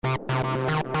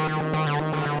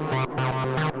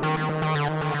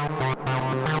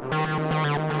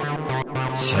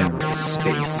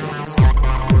TerraSpaces.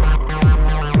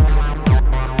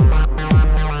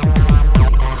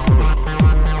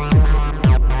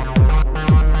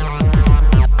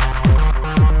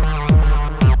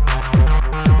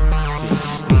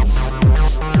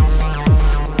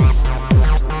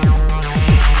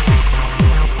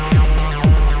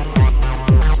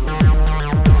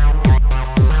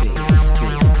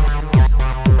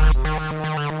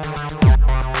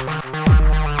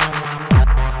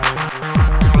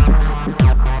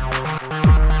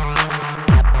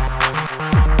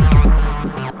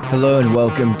 Hello and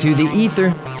welcome to The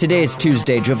Ether. Today is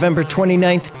Tuesday, November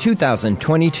 29th,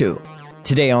 2022.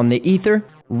 Today on The Ether,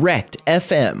 Rekt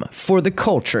FM for the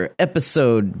Culture,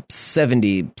 episode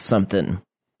 70-something,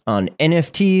 on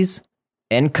NFTs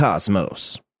and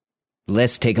Cosmos.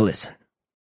 Let's take a listen.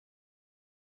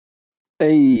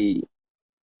 Hey,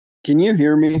 can you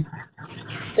hear me?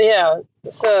 Yeah,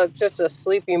 so it's just a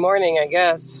sleepy morning, I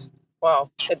guess.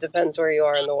 Well, it depends where you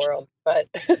are in the world, but...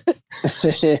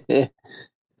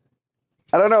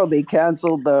 I don't know, they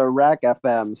canceled the Rekt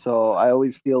FM, so I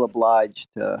always feel obliged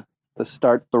to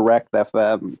start the Rekt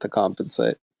FM to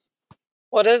compensate.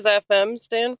 What does FM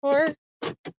stand for?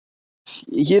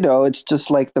 You know, it's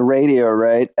just like the radio,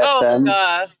 right? Oh, FM.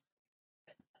 God.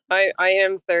 I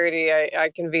am 30. I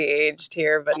can be aged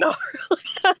here, but not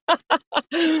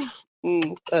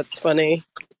really. That's funny.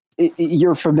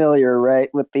 You're familiar, right,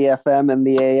 with the FM and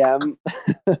the AM?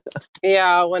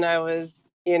 Yeah, when I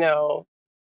was,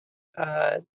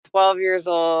 12 years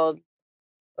old,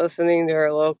 listening to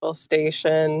our local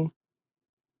station,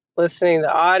 listening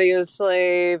to Audio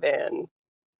Slave, and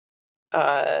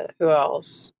who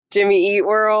else? Jimmy Eat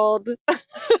World.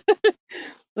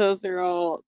 Those are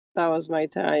all, that was my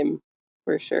time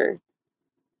for sure.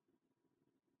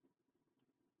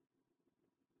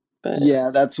 But Yeah,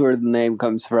 that's where the name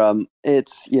comes from.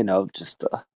 It's, just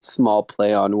a small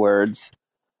play on words.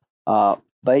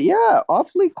 But yeah,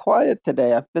 awfully quiet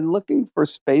today. I've been looking for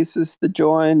spaces to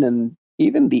join, and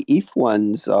even the ETH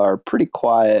ones are pretty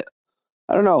quiet.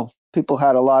 I don't know. People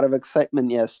had a lot of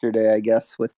excitement yesterday, I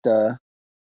guess, with Do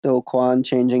Kwon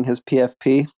changing his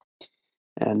PFP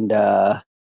and the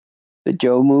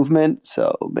Joe movement.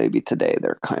 So maybe today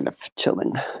they're kind of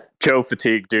chilling. Joe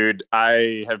fatigue, dude.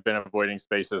 I have been avoiding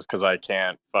spaces because I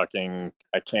can't hear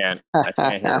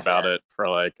about it for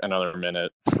like another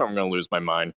minute. I'm gonna lose my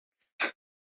mind.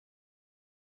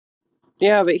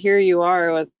 yeah, but here you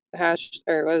are with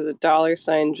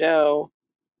 $$ Joe.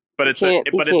 But it's a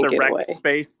get Rekt away.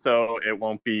 space, so it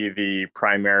won't be the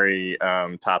primary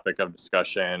topic of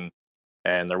discussion,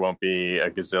 and there won't be a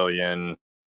gazillion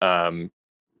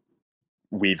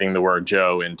weaving the word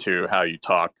Joe into how you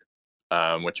talk,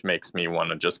 which makes me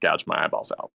want to just gouge my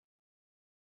eyeballs out.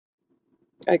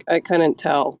 I couldn't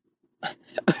tell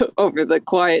over the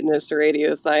quietness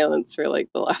radio silence for like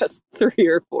the last 3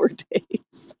 or 4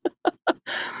 days.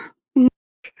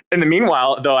 In the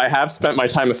meanwhile, though, I have spent my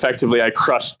time effectively. I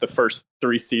crushed the first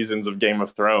 3 seasons of Game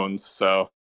of Thrones, so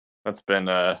that's been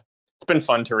it's been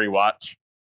fun to rewatch.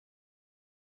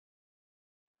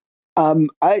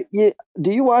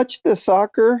 Do you watch the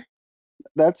soccer?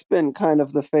 That's been kind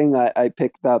of the thing I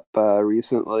picked up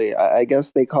recently. I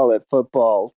guess they call it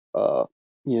football,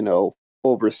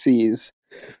 overseas.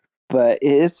 But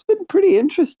it's been pretty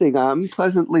interesting. I'm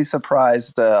pleasantly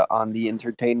surprised on the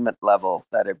entertainment level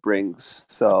that it brings.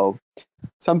 So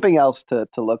something else to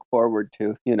look forward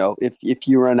to. If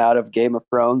you run out of Game of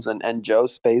Thrones and Joe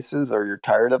spaces, or you're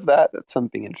tired of that, that's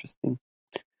something interesting.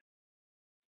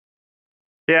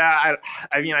 Yeah,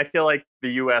 I feel like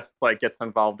the U.S. gets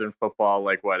involved in football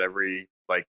every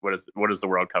what is the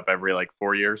World Cup every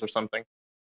 4 years or something,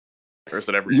 or is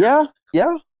it every year?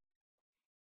 Yeah.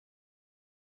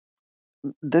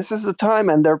 This is the time,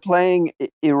 and they're playing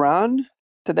Iran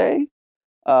today.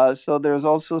 So there's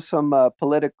also some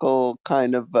political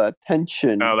kind of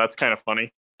tension. Oh, that's kind of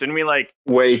funny. Didn't we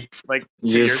wait?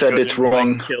 You said it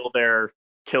wrong.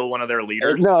 Kill one of their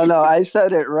leaders. No, I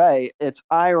said it right. It's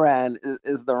Iran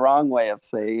is the wrong way of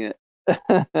saying it.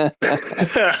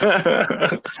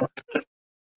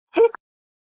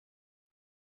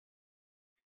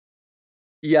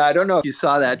 Yeah, I don't know if you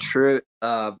saw that, True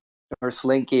or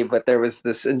Slinky, but there was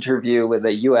this interview with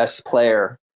a U.S.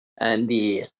 player, and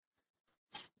the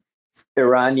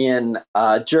Iranian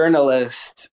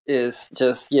journalist is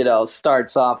just,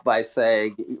 starts off by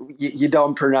saying, you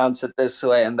don't pronounce it this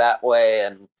way and that way,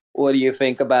 and what do you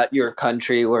think about your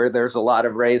country where there's a lot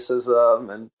of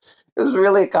racism? And it was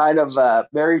really kind of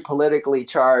very politically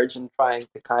charged and trying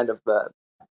to kind of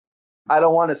I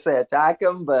don't want to say attack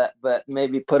him, but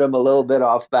maybe put him a little bit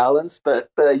off balance. But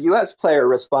the U.S. player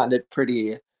responded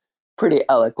pretty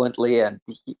eloquently, and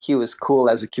he was cool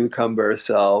as a cucumber.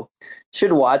 So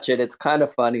should watch it. It's kind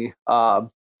of funny.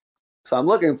 So I'm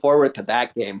looking forward to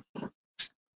that game.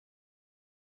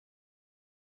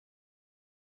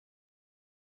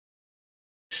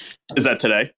 Is that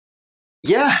today?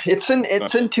 Yeah, it's in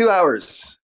 2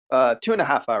 hours,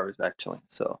 2.5 hours actually.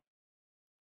 So,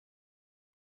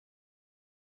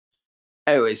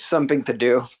 anyways, something to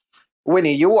do.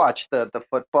 Winnie, you watch the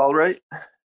football, right?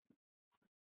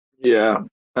 Yeah,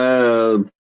 a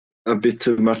bit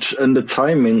too much, and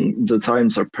the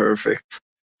times are perfect.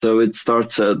 So it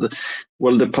starts at,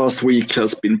 well, the past week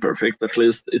has been perfect. At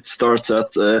least it starts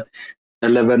at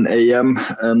 11 a.m.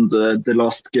 and the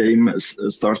last game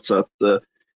starts at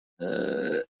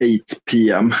 8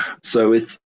 p.m. So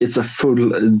it's a full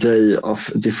day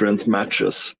of different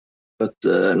matches. But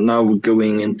now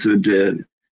going into the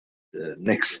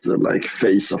next like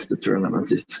phase of the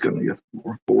tournament, it's gonna get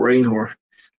more boring or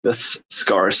less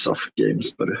scarce of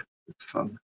games, but it's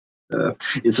fun.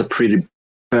 It's a pretty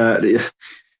bad.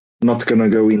 Not gonna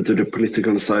go into the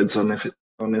political sides on it,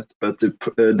 but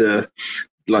the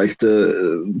like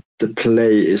the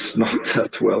play is not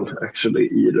that well actually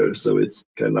either. So it's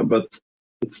kind of, but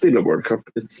it's still a World Cup.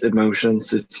 It's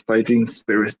emotions. It's fighting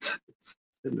spirit. It's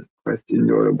still quite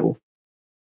enjoyable.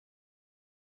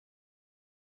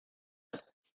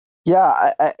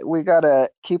 Yeah, we gotta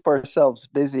keep ourselves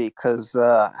busy because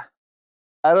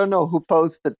I don't know who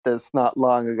posted this not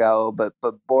long ago, but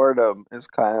boredom is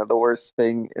kind of the worst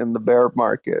thing in the bear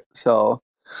market. So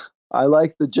I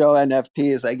like the Joe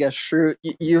NFTs. I guess Shrew,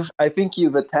 I think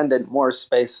you've attended more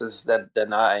spaces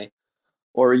than I,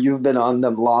 or you've been on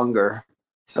them longer.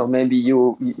 So maybe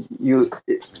you're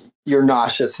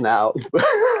nauseous now.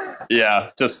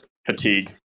 Yeah, just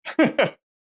fatigue.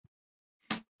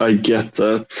 I get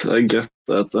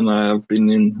that, and I have been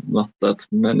in not that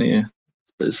many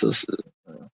spaces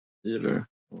either,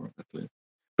 or at least.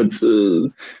 But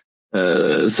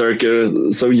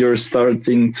Sergio, so you're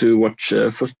starting to watch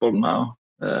football now,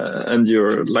 and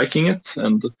you're liking it,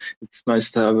 and it's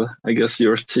nice to have, I guess,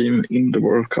 your team in the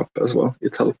World Cup as well.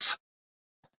 It helps.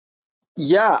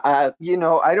 Yeah, I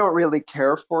don't really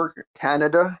care for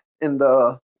Canada in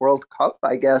the World Cup.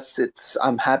 I guess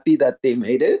I'm happy that they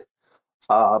made it.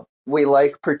 We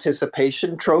like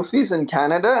participation trophies in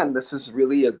Canada, and this is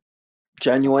really a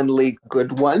genuinely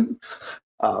good one.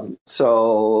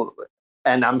 So,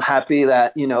 and I'm happy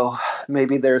that,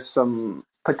 maybe there's some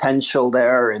potential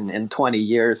there in 20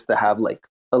 years to have like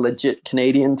a legit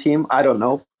Canadian team. I don't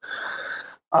know.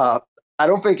 I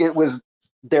don't think it was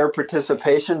their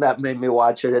participation that made me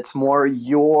watch it. It's more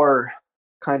your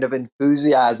kind of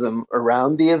enthusiasm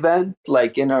around the event.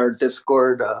 Like in our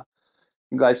Discord,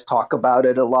 you guys talk about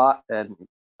it a lot, and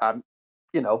I'm,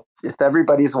 if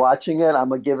everybody's watching it, I'm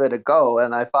gonna give it a go.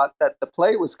 And I thought that the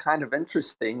play was kind of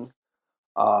interesting.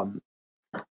 Um,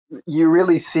 you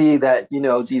really see that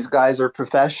these guys are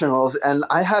professionals, and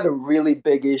I had a really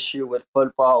big issue with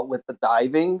football with the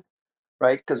diving,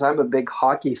 right? Because I'm a big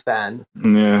hockey fan.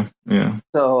 Yeah.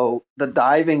 So the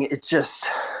diving, it just,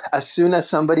 as soon as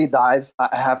somebody dives,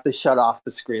 I have to shut off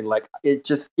the screen. Like it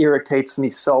just irritates me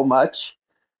so much,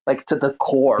 like to the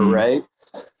core, right?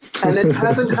 And it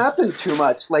hasn't happened too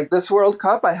much. Like this World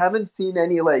Cup, I haven't seen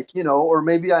any or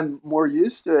maybe I'm more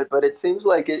used to it, but it seems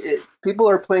like people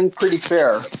are playing pretty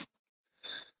fair.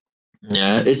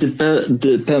 Yeah, it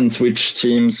depends which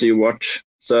teams you watch.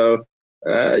 So,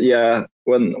 yeah,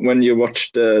 when you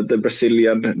watch the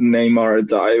Brazilian Neymar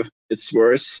dive, it's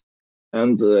worse,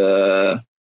 and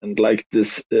like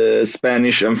this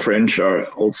Spanish and French are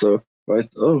also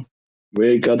right. Oh,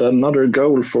 we got another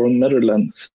goal for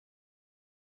Netherlands.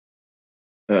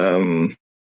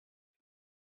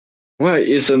 Why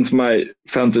isn't my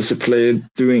fantasy player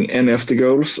doing any of the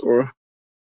goals? Or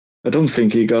I don't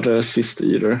think he got an assist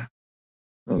either.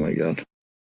 Oh my god.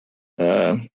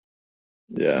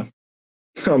 Yeah.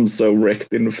 I'm so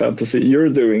wrecked in fantasy. You're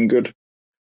doing good,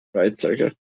 right,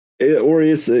 Sergio? Or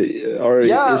is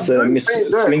Yeah, is I'm a doing Miss pretty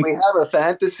good. Slink? We have a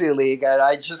fantasy league, and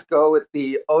I just go with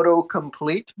the auto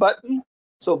complete button.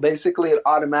 So basically, it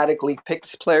automatically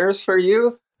picks players for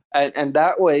you, and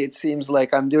that way, it seems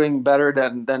like I'm doing better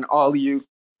than all you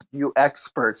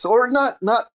experts. Or not.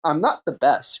 I'm not the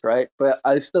best, right? But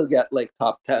I still get like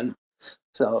top 10,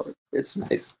 so it's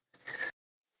nice.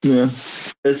 Yeah.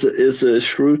 Is a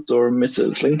Shroot or Miss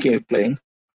Slinky playing?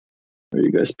 Are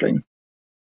you guys playing?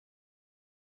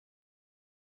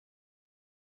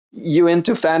 You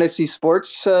into fantasy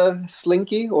sports,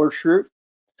 Slinky or Shrew?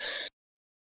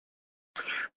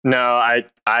 No,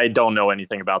 I don't know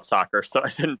anything about soccer, so I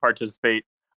didn't participate.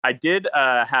 I did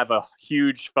have a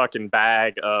huge fucking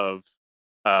bag of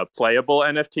playable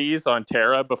NFTs on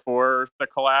Terra before the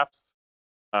collapse,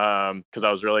 because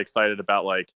I was really excited about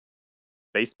like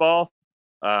baseball.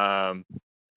 Um,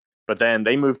 but then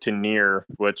they moved to Near,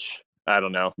 which I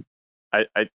don't know. I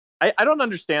I, I don't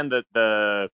understand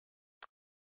the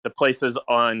places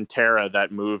on Terra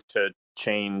that moved to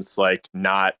chains like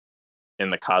not in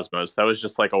the Cosmos. That was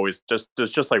just like always just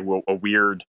it's just like a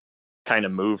weird kind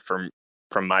of move from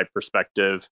my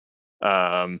perspective.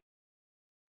 Um,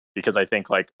 because I think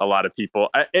like a lot of people,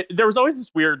 there was always this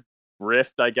weird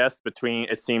rift, I guess, between.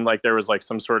 It seemed like there was like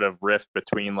some sort of rift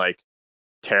between like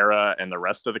Terra and the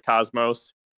rest of the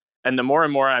Cosmos. And the more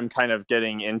and more I'm kind of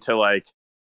getting into like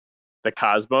the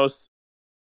Cosmos,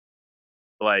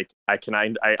 like I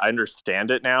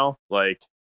understand it now. Like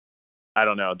I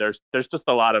don't know. There's just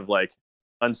a lot of like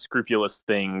unscrupulous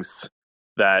things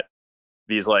that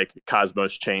these like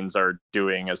Cosmos chains are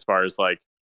doing as far as like,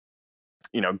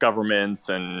 governments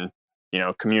and,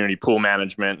 community pool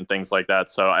management and things like that.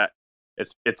 So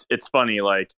it's funny,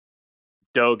 like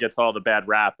Doe gets all the bad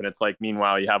rap, and it's like,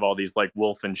 meanwhile, you have all these like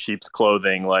wolf in sheep's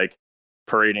clothing, like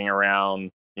parading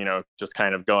around, just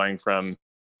kind of going from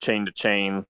chain to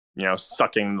chain,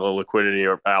 sucking the liquidity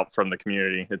out from the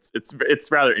community.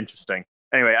 It's rather interesting.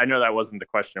 Anyway, I know that wasn't the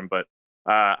question, but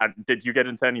did you get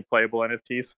into any playable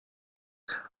NFTs?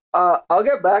 I'll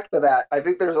get back to that. I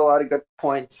think there's a lot of good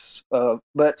points.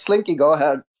 But Slinky, go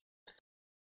ahead.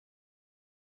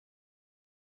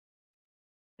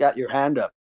 Got your hand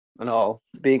up and all,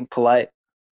 being polite.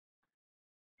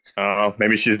 Oh,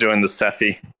 maybe she's doing the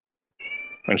Sephi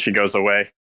when she goes away.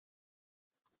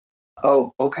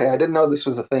 Oh, okay. I didn't know this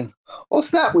was a thing. Oh,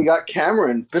 snap. We got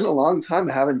Cameron. Been a long time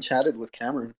I haven't chatted with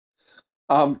Cameron.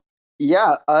 Um,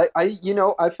 yeah, I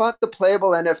thought the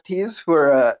playable NFTs were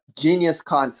a genius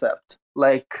concept.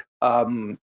 Like,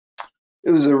 it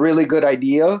was a really good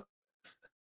idea.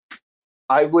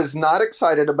 I was not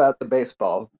excited about the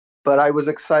baseball, but I was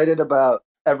excited about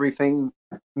everything,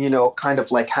 kind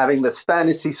of like having this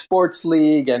fantasy sports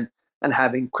league and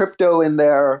having crypto in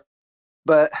there.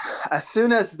 But as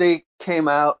soon as they came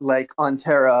out like on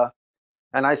Terra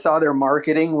and I saw their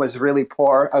marketing was really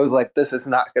poor, I was like, this is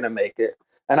not going to make it.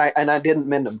 And I didn't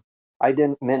mint them. I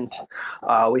didn't mint.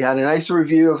 We had a nice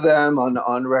review of them on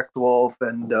Rekt,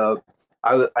 and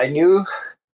I knew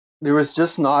there was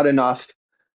just not enough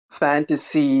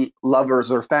fantasy lovers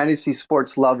or fantasy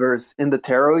sports lovers in the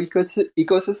Terra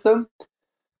ecosystem.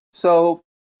 So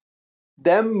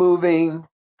them moving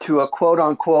to a quote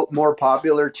unquote more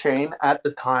popular chain at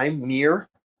the time, Near,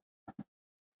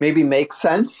 maybe made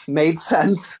sense.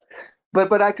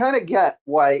 But I kind of get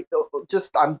why.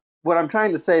 Just I'm what I'm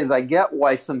trying to say is I get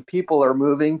why some people are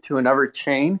moving to another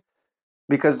chain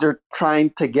because they're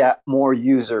trying to get more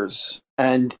users.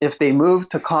 And if they move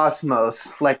to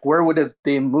Cosmos, like where would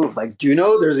they move? Like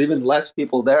Juno, there's even less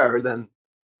people there than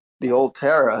the old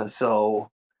Terra.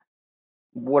 So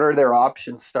what are their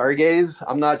options? Stargaze?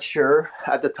 I'm not sure.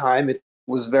 At the time, it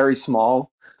was very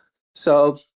small.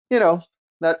 So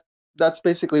that that's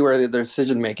basically where the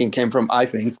decision making came from, I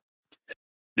think.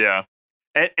 Yeah.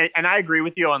 And I agree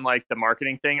with you on like the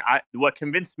marketing thing. What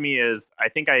convinced me is I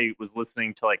think I was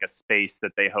listening to like a space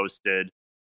that they hosted,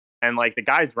 and like the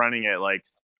guys running it like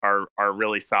are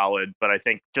really solid. But I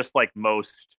think just like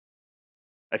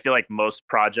I feel like most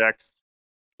projects,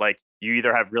 like you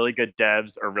either have really good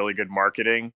devs or really good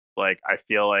marketing. Like I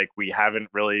feel like we haven't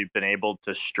really been able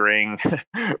to string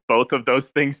both of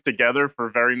those things together for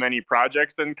very many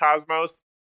projects in Cosmos.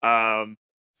 Um,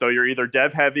 so you're either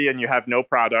dev heavy and you have no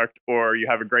product, or you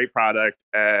have a great product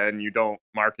and you don't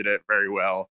market it very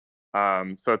well.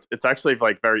 So it's actually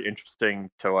like very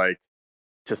interesting to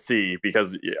see,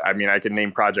 because I mean I can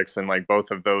name projects in like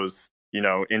both of those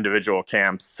individual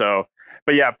camps. So,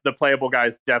 but yeah, the playable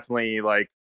guys definitely like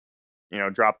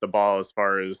drop the ball as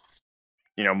far as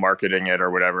marketing it or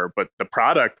whatever, but the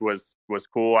product was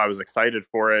cool. I was excited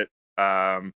for it.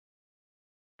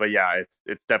 But yeah,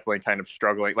 it's definitely kind of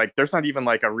struggling. Like there's not even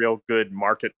like a real good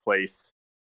marketplace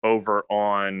over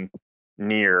on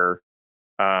Near,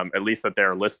 at least that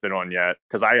they're listed on yet,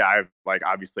 because I've like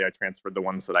obviously I transferred the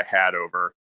ones that I had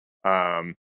over.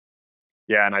 um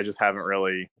yeah, and I just haven't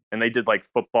really. And they did like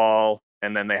football,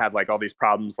 and then they had like all these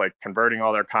problems like converting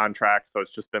all their contracts. So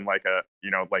it's just been like a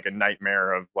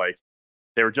nightmare of like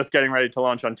they were just getting ready to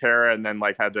launch on Terra, and then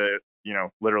like had to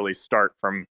literally start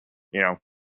from you know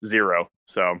zero.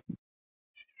 So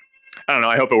I don't know.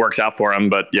 I hope it works out for them,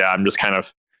 but yeah, I'm just kind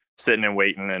of sitting and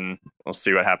waiting, and we'll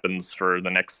see what happens for the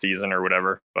next season or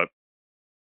whatever. But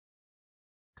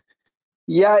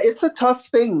Yeah, it's a tough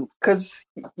thing because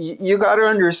you got to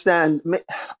understand.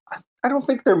 I don't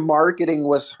think their marketing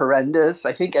was horrendous.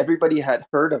 I think everybody had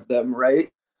heard of them, right?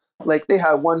 Like they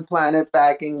had One Planet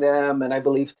backing them, and I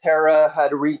believe Terra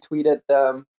had retweeted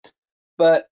them,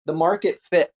 but the market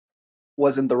fit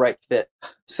wasn't the right fit.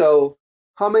 So,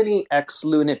 how many ex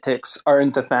lunatics are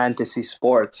into fantasy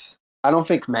sports? I don't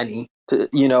think many.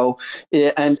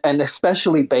 And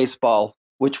especially baseball,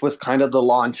 which was kind of the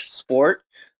launch sport.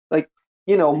 Like,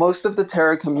 most of the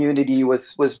Terra community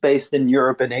was based in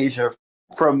Europe and Asia.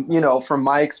 From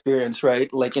my experience,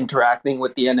 right? Like interacting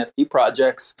with the NFT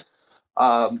projects,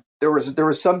 there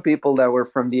was some people that were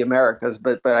from the Americas,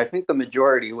 but I think the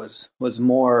majority was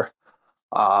more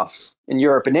uh, in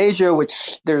Europe and Asia,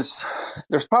 which there's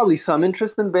probably some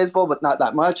interest in baseball, but not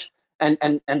that much.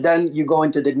 And then you go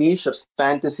into the niche of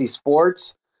fantasy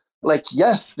sports. Like,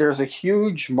 yes, there's a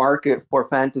huge market for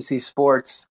fantasy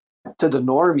sports to the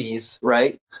normies,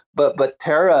 right? But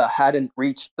Terra hadn't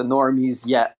reached the normies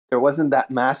yet. There wasn't that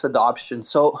mass adoption.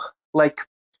 So, like,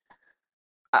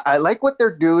 I like what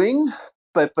they're doing,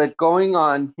 but going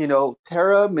on,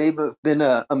 Terra may have been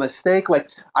a mistake. Like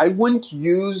I wouldn't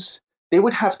use. They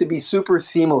would have to be super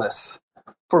seamless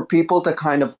for people to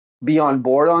kind of be on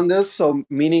board on this. So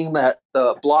meaning that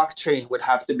the blockchain would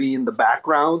have to be in the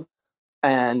background,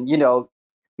 and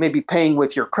maybe paying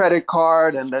with your credit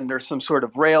card, and then there's some sort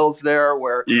of rails there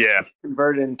where Yeah. you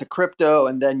convert it into crypto,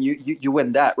 and then you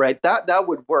win that, right? That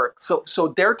would work.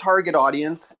 So their target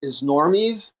audience is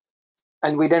normies,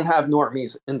 and we didn't have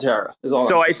normies in Terra.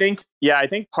 So I think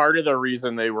part of the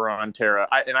reason they were on Terra,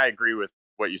 and I agree with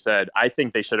what you said. I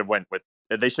think they should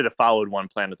have followed One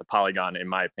Planet to Polygon, in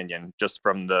my opinion, just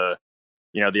from the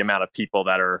amount of people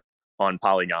that are on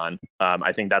Polygon.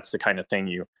 I think that's the kind of thing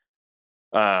you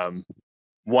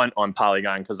want on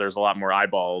Polygon, because there's a lot more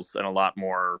eyeballs and a lot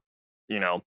more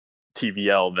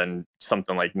TVL than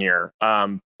something like Near.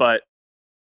 But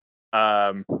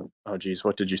oh geez,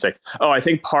 what did you say? Oh, I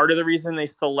think part of the reason they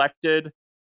selected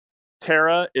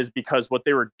Terra is because what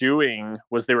they were doing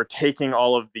was they were taking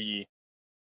all of the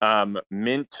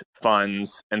mint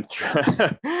funds and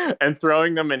and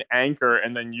throwing them in Anchor,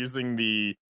 and then using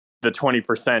the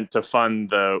 20% to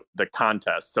fund the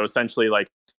contest. So essentially, like,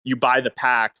 you buy the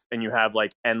packs and you have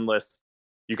like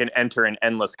you can enter an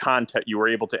endless contest. You were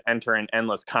able to enter an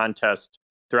endless contest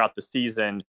throughout the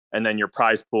season, and then your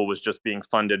prize pool was just being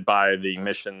funded by the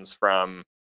missions from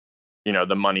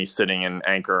the money sitting in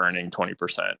Anchor earning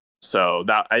 20%. So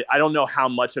that I don't know how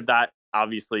much of that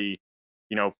obviously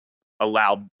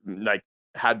allowed, like,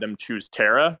 had them choose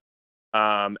Terra.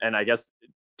 And I guess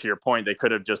to your point, they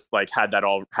could have just like had that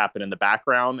all happen in the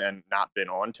background and not been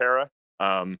on Terra.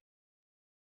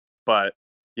 But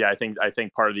yeah, I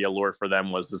think part of the allure for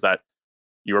them is that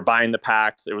you were buying the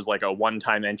packs. It was like a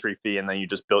one-time entry fee, and then you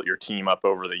just built your team up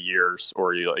over the years,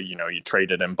 or you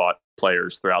traded and bought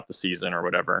players throughout the season or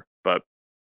whatever. But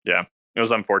yeah, it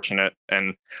was unfortunate.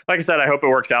 And like I said, I hope it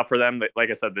works out for them. Like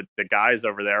I said, the guys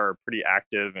over there are pretty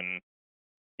active, and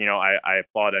I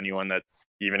applaud anyone that's,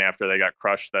 even after they got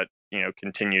crushed, that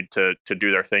continued to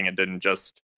do their thing and didn't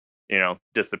just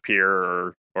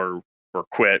disappear or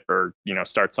quit or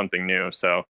start something new.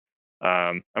 So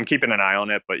I'm keeping an eye on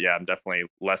it, but yeah, I'm definitely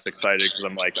less excited because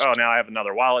I'm like, oh, now I have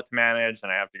another wallet to manage,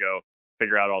 and I have to go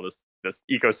figure out all this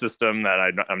ecosystem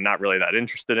that I'm not really that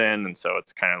interested in, and so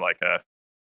it's kind of like I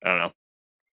don't know,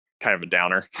 kind of a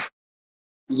downer.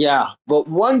 Yeah, but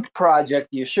one project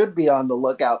you should be on the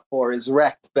lookout for is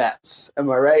Rekt Bets. Am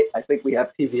I right? I think we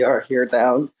have PVR here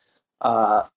down.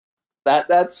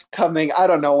 That's coming. I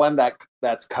don't know when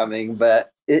that's coming,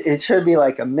 but it should be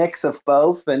like a mix of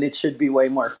both, and it should be way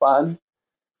more fun.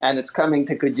 And it's coming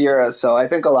to Kujira, so I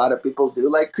think a lot of people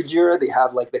do like Kujira. They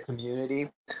have like the community.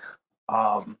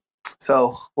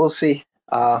 So we'll see.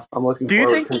 I'm looking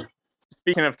forward to.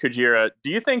 Speaking of Kujira,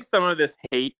 do you think some of this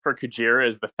hate for Kujira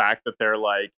is the fact that they're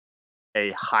like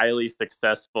a highly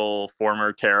successful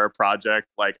former Terra project?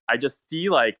 Like, I just see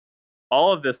like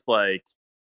all of this like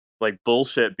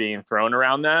bullshit being thrown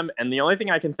around them, and the only thing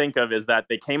I can think of is that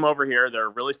they came over here, they're a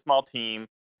really small team,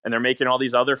 and they're making all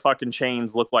these other fucking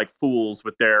chains look like fools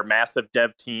with their massive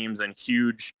dev teams and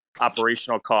huge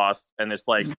operational costs. And it's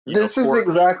like, this is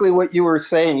exactly what you were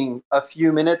saying a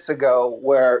few minutes ago,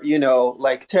 where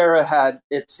like Terra had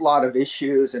its lot of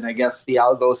issues, and I guess the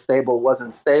algo stable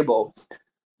wasn't stable,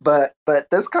 but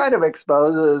this kind of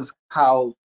exposes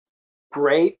how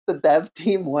great the dev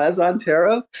team was on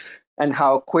Terra and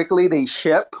how quickly they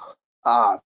ship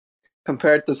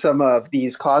compared to some of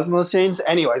these Cosmos chains.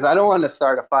 Anyways, I don't want to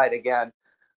start a fight again,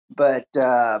 but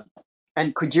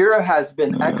and Kujira has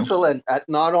been excellent at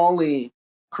not only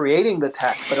creating the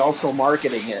tech, but also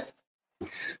marketing it.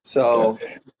 So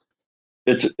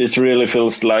it really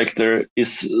feels like there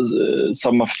is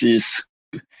some of these.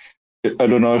 I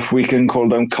don't know if we can call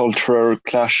them cultural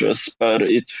clashes, but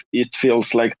it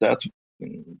feels like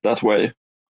that way.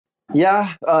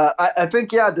 Yeah, I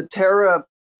think the Terra,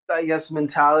 I guess,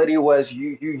 mentality was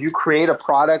you create a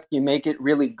product, you make it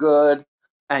really good,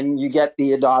 and you get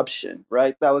the adoption,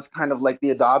 right? That was kind of like the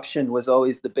adoption was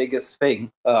always the biggest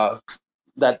thing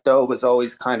that Doe was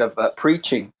always kind of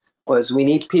preaching was we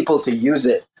need people to use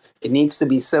it. It needs to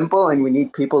be simple, and we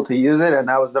need people to use it, and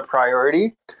that was the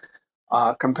priority.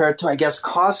 Compared to, I guess,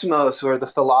 Cosmos or the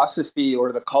philosophy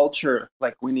or the culture,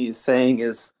 like Winnie is saying,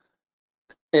 is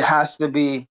it has to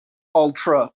be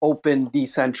ultra open,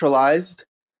 decentralized.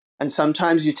 And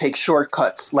sometimes you take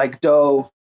shortcuts, like Doe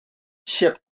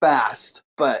shipped fast,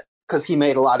 but because he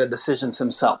made a lot of decisions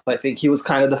himself. I think he was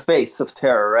kind of the face of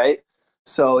Terra, right?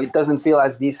 So it doesn't feel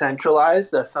as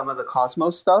decentralized as some of the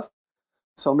Cosmos stuff.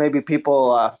 So maybe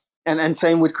people, and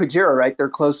same with Kujira, right? They're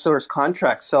closed source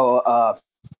contracts. So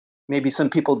maybe some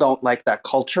people don't like that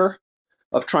culture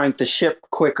of trying to ship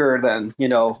quicker than,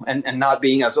 and not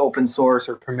being as open source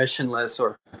or permissionless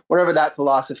or whatever that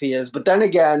philosophy is. But then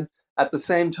again, at the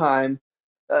same time,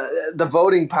 the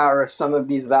voting power of some of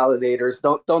these validators,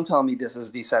 don't tell me this is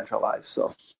decentralized.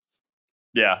 So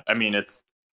yeah, I mean it's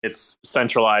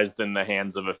centralized in the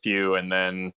hands of a few, and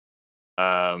then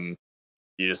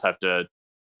you just have to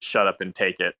shut up and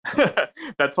take it.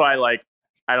 That's why, like,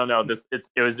 I don't know,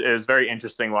 it was very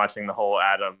interesting watching the whole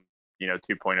Atom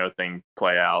 2.0 thing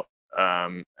play out. I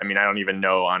mean, I don't even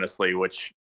know honestly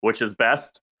which is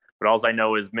best, but all I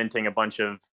know is minting a bunch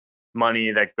of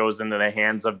money that goes into the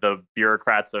hands of the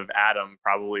bureaucrats of Atom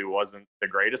probably wasn't the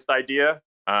greatest idea.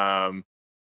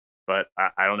 But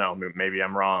I don't know, maybe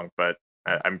I'm wrong, but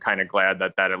I'm kind of glad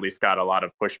that at least got a lot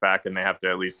of pushback, and they have to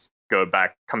at least come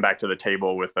back to the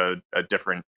table with a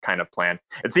different kind of plan.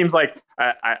 It seems like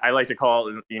I like to call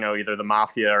it, either the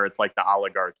mafia or it's like the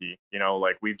oligarchy.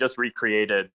 Like we've just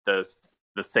recreated the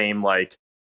same, like,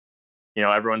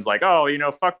 everyone's like, oh,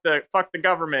 fuck the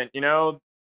government,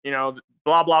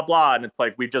 blah blah blah, and it's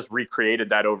like we've just recreated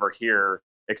that over here,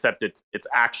 except it's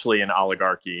actually an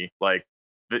oligarchy. Like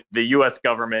the U.S.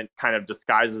 government kind of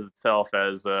disguises itself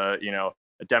as a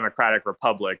democratic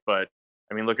republic, but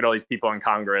I mean, look at all these people in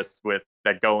Congress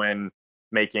that go in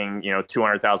making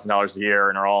 $200,000 a year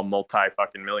and are all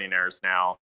multi-fucking millionaires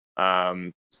now.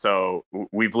 So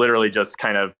we've literally just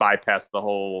kind of bypassed the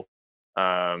whole,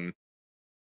 the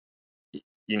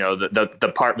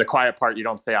quiet part you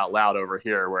don't say out loud over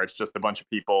here, where it's just a bunch of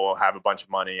people have a bunch of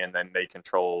money and then they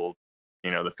control,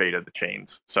 the fate of the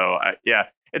chains. So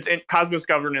Cosmos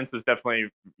governance is definitely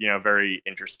very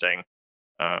interesting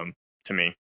to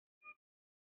me.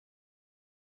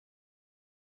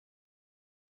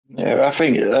 Yeah, I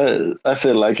think I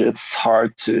feel like it's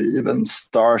hard to even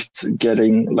start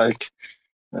getting like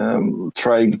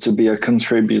trying to be a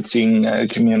contributing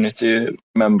community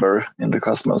member in the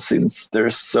Cosmos, since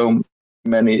there's so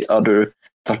many other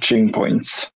touching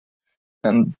points,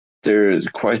 and they're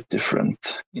quite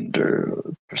different in their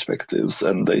perspectives,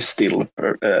 and they still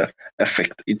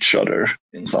affect each other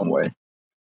in some way.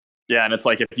 Yeah, and it's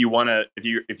like if you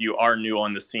are new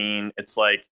on the scene, it's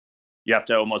like you have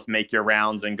to almost make your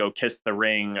rounds and go kiss the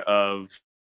ring of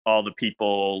all the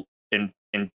people in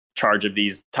charge of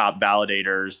these top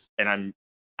validators. And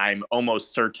I'm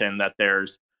almost certain that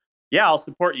there's, yeah, I'll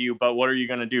support you, but what are you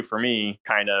going to do for me?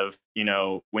 Kind of,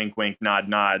 wink, wink, nod,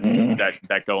 nods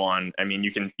that go on. I mean,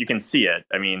 you can see it.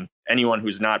 I mean, anyone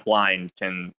who's not blind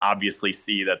can obviously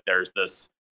see that there's this,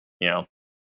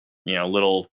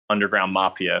 little underground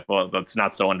mafia. Well, that's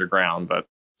not so underground, but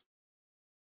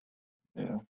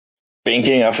yeah.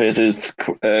 Thinking of it is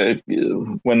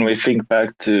when we think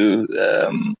back to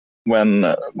when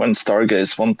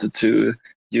Stargaze wanted to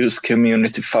use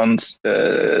community funds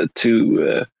to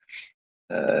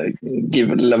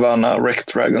give Levana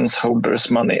Rekt Dragons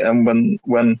holders money, and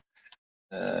when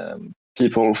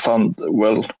people found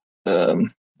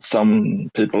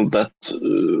some people that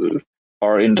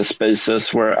are in the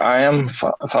spaces where I am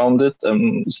found it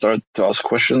and started to ask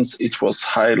questions, it was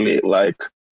highly like.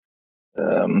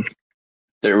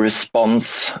 The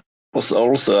response was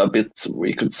also a bit,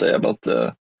 we could say, about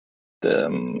the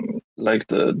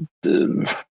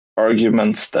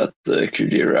arguments that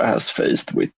Kujira has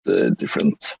faced with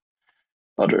different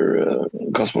other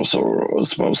Cosmos or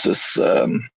Osmosis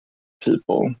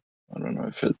people. I don't know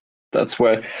if that's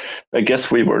why. I guess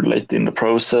we were late in the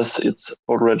process. It's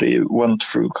already went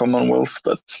through Commonwealth,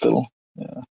 but still,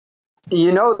 yeah.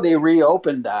 They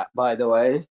reopened that, by the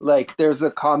way. Like, there's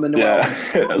a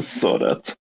Commonwealth. Yeah, I saw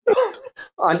that.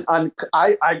 I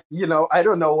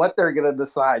don't know what they're gonna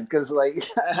decide because like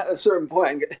at a certain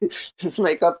point, just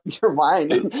make up your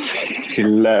mind It's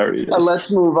hilarious. and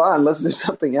let's move on. Let's do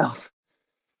something else.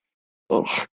 Oh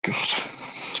god.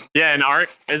 Yeah, and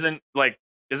isn't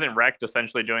Rekt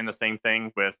essentially doing the same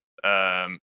thing with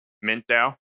Mint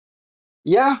DAO?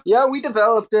 Yeah, we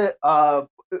developed it.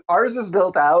 Ours is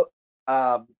built out.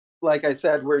 Like I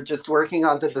said, we're just working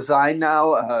on the design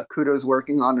now. Kudo's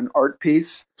working on an art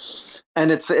piece,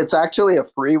 and it's actually a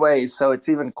freeway, so it's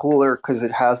even cooler because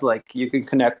it has like you can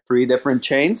connect 3 different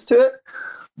chains to it.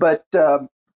 But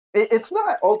it's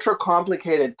not ultra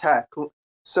complicated tech.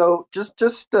 So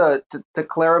just to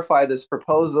clarify this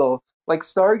proposal, like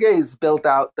Stargaze built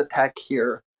out the tech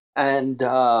here, and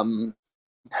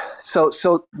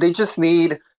so they just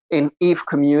need an ETH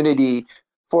community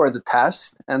for the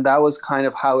test, and that was kind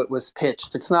of how it was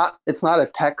pitched. It's not a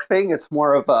tech thing. It's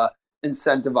more of a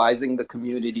incentivizing the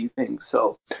community thing.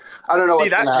 So I don't know See,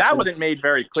 what's going to happen. that wasn't made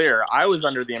very clear. I was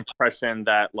under the impression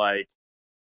that like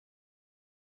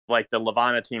the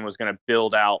Levana team was going to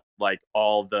build out like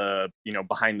all the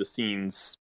behind the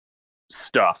scenes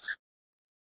stuff.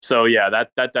 So yeah,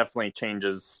 that definitely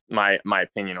changes my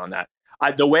opinion on that.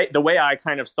 The way I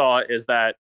kind of saw it is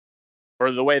that,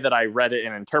 or the way that I read it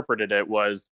and interpreted it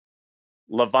was,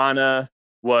 Levana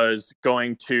was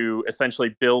going to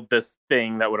essentially build this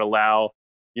thing that would allow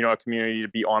a community to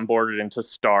be onboarded into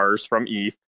stars from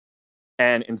ETH,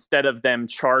 and instead of them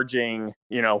charging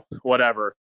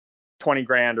whatever 20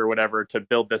 grand or whatever to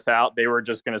build this out, they were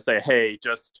just going to say, hey,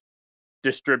 just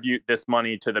distribute this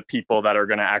money to the people that are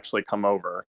going to actually come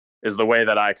over, is the way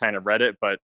that I kind of read it.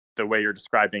 But the way you're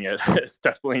describing it is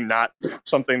definitely not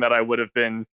something that I would have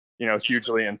been,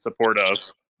 hugely in support of.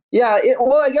 Yeah,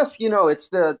 well, I guess it's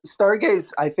the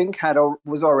Stargaze. I think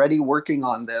was already working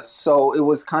on this, so it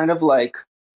was kind of like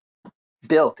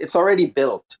built. It's already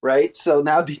built, right? So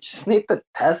now they just need to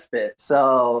test it.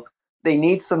 So they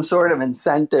need some sort of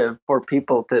incentive for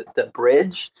people to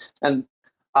bridge. And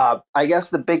I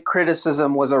guess the big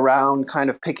criticism was around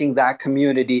kind of picking that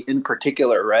community in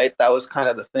particular, right? That was kind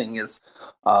of the thing is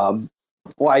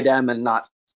why them and not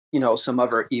some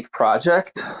other ETH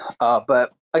project.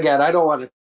 But again, I don't want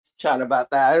to chat about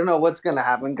that. I don't know what's going to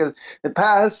happen because it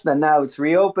passed, then now it's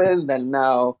reopened, then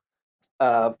now.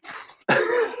 Well,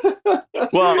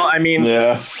 I mean,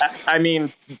 Yeah.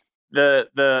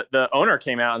 the owner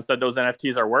came out and said those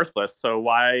NFTs are worthless. So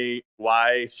why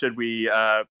should we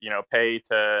pay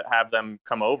to have them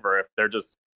come over if they're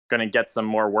just going to get some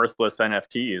more worthless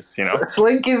NFTs?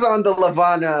 Slinky's on the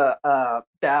Levana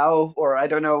DAO, or I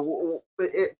don't know.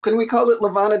 Can we call it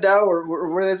Levana DAO, or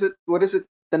what is it? What is it?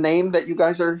 The name that you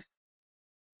guys are?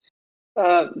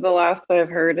 The last I've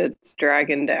heard, it's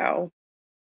Dragon DAO.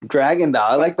 Dragon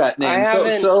DAO. I like that name.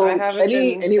 So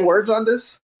any words on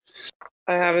this?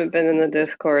 I haven't been in the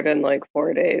Discord in like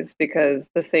 4 days because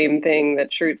the same thing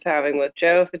that Shroot's having with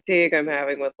Joe fatigue, I'm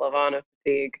having with Levana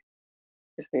fatigue.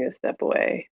 Just need to step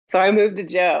away. So I moved to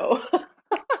Joe.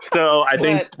 So I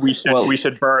think we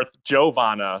should birth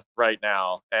Jovana right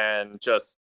now and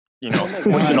just switch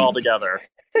it all together.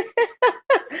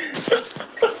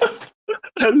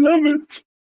 I love it.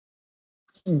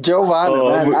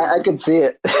 Jovana, man, I can see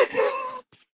it.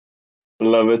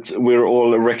 Love it. We're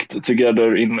all Rekt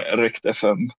together in Rekt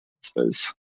FM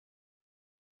space.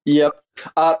 Yep.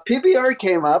 PBR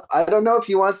came up. I don't know if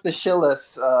he wants to shill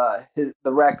us the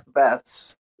Rekt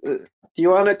bets. Do you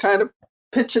want to kind of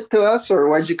pitch it to us, or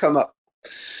why'd you come up?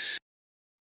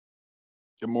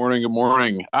 Good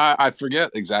morning. I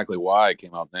forget exactly why I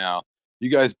came up now. You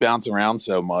guys bounce around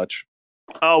so much.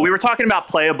 Oh, we were talking about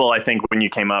playable, I think, when you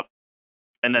came up.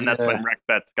 And then that's when Rekt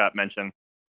bets got mentioned.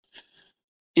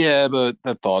 Yeah, but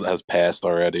that thought has passed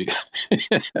already.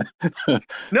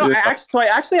 No, I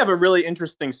actually have a really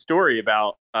interesting story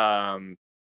about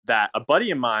that. A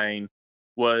buddy of mine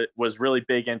was really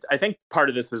big into. I think part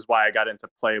of this is why I got into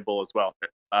playable as well.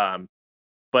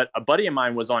 But a buddy of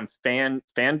mine was on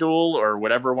FanDuel or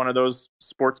whatever one of those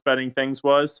sports betting things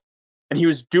was, and he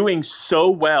was doing so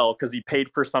well because he paid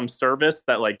for some service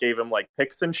that like gave him like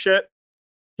picks and shit.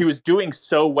 He was doing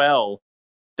so well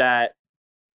that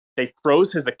they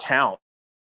froze his account,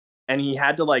 and he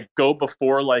had to like go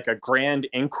before like a grand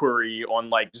inquiry on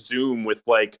like Zoom with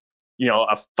like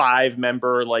a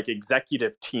 5-member like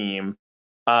executive team,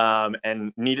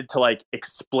 and needed to like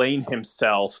explain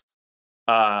himself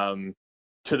to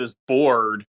this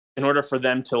board in order for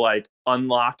them to like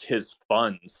unlock his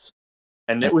funds.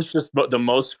 And it was just the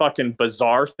most fucking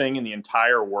bizarre thing in the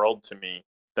entire world to me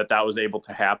that was able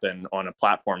to happen on a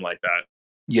platform like that.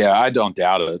 Yeah, I don't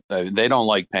doubt it. They don't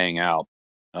like paying out.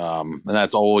 And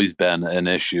that's always been an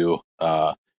issue.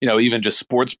 Even just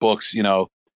sports books, I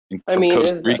from mean,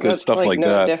 Costa Rica, that's stuff like like no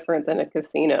that. different than a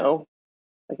casino.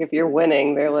 Like if you're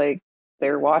winning,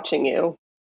 they're watching you.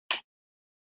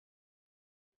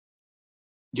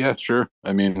 Yeah, sure.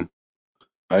 I mean,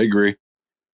 I agree.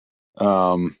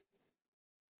 Um,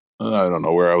 I don't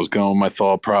know where I was going with my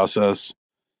thought process.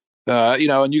 And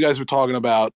you guys were talking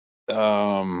about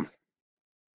um,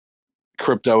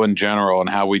 crypto in general and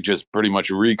how we just pretty much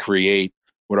recreate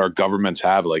what our governments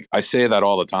have. Like I say that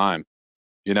all the time.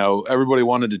 Everybody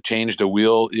wanted to change the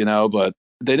wheel, but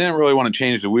they didn't really want to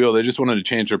change the wheel. They just wanted to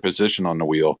change their position on the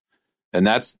wheel. And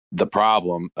that's the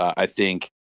problem, I think,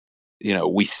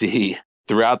 we see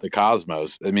throughout the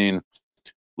cosmos. I mean,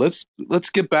 let's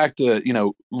get back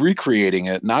to, recreating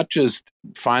it, not just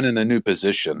finding a new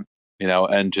position,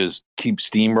 and just keep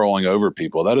steamrolling over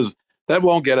people. That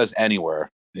won't get us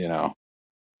anywhere.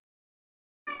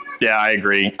 Yeah, I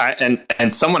agree.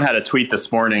 And someone had a tweet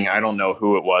this morning. I don't know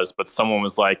who it was, but someone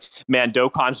was like, "Man,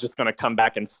 Dokkan's just going to come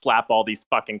back and slap all these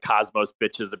fucking Cosmos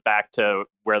bitches back to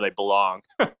where they belong."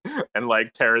 And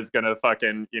like Terra's going to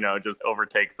fucking, just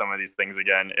overtake some of these things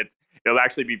again. It'll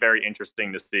actually be very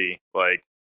interesting to see. Like,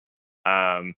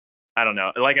 I don't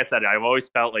know. Like I said, I've always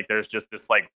felt like there's just this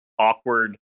like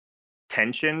awkward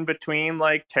tension between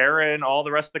like Terra and all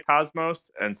the rest of the Cosmos,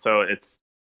 and so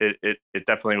it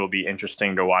definitely will be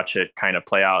interesting to watch it kind of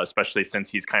play out, especially since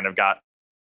he's kind of got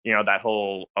that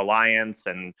whole alliance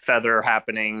and Feather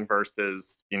happening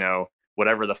versus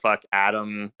whatever the fuck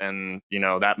Adam and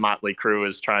that motley crew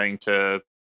is trying to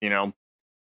you know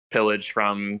pillage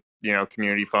from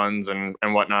community funds and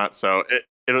whatnot. So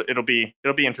it'll be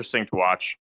interesting to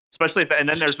watch, especially and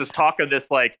then there's this talk of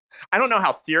this like I don't know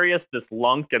how serious this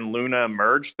Lunk and Luna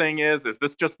merge thing is. Is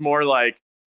this just more like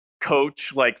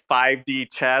coach like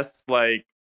 5D chess like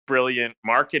brilliant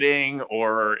marketing,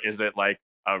 or is it like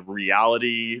a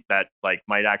reality that like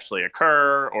might actually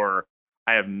occur? Or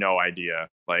I have no idea.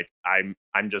 Like I'm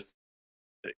just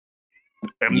Yeah,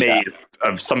 amazed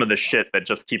of some of the shit that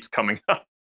just keeps coming up.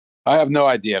 I have no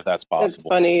idea if that's It's possible.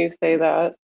 funny you say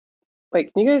that.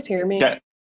 Wait, can you guys hear me? Yeah.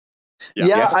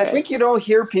 Yeah, I Okay. think you don't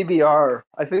hear PBR.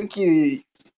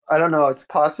 I don't know, it's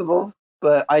possible,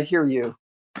 but I hear you.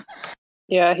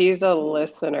 Yeah, he's a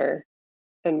listener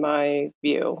in my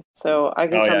view. So I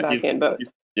can Oh come yeah, back in, but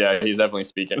he's definitely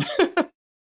speaking.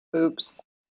 oops.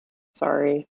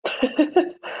 Sorry.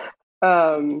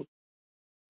 What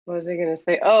was I gonna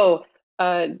say? Oh,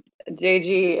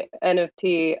 JG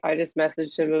NFT, I just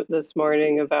messaged him this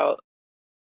morning about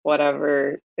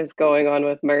whatever is going on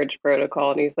with merge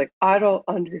protocol, and he's like, I don't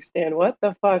understand what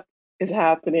the fuck is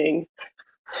happening.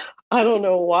 I don't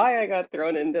know why I got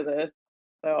thrown into this.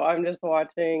 So I'm just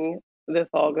watching this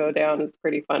all go down. It's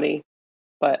pretty funny.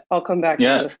 But I'll come back to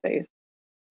Yeah, the space.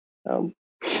 Um,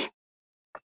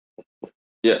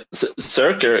 yeah.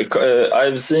 Circer,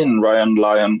 I've seen Ryan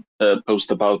Lyon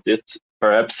post about it.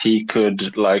 Perhaps he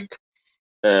could like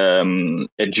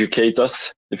educate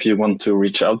us if you want to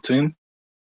reach out to him.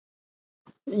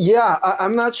 Yeah,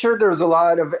 I'm not sure there's a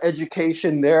lot of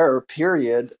education there,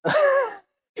 period.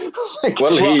 Like,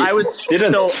 Well, Well, he I was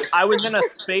didn't. so I was in a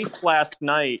space last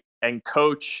night, and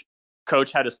Coach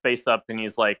had a space up, and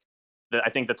he's like, I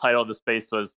think the title of the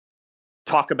space was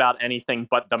 "Talk About Anything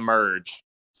But the Merge."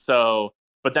 So,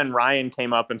 but then Ryan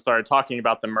came up and started talking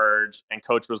about the merge, and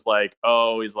Coach was like,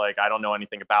 "Oh, he's like, I don't know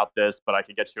anything about this, but I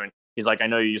could get you in." He's like, "I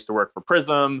know you used to work for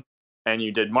Prism, and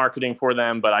you did marketing for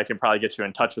them, but I can probably get you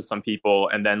in touch with some people."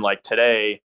 And then like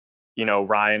today,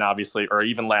 Ryan obviously, or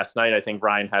even last night, I think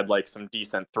Ryan had like some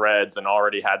decent threads and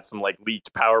already had some like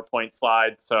leaked PowerPoint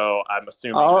slides. So I'm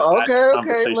assuming that oh, that okay.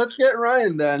 conversation, Let's get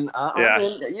Ryan then. I yeah.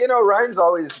 mean, Ryan's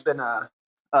always been Oh,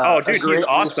 a dude, he's great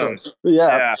awesome. resource.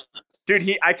 Yeah. Yeah,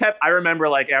 dude. I remember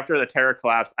like after the Terra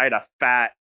collapse, I had a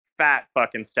fat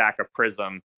fucking stack of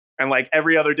Prism, and like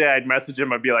every other day, I'd message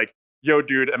him. I'd be like, "Yo,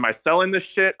 dude, am I selling this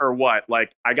shit or what?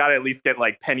 Like, I gotta at least get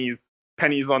like pennies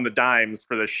on the dimes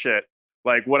for this shit.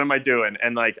 Like, what am I doing?"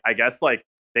 And like, I guess like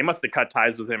they must have cut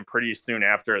ties with him pretty soon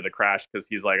after the crash because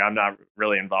he's like, "I'm not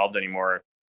really involved anymore."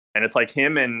 And it's like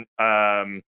him and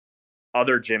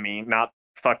other Jimmy, not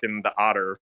fucking the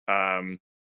otter.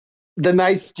 The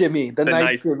nice Jimmy. The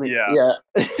nice Jimmy. Yeah,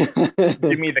 Yeah.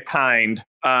 Jimmy the kind.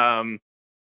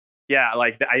 Yeah,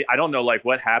 like I don't know like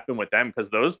what happened with them because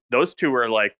those two were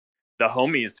like the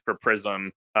homies for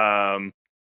Prism.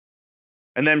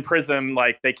 And then Prism,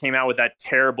 like they came out with that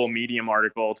terrible Medium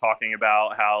article talking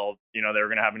about how they were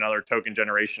gonna have another token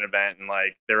generation event, and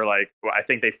like they were like, well, I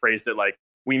think they phrased it like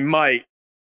we might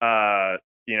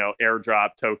airdrop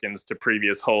tokens to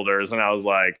previous holders, and I was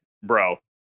like, bro,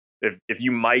 if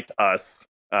you might us,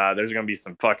 there's going to be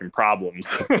some fucking problems.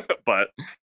 But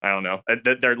I don't know.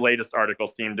 Their latest article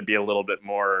seemed to be a little bit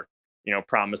more,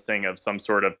 promising of some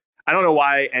sort of. I don't know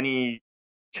why any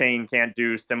chain can't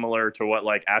do similar to what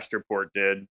like Astroport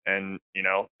did, and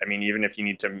I mean, even if you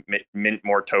need to mint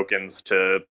more tokens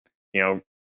to,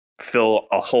 fill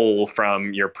a hole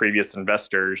from your previous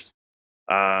investors,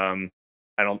 I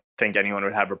don't think anyone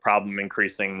would have a problem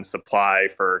increasing supply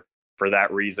for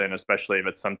that reason, especially if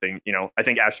it's something, I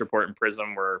think Astroport and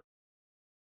Prism were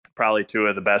probably two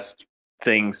of the best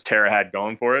things Terra had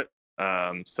going for it.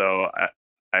 So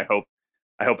I hope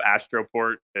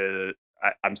Astroport.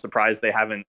 I'm surprised they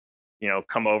haven't,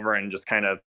 come over and just kind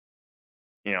of,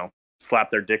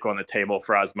 slap their dick on the table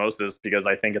for osmosis, because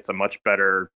I think it's a much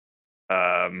better,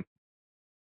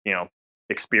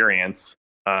 experience.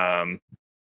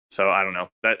 So I don't know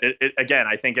that it again.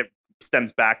 I think it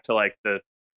stems back to like the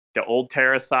old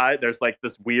Terra side. There's like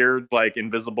this weird like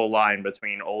invisible line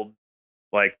between old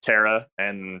like Terra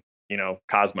and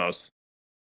Cosmos.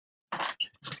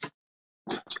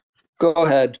 Go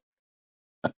ahead.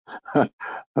 Oh,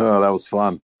 that was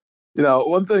fun.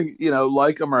 One thing,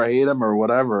 like him or hate him or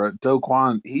whatever, Do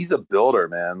Kwon, he's a builder,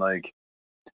 man. Like,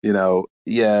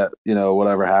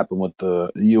 whatever happened with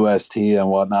the UST and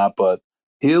whatnot, but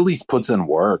he at least puts in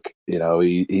work.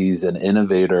 He's an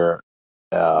innovator.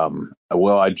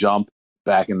 Will I jump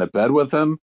back into bed with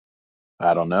him?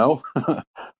 I don't know.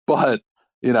 But,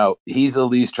 he's at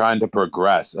least trying to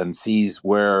progress and sees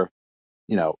where,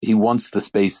 he wants the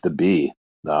space to be.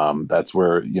 That's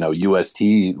where, UST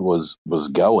was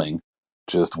going,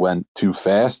 just went too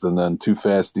fast and then too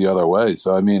fast the other way.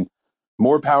 So, I mean,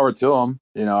 more power to him.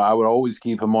 I would always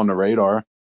keep him on the radar.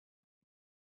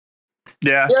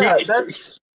 Yeah.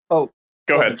 That's. Oh,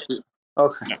 go ahead.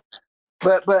 Okay. No.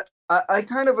 But I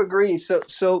kind of agree. So,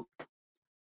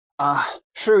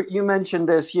 sure, you mentioned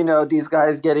this, these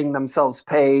guys getting themselves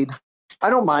paid. I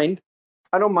don't mind,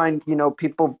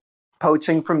 people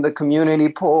poaching from the community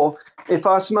pool. If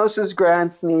Osmosis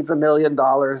Grants needs $1 million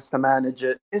to manage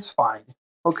it, it's fine.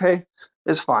 Okay,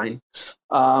 it's fine.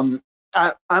 I'm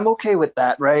okay with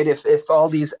that, right? If all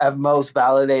these Evmos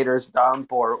validators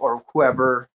dump or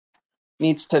whoever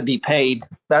needs to be paid,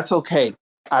 that's okay,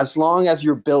 as long as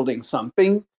you're building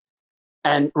something.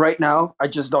 And right now, I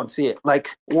just don't see it.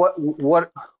 Like, what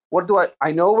do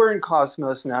I know we're in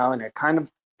Cosmos now, and I kind of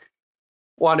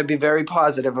want to be very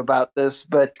positive about this,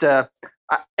 but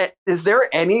is there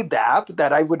any DApp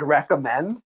that I would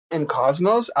recommend in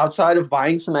Cosmos outside of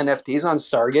buying some NFTs on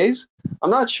Stargaze?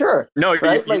 I'm not sure. No,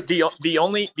 right? The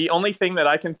only thing that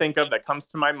I can think of that comes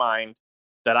to my mind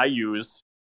that I use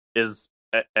is,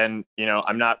 and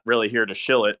I'm not really here to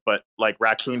shill it, but like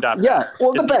Raccoon.com. Yeah,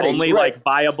 well, the betting, only right. like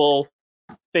viable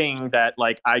thing that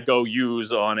like I go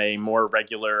use on a more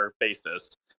regular basis,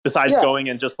 besides going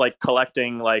and just like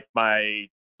collecting like my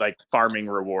like farming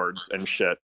rewards and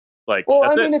shit. Like, well,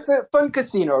 I mean, it's a fun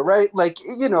casino, right? Like,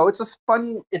 it's a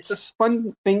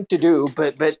fun thing to do,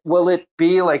 but will it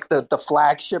be like the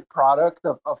flagship product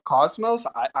of Cosmos?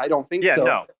 I don't think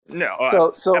so. No.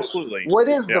 So absolutely. What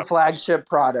is the flagship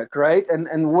product, right?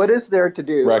 And what is there to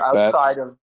do outside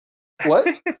of what?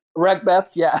 Rekt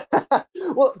bets, yeah.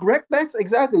 Well, Rekt bets,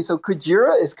 exactly. So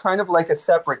Kujira is kind of like a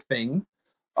separate thing.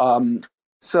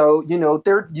 So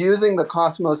they're using the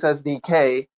Cosmos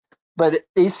SDK. But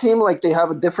they seem like they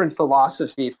have a different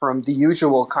philosophy from the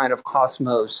usual kind of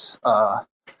Cosmos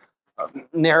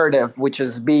narrative, which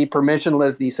is be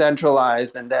permissionless,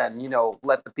 decentralized, and then,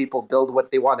 let the people build what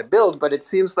they want to build. But it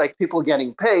seems like people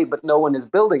getting paid, but no one is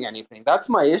building anything. That's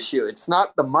my issue. It's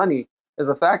not the money. It's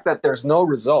the fact that there's no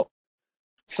result.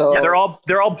 So yeah,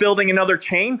 they're all building another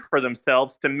chain for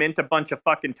themselves to mint a bunch of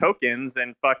fucking tokens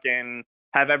and fucking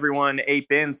have everyone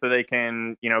ape in so they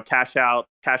can, cash out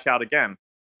again.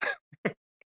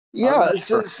 Yeah,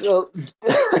 so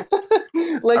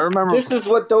like, I remember, this is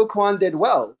what Do Kwon did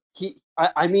well.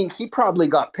 I mean, he probably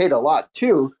got paid a lot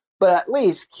too, but at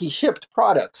least he shipped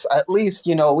products. At least,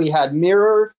 we had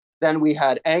Mirror, then we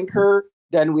had Anchor,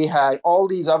 then we had all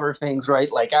these other things,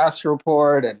 right? Like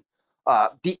Astroport, and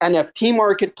the NFT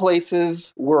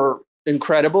marketplaces were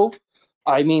incredible.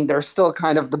 I mean, they're still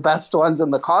kind of the best ones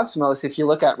in the Cosmos. If you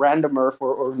look at Random Earth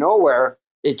or Nowhere,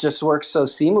 it just works so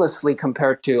seamlessly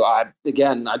compared to,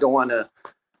 again, I don't want to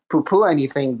poo-poo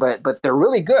anything, but they're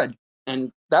really good.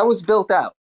 And that was built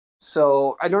out.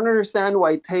 So I don't understand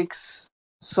why it takes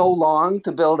so long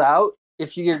to build out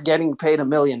if you're getting paid $1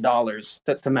 million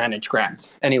to manage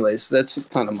grants. Anyways, that's just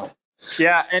kind of my...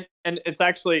 Yeah, and it's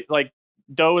actually, like,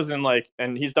 Doe is in, like,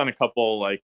 and he's done a couple,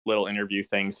 like, little interview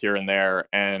things here and there.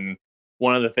 And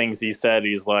one of the things he said,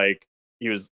 he's like,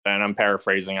 and I'm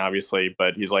paraphrasing obviously,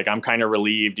 but he's like, I'm kind of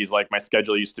relieved. He's like, my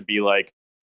schedule used to be like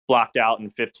blocked out in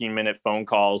 15-minute phone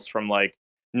calls from like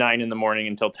 9 a.m.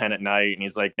 until 10 at night. And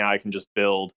he's like, now I can just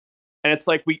build. And it's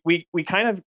like, we kind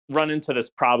of run into this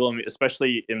problem,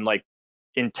 especially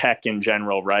in tech in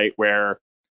general, right? Where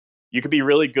you could be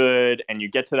really good and you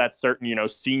get to that certain,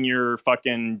 senior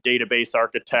fucking database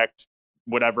architect,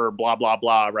 whatever, blah, blah,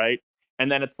 blah, right? And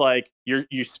then it's like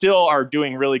you still are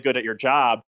doing really good at your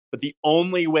job, but the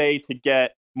only way to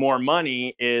get more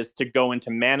money is to go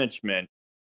into management.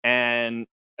 And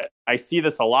I see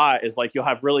this a lot is like you'll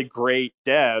have really great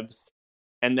devs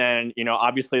and then,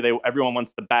 obviously everyone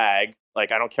wants the bag.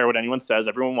 Like I don't care what anyone says,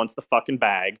 everyone wants the fucking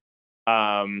bag.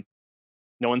 No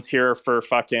one's here for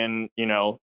fucking,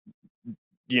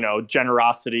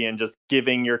 generosity and just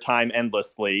giving your time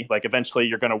endlessly. Like eventually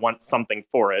you're going to want something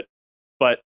for it.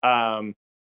 But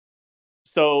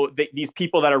these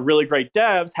people that are really great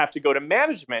devs have to go to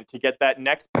management to get that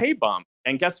next pay bump.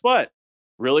 And guess what?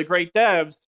 Really great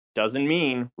devs doesn't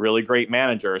mean really great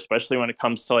manager, especially when it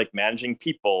comes to like managing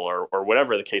people or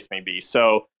whatever the case may be.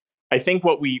 So I think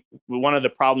one of the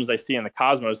problems I see in the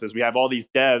Cosmos is we have all these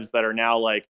devs that are now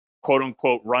like quote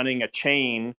unquote running a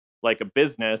chain like a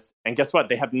business, and guess what?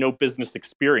 They have no business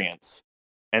experience,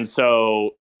 and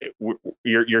so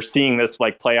you're seeing this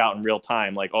like play out in real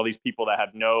time. Like all these people that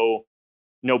have no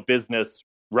business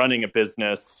running a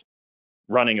business,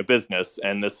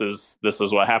 and this is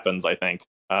what happens. I think.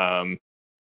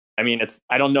 I mean,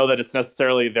 I don't know that it's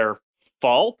necessarily their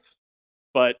fault,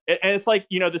 but it's like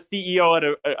the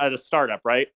CEO at a startup,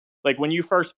 right? Like when you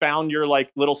first found your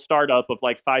like little startup of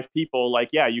like 5 people, like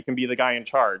yeah, you can be the guy in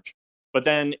charge. But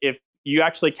then if you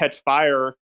actually catch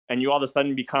fire and you all of a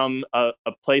sudden become a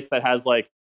place that has like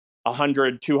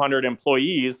 100, 200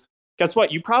 employees, guess what?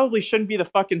 You probably shouldn't be the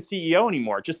fucking CEO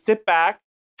anymore. Just sit back,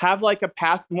 have like a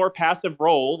more passive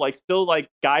role, like still like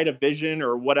guide a vision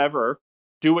or whatever,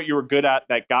 do what you were good at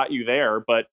that got you there,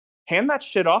 but hand that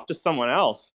shit off to someone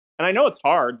else. And I know it's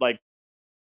hard. Like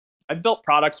I've built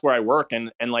products where I work and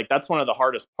like that's one of the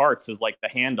hardest parts is like the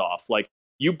handoff. Like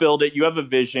you build it, you have a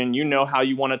vision, you know how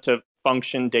you want it to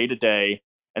function day to day,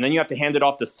 and then you have to hand it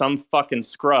off to some fucking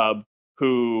scrub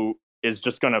who is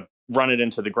just going to run it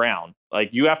into the ground. Like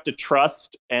you have to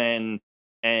trust and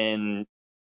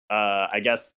I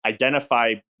guess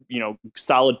identify,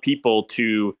 solid people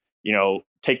to,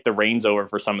 take the reins over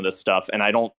for some of this stuff. And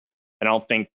I don't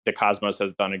think the Cosmos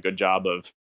has done a good job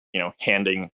of,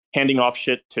 handing off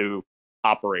shit to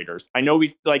operators. I know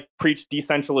we like preach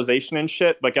decentralization and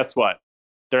shit, but guess what?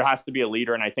 There has to be a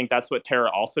leader. And I think that's what Terra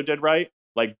also did, right?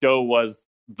 Like Doe was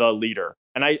the leader.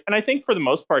 And I think for the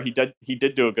most part, he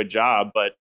did do a good job.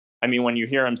 But I mean, when you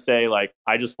hear him say like,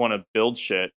 I just want to build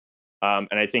shit. And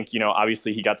I think,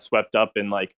 obviously he got swept up in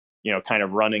like, kind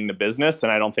of running the business.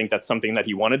 And I don't think that's something that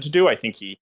he wanted to do. I think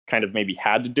he kind of maybe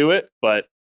had to do it. But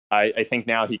I think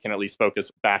now he can at least focus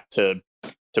back to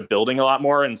building a lot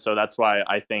more. And so that's why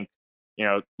I think,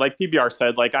 like PBR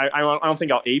said, like, I don't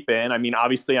think I'll ape in. I mean,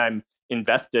 obviously I'm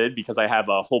invested because I have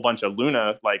a whole bunch of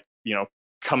Luna, like,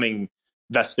 coming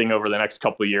vesting over the next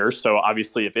couple of years. So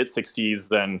obviously if it succeeds,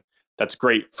 then that's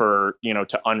great for,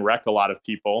 to unwreck a lot of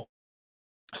people.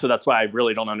 So that's why I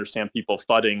really don't understand people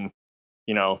fudding,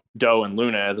 Doe and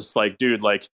Luna. It's like, dude,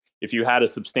 like if you had a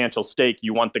substantial stake,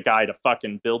 you want the guy to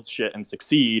fucking build shit and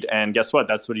succeed. And guess what?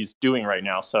 That's what he's doing right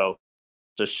now. So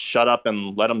just shut up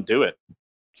and let him do it.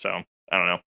 So I don't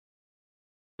know.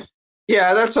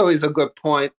 Yeah, that's always a good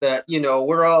point that,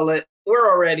 we're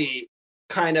already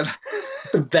kind of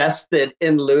vested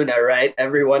in Luna, right?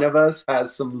 Every one of us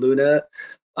has some Luna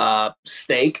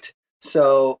staked.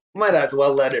 So might as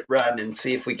well let it run and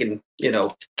see if we can,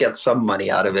 get some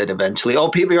money out of it eventually. Oh,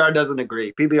 PBR doesn't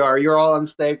agree. PBR, you're all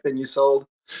unstaked and you sold.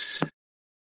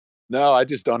 No, I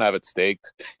just don't have it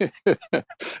staked.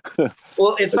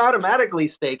 Well, it's automatically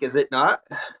staked, is it not?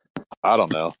 I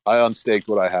don't know. I unstaked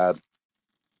what I had.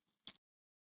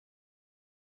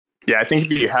 Yeah, I think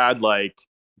if you had like,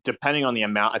 depending on the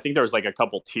amount, I think there was like a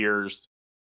couple tiers.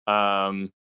 You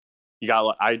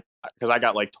got because I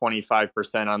got like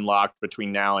 25% unlocked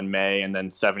between now and May, and then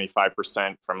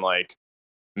 75% from like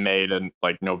May to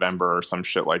like November or some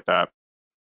shit like that.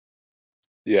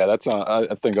 Yeah, that's I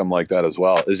think I'm like that as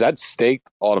well. Is that staked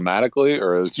automatically,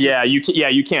 or is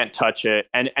you can't touch it.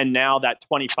 And now that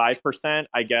 25%,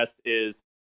 I guess, is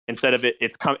instead of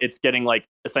it's getting like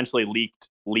essentially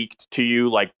leaked to you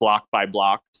like block by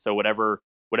block. So whatever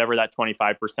that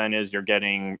 25% is, you're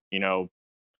getting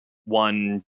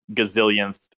 1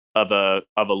 gazillionth of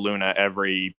a Luna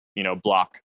every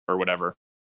block or whatever.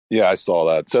 Yeah, I saw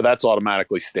that. So that's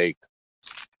automatically staked.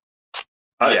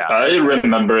 I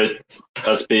remember it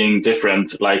as being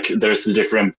different. Like there's a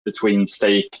difference between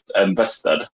staked and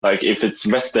vested. Like if it's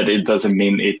vested, it doesn't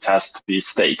mean it has to be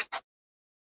staked.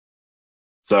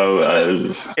 So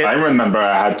I remember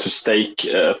I had to stake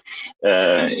in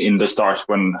the start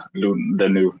when the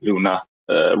new Luna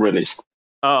released.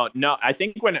 Oh, no, I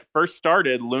think when it first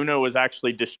started, Luna was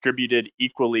actually distributed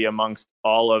equally amongst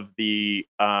all of the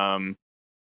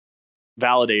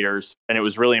validators, and it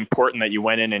was really important that you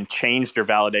went in and changed your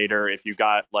validator if you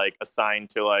got like assigned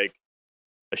to like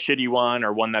a shitty one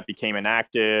or one that became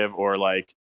inactive, or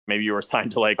like maybe you were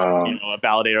assigned to like a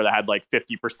validator that had like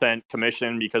 50%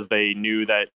 commission because they knew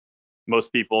that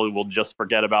most people will just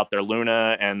forget about their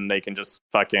Luna and they can just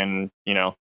fucking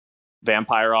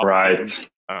vampire off. Right.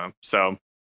 So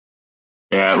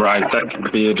yeah, right. That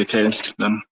could be the case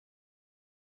then.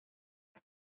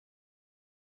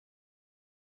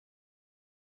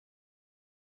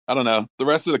 I don't know. The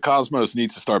rest of the Cosmos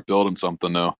needs to start building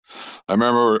something though. I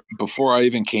remember before I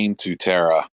even came to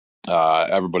Terra,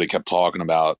 everybody kept talking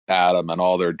about Atom and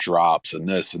all their drops and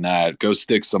this and that. Go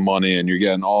stick some money and you're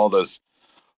getting all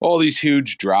these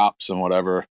huge drops and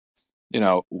whatever.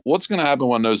 What's going to happen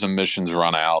when those emissions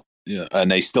run out and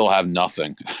they still have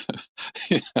nothing?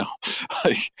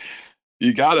 Like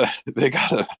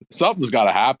something's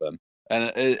gotta happen.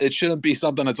 And it shouldn't be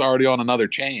something that's already on another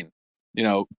chain.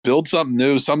 Build something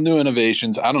new, some new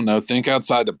innovations. I don't know. Think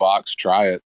outside the box. Try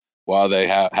it while they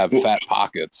have fat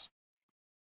pockets.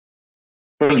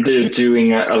 Well, they're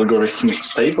doing an algorithmic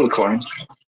stablecoin.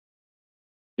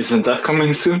 Isn't that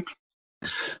coming soon?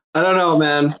 I don't know,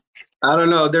 man. I don't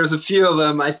know. There's a few of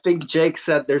them. I think Jake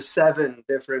said there's 7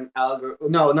 different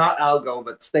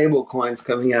but stable coins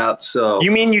coming out. So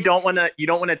you mean you don't want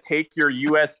to take your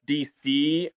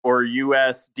USDC or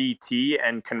USDT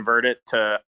and convert it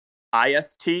to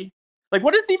IST? Like,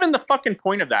 what is even the fucking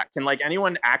point of that? Can like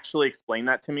anyone actually explain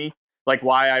that to me? Like,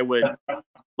 why I would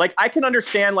like I can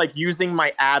understand like using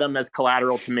my Atom as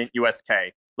collateral to mint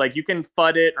USK. Like, you can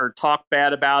FUD it or talk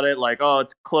bad about it, like, oh,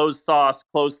 it's closed sauce,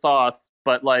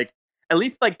 but like at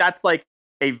least like that's like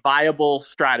a viable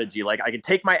strategy. Like, I can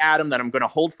take my Atom that I'm going to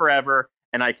hold forever,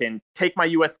 and I can take my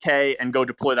USK and go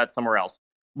deploy that somewhere else.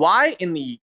 Why in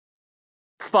the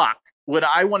fuck would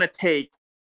I want to take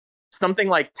something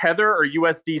like Tether or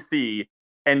USDC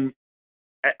and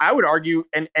I would argue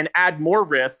and add more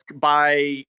risk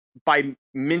by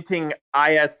minting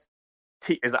IST?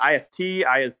 Is it IST,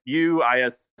 ISU,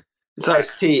 IS? It's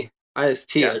IST.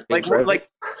 IST. Yeah. I think, right?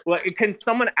 Like, can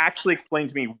someone actually explain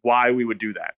to me why we would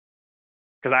do that?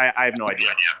 Because I have no idea.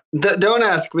 Don't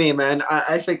ask me, man.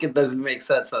 I think it doesn't make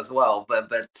sense as well. But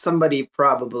somebody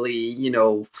probably,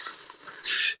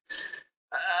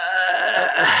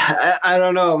 I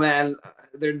don't know, man.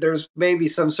 There's maybe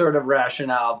some sort of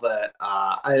rationale, but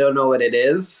I don't know what it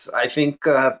is. I think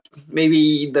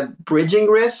maybe the bridging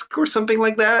risk or something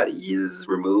like that is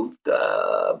removed,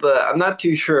 but I'm not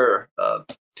too sure.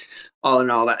 All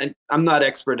in all, and I'm not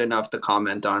expert enough to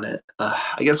comment on it.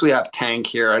 I guess we have Tank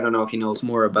here. I don't know if he knows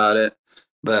more about it,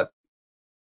 but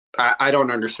I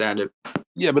don't understand it.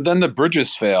 Yeah, but then the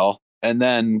bridges fail, and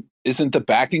then isn't the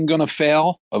backing going to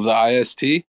fail of the IST?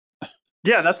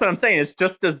 Yeah, that's what I'm saying. It's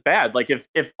just as bad. Like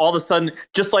if all of a sudden,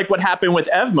 just like what happened with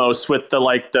Evmos with the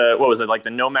what was it, like the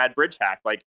Nomad bridge hack,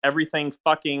 like everything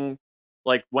fucking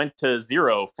like went to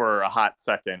zero for a hot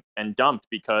second and dumped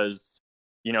because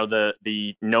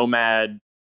the Nomad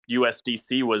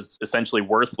USDC was essentially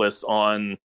worthless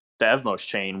on the Evmos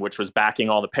chain, which was backing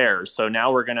all the pairs. So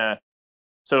now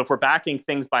if we're backing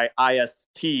things by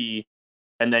IST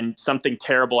and then something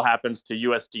terrible happens to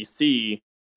USDC,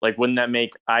 like, wouldn't that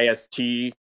make IST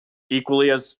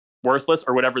equally as worthless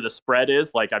or whatever the spread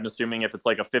is? Like, I'm assuming if it's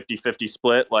like a 50-50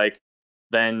 split, like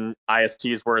then IST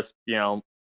is worth,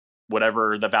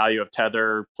 whatever the value of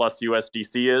Tether plus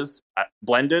USDC is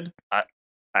blended.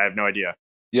 I have no idea.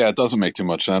 Yeah, it doesn't make too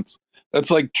much sense.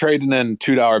 That's like trading in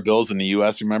 $2 bills in the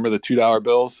US. Remember the $2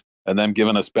 bills? And then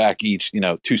giving us back each,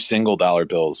 2 single dollar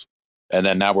bills. And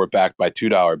then now we're backed by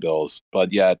 $2 bills.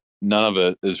 But yet none of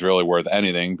it is really worth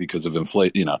anything because of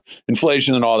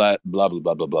inflation and all that, blah, blah,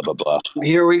 blah, blah, blah, blah, blah.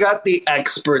 Here we got the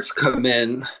experts come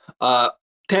in.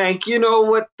 Tank, you know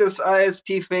what this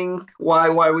IST thing,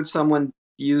 why would someone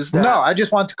use that? No, I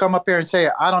just want to come up here and say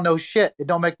I don't know shit. It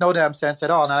don't make no damn sense at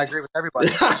all, and I agree with everybody.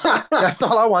 That's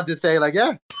all I want to say. Like,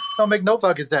 yeah, don't make no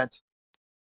fucking sense.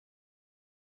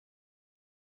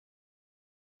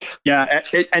 Yeah,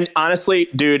 and honestly,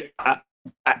 dude,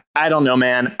 I don't know,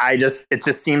 man. It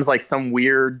just seems like some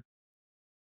weird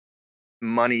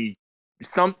money.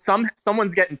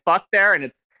 Someone's getting fucked there, and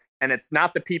it's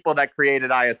not the people that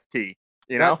created IST.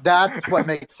 You know, that's what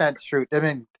makes sense, Shroot. I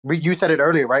mean, you said it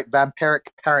earlier, right? Vampiric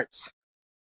parents.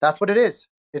 That's what it is.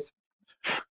 It's.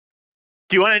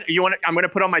 Do you want to? I'm going to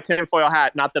put on my tinfoil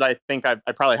hat. Not that I think I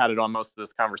probably had it on most of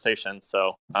this conversation.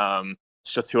 So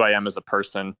it's just who I am as a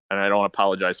person, and I don't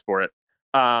apologize for it.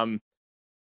 You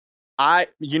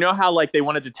know how like they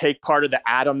wanted to take part of the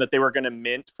atom that they were going to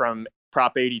mint from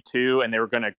Prop 82, and they were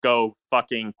going to go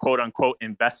fucking quote unquote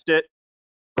invest it.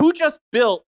 Who just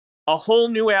built a whole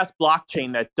new ass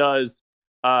blockchain that does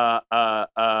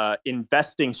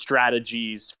investing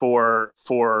strategies for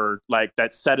like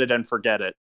that set it and forget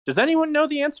it? Does anyone know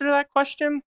the answer to that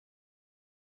question?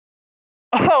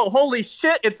 Oh, holy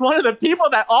shit. It's one of the people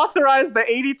that authorized the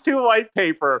 82 white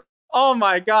paper. Oh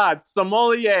my God.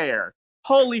 Sommelier.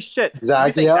 Holy shit.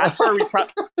 Exactly.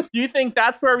 Do you think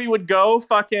that's where we would go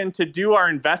fucking to do our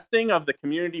investing of the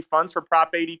community funds for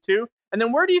Prop 82? And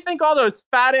then where do you think all those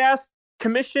fat ass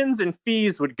commissions and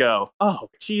fees would go? Oh,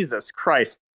 Jesus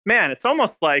Christ. Man, it's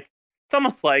almost like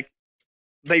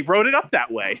they wrote it up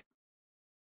that way.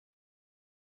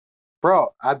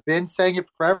 Bro, I've been saying it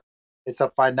forever. It's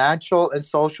a financial and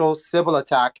social civil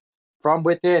attack from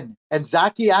within. And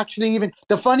Zaki actually even,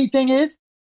 the funny thing is,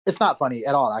 it's not funny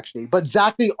at all, actually. But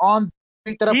Zaki on the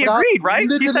tweet that I put out, he agreed, right?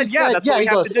 He said, yeah, that's what we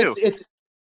have to do.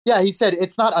 Yeah, he said,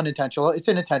 it's not unintentional. It's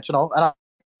unintentional. And I'm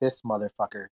this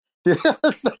motherfucker.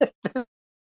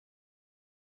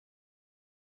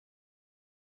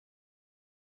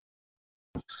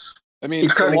 I mean,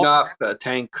 You're cutting off the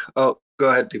tank. Oh,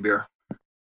 go ahead, DBR.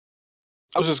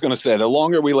 I was just going to say, the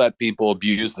longer we let people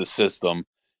abuse the system,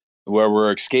 where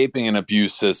we're escaping an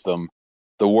abuse system,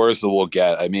 the worse it will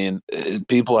get. I mean,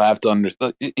 people have to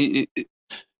understand.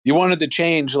 You wanted to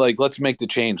change, like, let's make the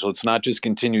change. Let's not just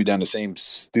continue down the same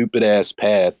stupid ass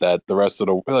path that the rest of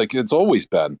the, like, it's always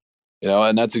been, you know,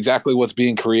 and that's exactly what's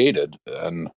being created.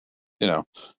 And, you know,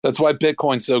 that's why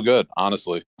Bitcoin's so good,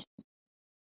 honestly.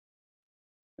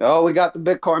 Oh, we got the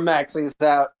Bitcoin maxis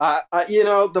out. You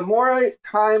know, the more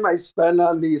time I spend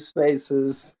on these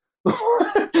spaces,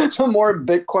 the more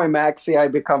Bitcoin maxi I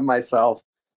become myself.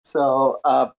 So,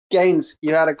 Gaines,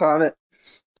 you had a comment?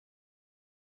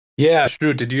 Yeah,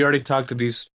 Shrew, did you already talk to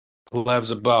these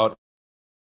plebs about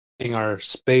our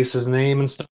space's name and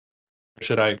stuff? Or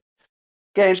should I?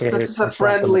 Gaines, this is a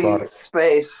friendly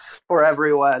space for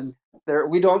everyone.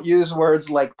 We don't use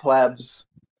words like plebs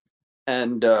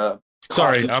and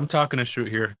Sorry, I'm talking to Shoot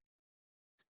here.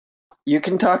 You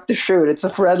can talk to Shoot. It's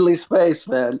a friendly space,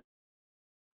 man.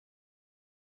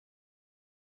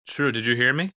 Shrew, did you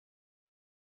hear me?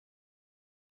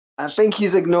 I think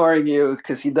he's ignoring you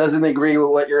because he doesn't agree with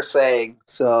what you're saying.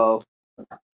 So,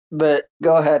 but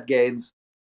go ahead, Gaines.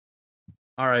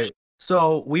 All right.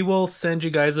 So we will send you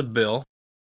guys a bill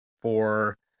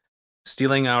for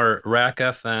stealing our Rack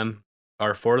FM,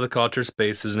 our For the Culture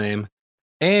Space's name,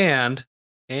 and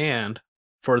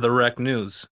for the Rekt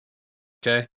News.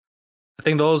 Okay? I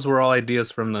think those were all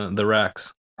ideas from the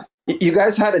Racks. You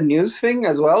guys had a news thing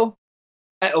as well?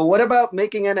 What about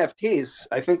making NFTs?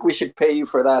 I think we should pay you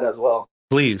for that as well.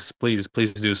 Please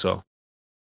do so.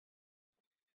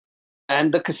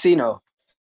 And the casino.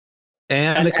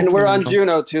 And we're on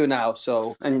Juno too now,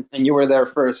 so and you were there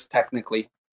first technically.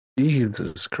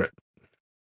 Jesus Christ.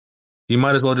 You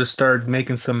might as well just start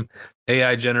making some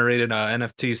AI generated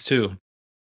NFTs too.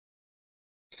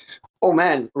 Oh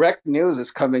man, Rekt News is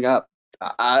coming up.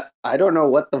 I don't know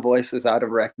what the voice is out of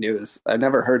Rekt News. I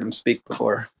never heard him speak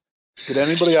before. Did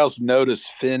anybody else notice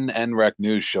Finn and Rekt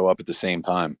News show up at the same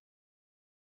time?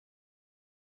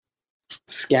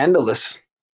 Scandalous.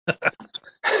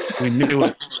 We knew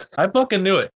it. I fucking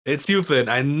knew it. It's you, Finn.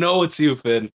 I know it's you,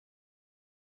 Finn.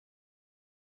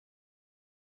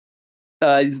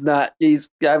 He's not. He's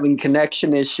having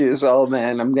connection issues. Oh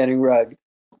man, I'm getting rugged.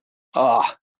 Oh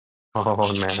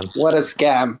man, what a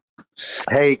scam!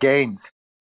 Hey, Gaines.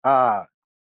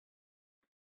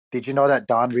 Did you know that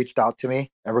Don reached out to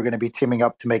me and we're going to be teaming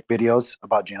up to make videos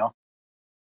about Gino?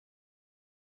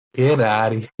 Get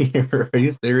out of here. Are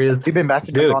you serious? We've been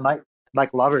messaging all night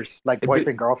like lovers, like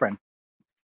boyfriend, girlfriend.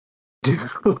 Dude,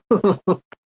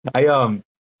 I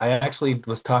actually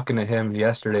was talking to him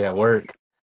yesterday at work,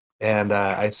 and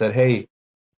I said, hey,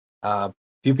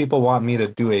 few people want me to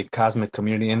do a cosmic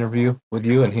community interview with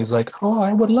you, and he's like, oh,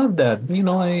 I would love that. You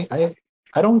know,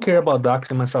 I don't care about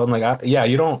doxing myself. I'm like, yeah,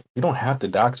 you don't have to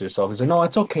dox yourself. He's like, no,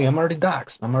 it's okay. I'm already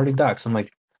doxed. I'm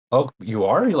like, oh, you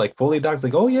are? You're like fully doxed?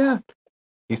 Like, oh yeah.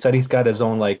 He said he's got his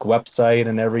own like website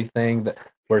and everything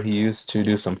where he used to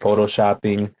do some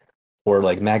photoshopping for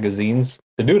like magazines.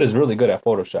 The dude is really good at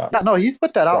Photoshop. Yeah, no, he's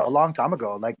put that out a long time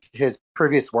ago, like his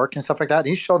previous work and stuff like that.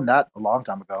 He's shown that a long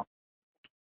time ago.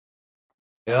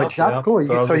 But that's cool.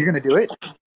 So you're gonna do it?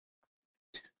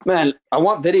 Man, I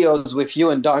want videos with you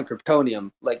and Don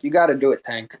Kryptonium. Like, you got to do it,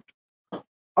 Tank.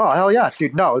 Oh hell yeah,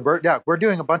 dude! No, we're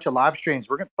doing a bunch of live streams.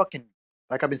 We're gonna fucking,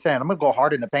 like I've been saying, I'm gonna go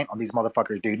hard in the paint on these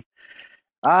motherfuckers, dude.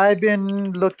 I've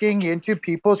been looking into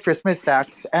people's Christmas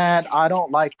sacks, and I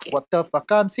don't like what the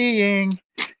fuck I'm seeing.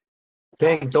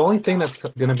 Dang, the only thing that's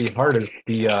gonna be hard is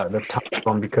the top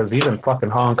one because he's in fucking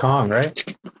Hong Kong,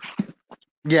 right?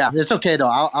 Yeah, it's okay though.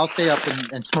 I'll stay up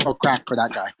and smoke crack for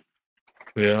that guy.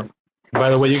 Yeah. By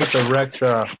the way, you get the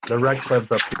Rekt clubs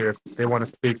up here. They want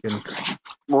to speak and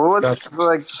Well, what's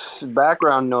like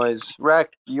background noise?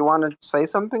 Rekt, you want to say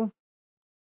something?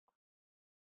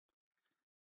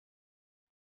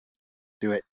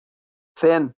 Do it.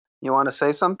 Finn, you want to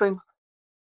say something?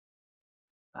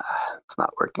 It's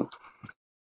not working.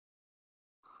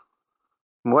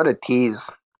 What a tease.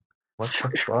 What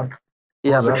the fuck?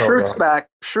 Yeah, but Shirt's back.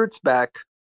 Shirt's back.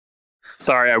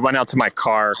 Sorry, I went out to my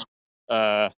car.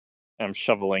 I'm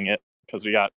shoveling it because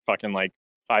we got fucking like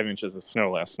 5 inches of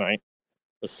snow last night.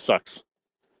 This sucks.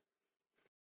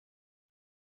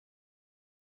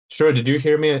 Sure. Did you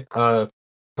hear me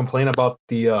complain about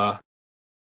the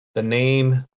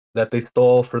name that they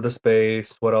stole for the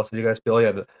space? What else did you guys feel? Oh,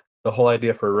 yeah, the whole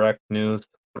idea for Rekt News.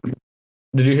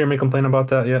 Did you hear me complain about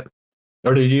that yet?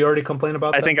 Or did you already complain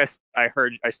about that? I think I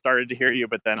heard, I started to hear you,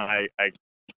 but then I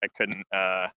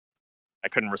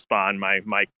couldn't respond. My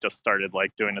mic just started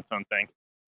like doing its own thing.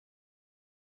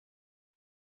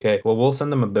 Okay, well, we'll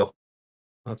send them a bill.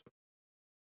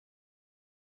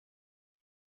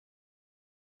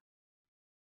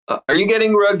 Are you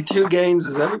getting rugged too, Gaines?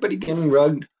 Is everybody getting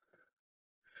rugged?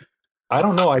 I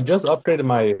don't know. I just upgraded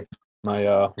my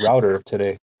router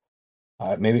today.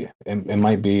 Maybe it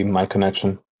might be my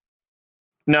connection.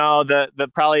 No, the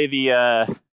probably the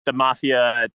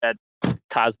mafia at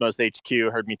Cosmos HQ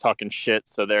heard me talking shit,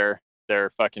 so they're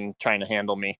fucking trying to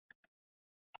handle me.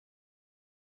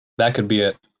 That could be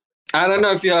it. I don't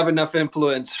know if you have enough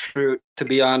influence, Fruit, to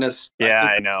be honest. Yeah,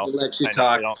 I know. Let you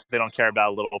talk. They don't care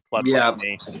about a little pleb like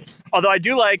me. Although I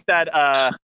do like that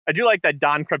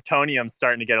Don Kryptonium's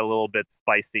starting to get a little bit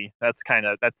spicy. That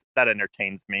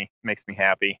entertains me. Makes me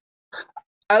happy.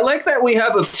 I like that we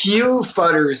have a few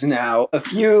fudders now, a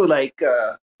few like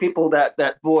people that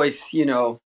voice,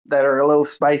 that are a little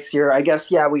spicier. I guess,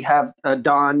 yeah, we have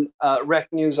Don,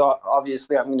 Rekt News,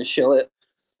 obviously I'm going to shill it.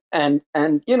 And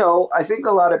I think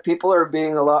a lot of people are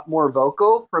being a lot more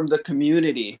vocal from the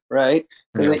community, right?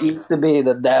 Because it used to be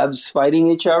the devs fighting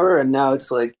each other, and now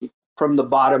it's like from the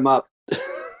bottom up.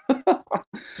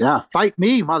 Yeah, fight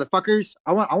me, motherfuckers!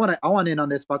 I want in on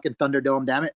this fucking Thunderdome.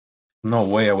 Damn it! No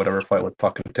way I would ever fight with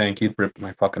fucking Tank. He'd rip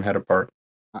my fucking head apart.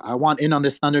 I want in on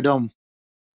this Thunderdome.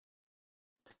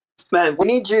 Man, we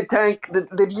need you, Tank.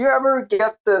 Did you ever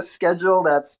get the schedule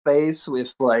that space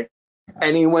with like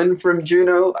anyone from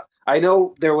Juno? I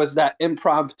know there was that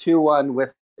impromptu one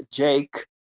with Jake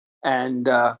and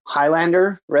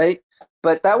Highlander, right?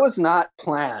 But that was not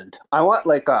planned. I want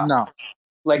like a no,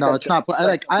 it's not.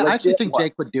 I actually think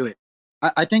Jake would do it.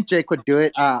 I think Jake would do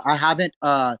it. I haven't,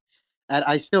 and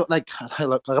I still look.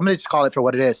 I'm gonna just call it for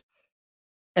what it is.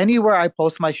 Anywhere I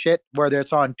post my shit, whether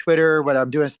it's on Twitter, whether I'm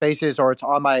doing spaces, or it's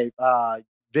on my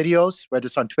videos, whether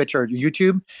it's on Twitch or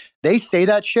YouTube, they say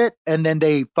that shit and then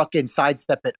they fucking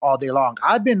sidestep it all day long.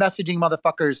 I've been messaging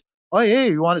motherfuckers, oh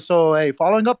hey, you want it? So hey,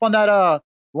 following up on that,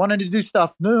 wanting to do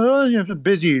stuff, no, you're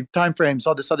busy, time frames,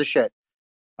 all this other shit.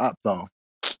 Though.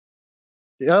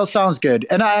 It all sounds good.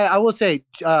 And I will say,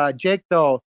 Jake,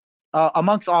 though,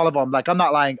 amongst all of them, like I'm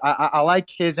not lying, I like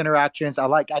his interactions.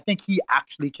 I think he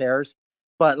actually cares.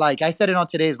 But like I said it on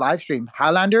today's live stream,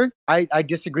 Highlander, I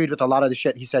disagreed with a lot of the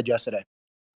shit he said yesterday.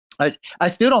 I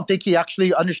still don't think he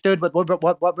actually understood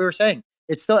what we were saying.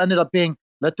 It still ended up being,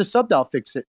 let the subDAO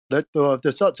fix it. Let the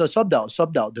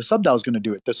subDAO is going to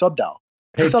do it. The subDAO.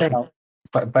 Hey, Tank,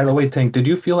 by the way, Tank, did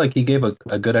you feel like he gave a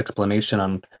good explanation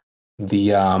on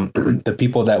the the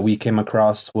people that we came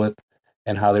across with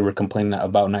and how they were complaining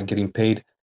about not getting paid?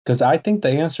 Because I think the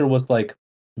answer was like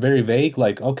very vague,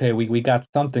 like, okay, we got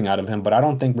something out of him, but I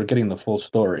don't think we're getting the full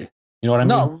story. You know what I mean?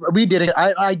 No, we didn't.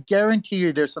 I guarantee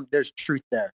you there's truth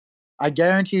there. I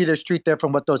guarantee you there's truth there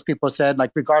from what those people said.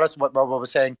 Like, regardless of what Robo was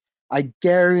saying, I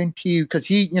guarantee you, because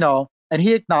he, and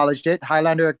he acknowledged it,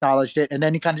 Highlander acknowledged it, and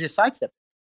then he kind of just sidestepped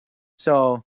it.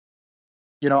 So,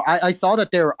 I saw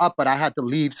that they were up, but I had to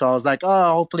leave. So I was like,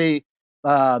 oh, hopefully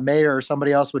Mayor or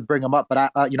somebody else would bring them up. But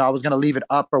I was going to leave it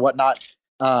up or whatnot.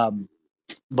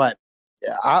 But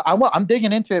I'm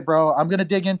digging into it, bro. I'm going to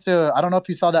dig into, I don't know if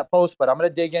you saw that post, but I'm going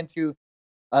to dig into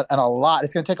and a lot.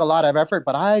 It's going to take a lot of effort,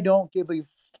 but I don't give a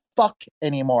fuck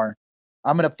anymore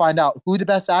I'm going to find out who the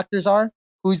best actors are,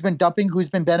 who's been dumping, who's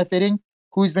been benefiting,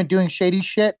 who's been doing shady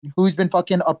shit, who's been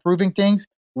fucking approving things,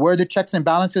 where the checks and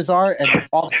balances are, and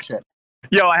all that shit.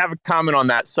 Yo, I have a comment on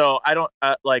that. So I don't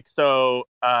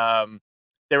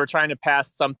they were trying to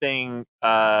pass something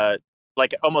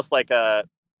like almost like a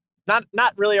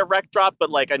not really a rec drop, but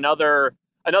like another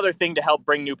thing to help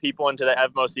bring new people into the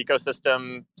Evmos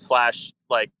ecosystem /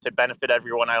 like to benefit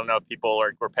everyone. I don't know if people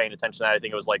were paying attention to that. I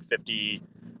think it was like 50.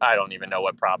 I don't even know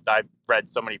what prop. I've read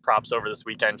so many props over this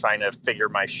weekend trying to figure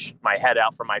my head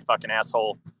out from my fucking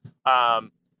asshole.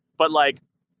 But like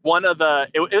one of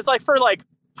it was like for like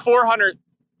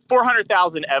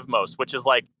 400,000 Evmos, which is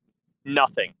like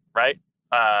nothing, right?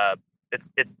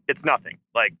 It's nothing.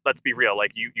 Like, let's be real.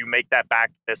 Like you make that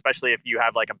back, especially if you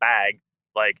have like a bag,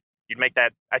 like you'd make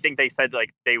that. I think they said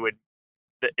like they would,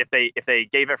 if they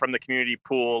gave it from the community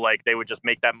pool, like they would just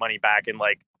make that money back in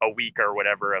like a week or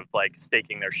whatever of like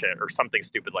staking their shit or something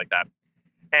stupid like that.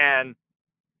 And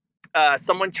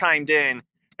someone chimed in,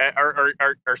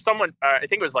 or someone, I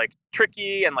think it was like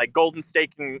Tricky and like golden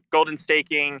staking,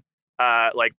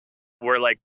 like were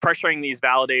like pressuring these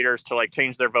validators to like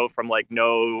change their vote from like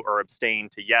no or abstain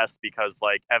to yes, because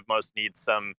like Evmos needs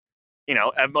some,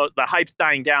 the hype's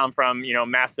dying down from,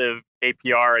 massive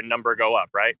APR and number go up,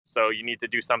 right? So you need to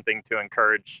do something to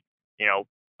encourage,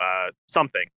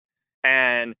 something.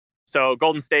 And so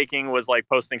golden staking was like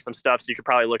posting some stuff. So you could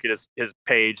probably look at his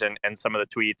page and some of the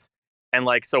tweets. And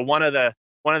like, so one of the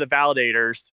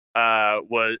validators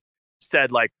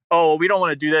said like, oh, we don't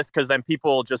want to do this because then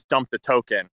people just dump the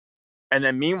token. And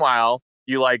then meanwhile,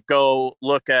 you like go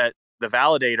look at the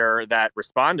validator that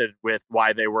responded with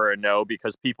why they were a no,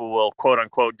 because people will quote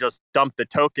unquote just dump the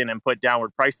token and put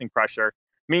downward pricing pressure.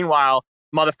 Meanwhile,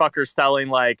 motherfuckers selling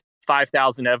like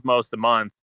 5,000 Evmos a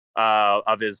month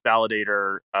of his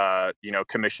validator,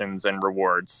 commissions and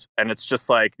rewards. And it's just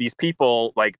like these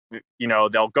people, like,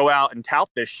 they'll go out and tout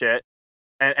this shit.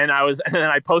 And then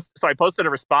I posted a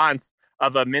response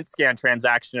of a mint scan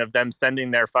transaction of them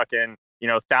sending their fucking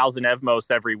 1,000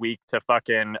 Evmos every week to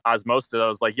fucking Osmosis. I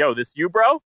was like, yo, this you,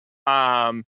 bro?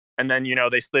 And then,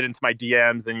 they slid into my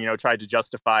DMs and, tried to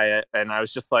justify it. And I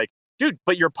was just like, dude,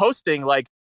 but you're posting like,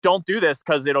 don't do this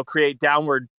because it'll create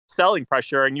downward selling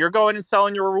pressure and you're going and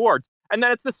selling your rewards. And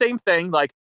then it's the same thing.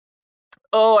 Like,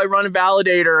 oh, I run a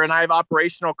validator and I have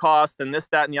operational costs and this,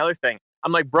 that, and the other thing.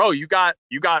 I'm like, bro, you got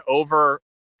over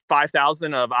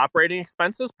 5,000 of operating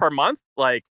expenses per month.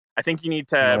 Like, I think you need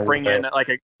to bring in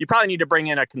you probably need to bring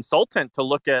in a consultant to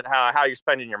look at how you're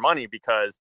spending your money,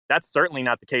 because that's certainly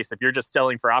not the case if you're just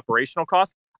selling for operational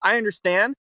costs. I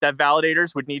understand that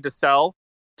validators would need to sell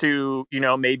to,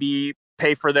 maybe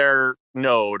pay for their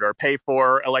node or pay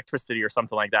for electricity or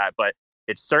something like that, but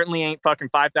it certainly ain't fucking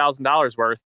 $5,000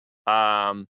 worth.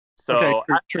 So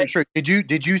okay, sure.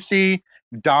 Did you see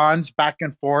Don's back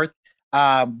and forth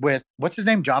with what's his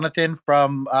name, Jonathan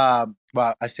from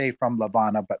well, I say from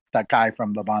Lavana, but that guy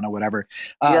from Lavana, whatever.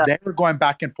 They were going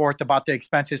back and forth about the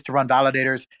expenses to run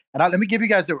validators. And let me give you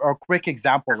guys a quick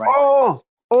example, right?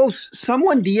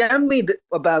 Someone DM'd me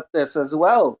about this as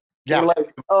well. Yeah. They're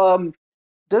like,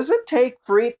 does it take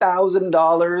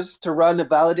 $3,000 to run a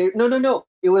validator? No.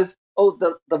 It was,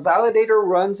 the validator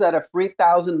runs at a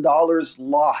 $3,000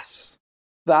 loss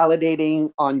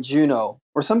validating on Juno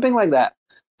or something like that.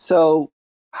 So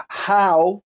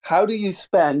how do you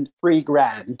spend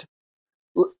 $3,000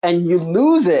 and you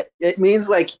lose it? It means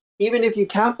like, even if you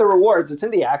count the rewards, it's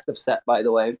in the active set, by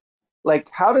the way. Like,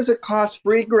 how does it cost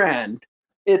 $3,000?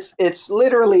 It's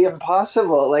literally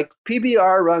impossible. Like,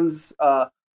 PBR runs a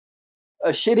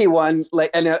shitty one,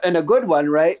 like, and a good one,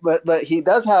 right? But he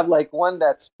does have like one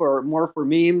that's more for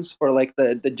memes, for like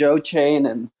the Joe chain,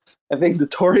 and I think the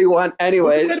Tory one.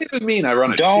 Anyway, what does that even mean? I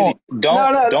run a don't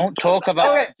shitty. don't talk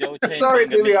about Joe Chain. Sorry,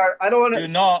 PBR. I don't want to.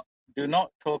 Do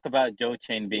not talk about Joe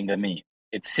Chain being a meme.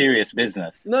 It's serious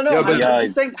business. No. I'm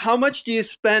just saying, how much do you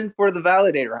spend for the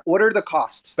validator? What are the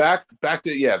costs? Back to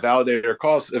validator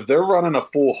costs. If they're running a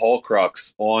full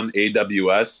Hulkrux on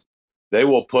AWS, they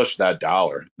will push that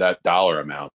dollar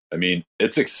amount. I mean,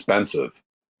 it's expensive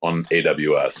on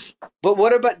AWS. But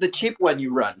what about the cheap one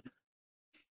you run?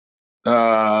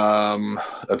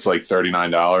 That's like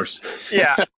 $39.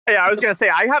 Yeah. I was gonna say,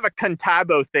 I have a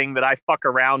Contabo thing that I fuck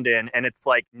around in, and it's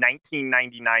like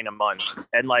 $19.99 a month.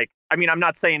 And like, I mean, I'm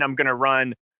not saying I'm gonna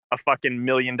run a fucking $1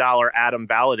 million Atom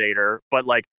validator, but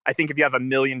like, I think if you have $1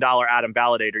 million Atom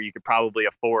validator, you could probably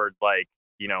afford like,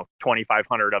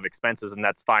 2,500 of expenses, and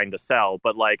that's fine to sell.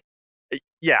 But like,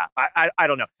 yeah, I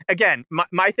don't know. Again,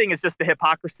 my thing is just the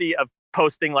hypocrisy of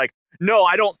posting like, no,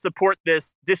 I don't support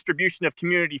this distribution of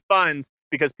community funds,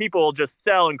 because people will just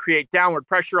sell and create downward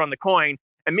pressure on the coin.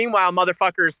 And meanwhile,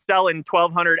 motherfuckers selling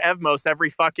 1,200 Evmos every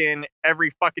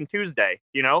fucking Tuesday.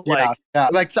 You know, yeah.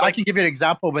 Like, so I can give you an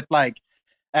example with like,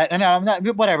 and I'm not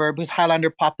whatever. Because Highlander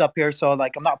popped up here, so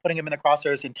like I'm not putting him in the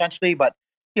crosshairs intentionally, but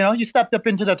you stepped up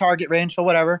into the target range, so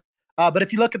whatever. But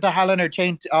if you look at the Highlander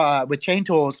chain with chain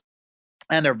tools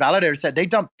and their validators, said they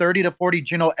dump 30 to 40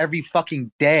 Juno every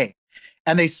fucking day,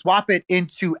 and they swap it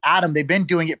into Atom. They've been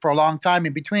doing it for a long time.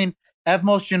 In between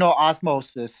Evmos, Juno,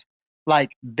 Osmosis,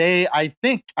 like I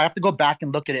think I have to go back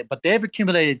and look at it, but they've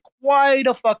accumulated quite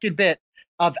a fucking bit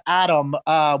of Atom,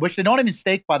 which they don't even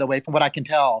stake, by the way, from what I can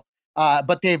tell.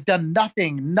 But they've done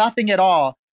nothing at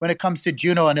all when it comes to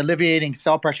Juno and alleviating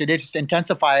sell pressure. They just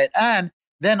intensify it. And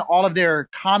then all of their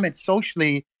comments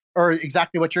socially are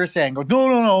exactly what you're saying. Go,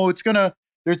 no, it's gonna,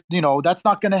 that's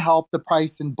not gonna help the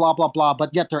price and blah blah blah. But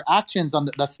yet their actions on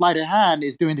the sleight of hand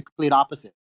is doing the complete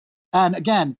opposite. And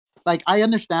again, like I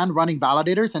understand running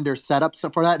validators and there's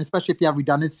setups for that, and especially if you have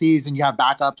redundancies and you have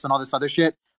backups and all this other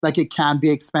shit. Like it can be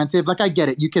expensive. Like I get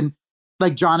it. You can,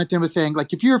 like Jonathan was saying,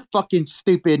 like if you're fucking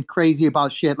stupid, crazy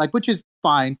about shit, like which is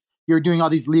fine. You're doing all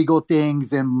these legal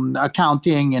things and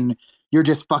accounting, and you're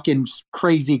just fucking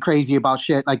crazy about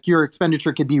shit. Like your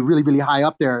expenditure could be really, really high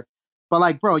up there. But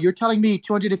like, bro, you're telling me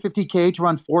 250K to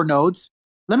run 4 nodes.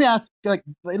 Let me ask, like,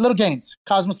 little gains,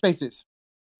 Cosmos Spaces.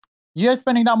 You guys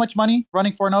spending that much money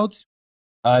running 4 nodes?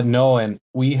 No, and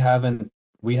we haven't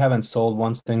sold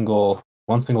one single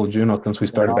Juno since we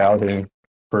started validating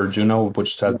for Juno,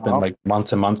 which has been like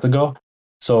months and months ago.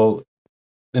 So,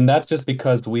 and that's just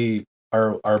because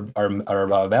our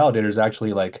validators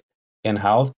actually like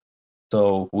in-house.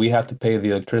 So we have to pay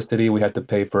the electricity, we have to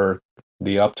pay for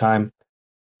the uptime.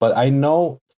 But I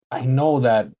know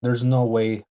that there's no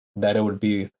way that it would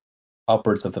be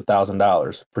upwards of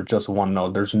 $1,000 for just one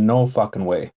node. There's no fucking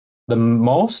way. The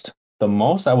most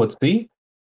I would see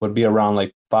would be around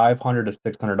like $500 to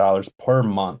 $600 per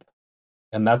month,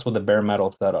 and that's with the bare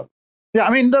metal setup. Yeah,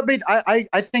 I mean,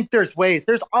 I think there's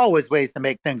always ways to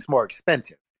make things more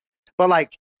expensive, but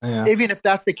like, even if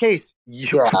that's the case,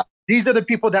 these are the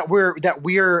people that we're.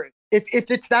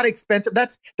 If it's that expensive,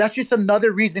 that's just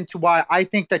another reason to why I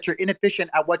think that you're inefficient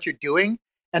at what you're doing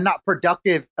and not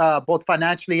productive, both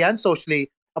financially and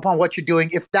socially, upon what you're doing.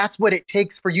 If that's what it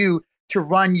takes for you to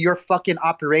run your fucking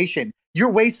operation, you're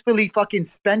wastefully fucking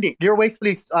spending. You're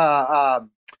wastefully.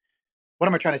 What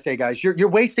am I trying to say, guys? You're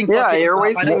wasting. You're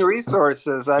wasting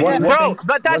resources. Bro,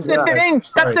 but that's the thing.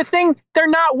 That's the thing. They're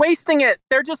not wasting it.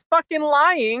 They're just fucking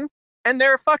lying, and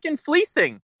they're fucking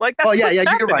fleecing. Like that's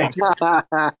you're right.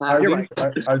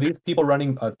 Are these people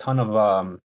running a ton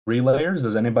of relayers?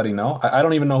 Does anybody know? I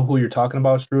don't even know who you're talking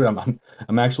about, Stru.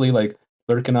 I'm actually like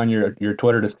lurking on your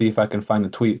Twitter to see if I can find the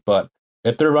tweet. But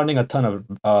if they're running a ton of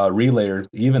relayers,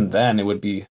 even then it would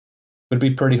be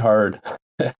pretty hard.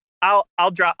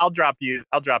 I'll drop you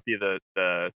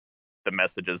the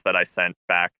messages that I sent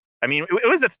back. I mean,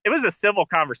 it was a civil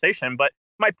conversation, but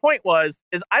my point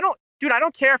is I don't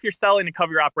care if you're selling to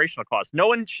cover your operational costs. No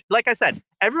one, like I said,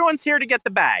 everyone's here to get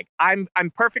the bag. I'm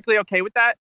perfectly okay with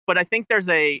that. But I think there's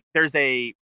an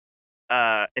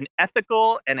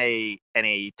ethical and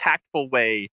a tactful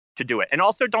way to do it. And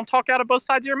also, don't talk out of both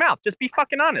sides of your mouth. Just be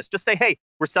fucking honest. Just say, hey,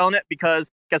 we're selling it because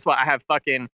guess what? I have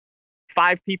fucking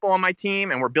 5 people on my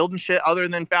team and we're building shit other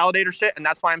than validator shit, and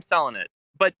that's why I'm selling it.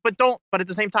 But at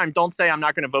the same time, don't say I'm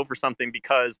not going to vote for something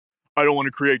because I don't want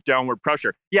to create downward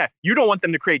pressure. Yeah, you don't want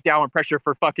them to create downward pressure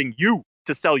for fucking you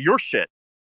to sell your shit.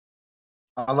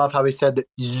 I love how he said that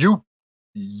you.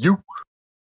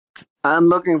 I'm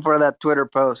looking for that Twitter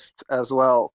post as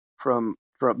well from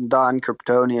Don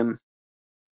Kryptonium.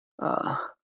 I'll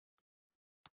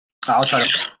try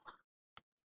to.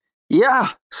 Yeah.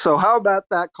 So how about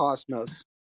that, Cosmos?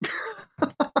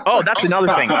 Oh, that's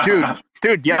another thing,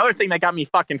 dude. The other thing that got me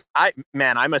fucking, I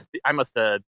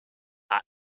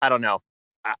don't know.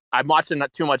 I'm watching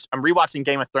that too much. I'm rewatching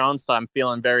Game of Thrones, so I'm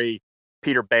feeling very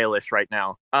Peter Baelish right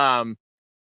now.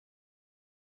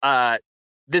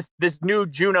 This new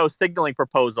Juno signaling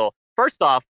proposal. First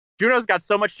off, Juno's got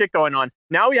so much shit going on.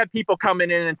 Now we have people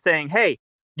coming in and saying, "Hey,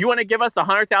 you want to give us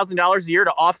 $100,000 a year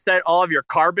to offset all of your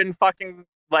carbon fucking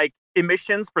like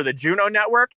emissions for the Juno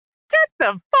network? Get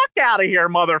the fuck out of here,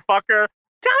 motherfucker!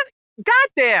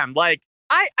 Goddamn! Like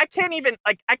I can't even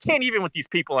with these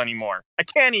people anymore. I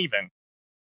can't even."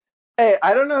 Hey,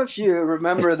 I don't know if you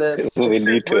remember this. We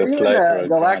need to apply for a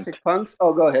Galactic grant. Punks.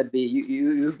 Oh, go ahead, B.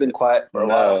 You've been quiet for a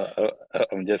while.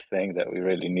 I'm just saying that we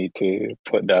really need to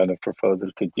put down a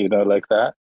proposal to Juno like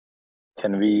that.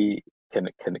 Can we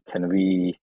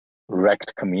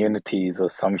Rekt communities or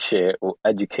some shit or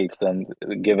educate them,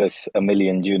 give us 1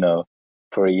 million Juno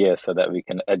for a year so that we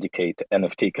can educate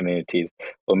NFT communities,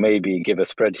 or maybe give a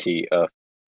spreadsheet of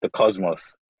the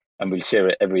cosmos and we'll share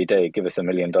it every day. Give us $1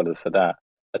 million for that.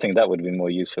 I think that would be more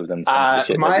useful than some of the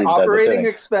shit that My these guys are operating doing.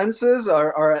 expenses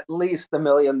are at least $1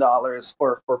 million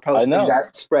for I posting know.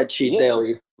 that spreadsheet Yeah.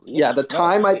 daily. Yeah, the No,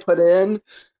 time I put in,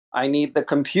 I need the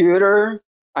computer,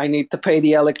 I need to pay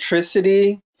the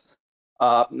electricity,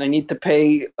 I need to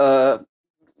pay the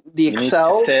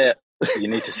Excel, you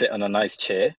need to sit on a nice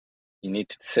chair. You need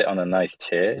to sit on a nice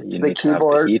chair. You the need to have the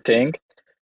keyboard. heating.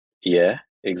 Yeah,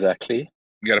 exactly.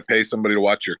 You got to pay somebody to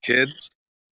watch your kids.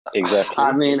 Exactly.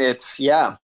 I mean, it's takes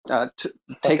time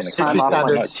Expensive. off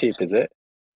It's my. not cheap, is it?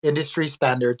 Industry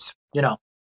standards, you know.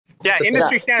 Yeah, It's a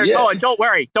industry thing. standards. Yeah. Oh, and don't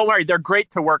worry. They're great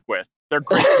to work with. They're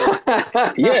great to work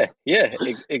with. Yeah,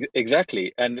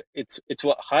 exactly. And it's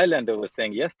what Highlander was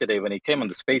saying yesterday when he came on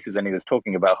the Spaces and he was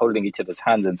talking about holding each other's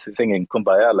hands and singing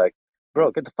Kumbaya. Like,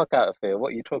 bro, get the fuck out of here. What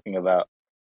are you talking about?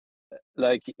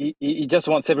 Like, he just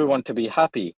wants everyone to be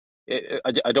happy.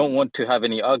 I don't want to have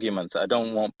any arguments. I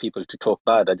don't want people to talk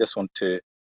bad. I just want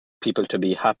people to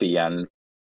be happy and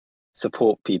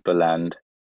support people. And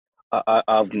I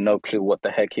have no clue what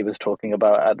the heck he was talking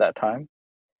about at that time.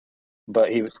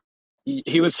 But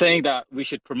he was saying that we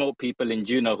should promote people in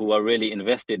Juno who are really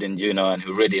invested in Juno and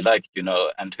who really like Juno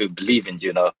and who believe in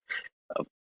Juno.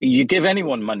 You give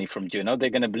anyone money from Juno, they're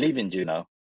going to believe in Juno.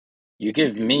 You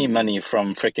give me money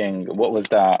from freaking, what was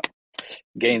that?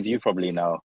 Gains, you probably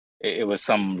know. It was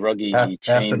some ruggy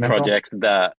chain Asset Mantle? project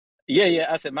that, yeah,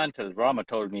 Asset Mantle. Rama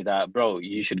told me that, bro,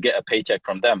 you should get a paycheck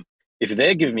from them. If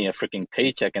they give me a freaking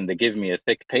paycheck and they give me a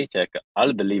thick paycheck,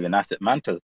 I'll believe in Asset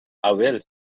Mantle. I will.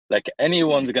 Like,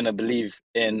 anyone's going to believe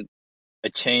in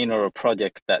a chain or a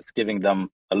project that's giving them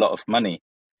a lot of money.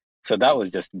 So that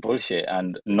was just bullshit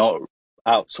and not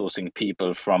outsourcing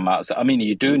people from outside. I mean,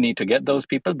 you do need to get those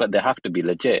people, but they have to be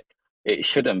legit. It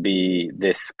shouldn't be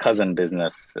this cousin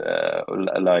business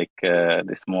like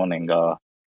this morning our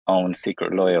own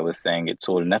secret lawyer was saying it's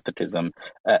all nepotism.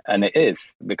 And it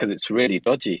is, because it's really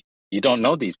dodgy. You don't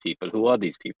know these people. Who are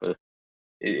these people?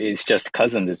 It's just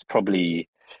cousins. It's probably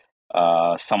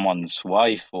someone's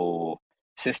wife or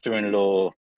sister-in-law,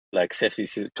 like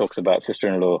Sefi talks about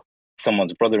sister-in-law,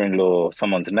 someone's brother-in-law,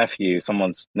 someone's nephew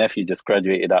just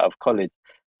graduated out of college.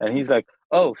 And he's like,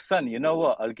 oh, son, you know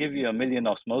what? I'll give you $1 million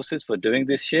osmosis for doing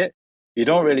this shit. You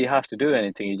don't really have to do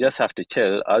anything. You just have to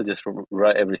chill. I'll just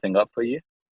write everything up for you.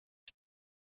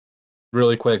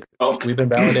 Really quick, we've been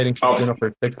validating Juno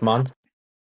for 6 months.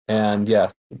 And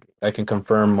yes, I can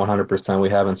confirm 100% we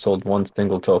haven't sold one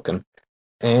single token.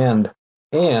 And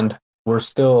we're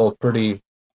still pretty,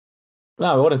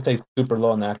 no, I wouldn't say super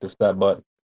low on the active set, but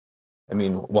I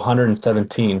mean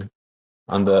 117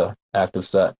 on the active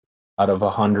set out of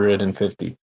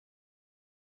 150.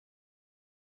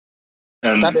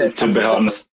 And to be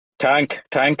honest, Tank,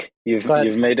 you've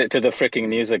made it to the freaking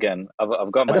news again.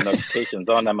 I've got my notifications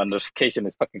on and my notification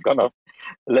is fucking gone off.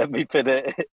 Let me put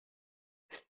it.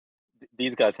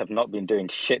 These guys have not been doing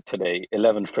shit today.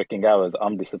 11 freaking hours.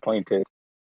 I'm disappointed.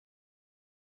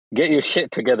 Get your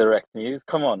shit together, Rekt News.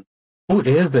 Come on. Who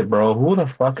is it, bro? Who the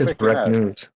fuck is Rekt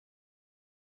News?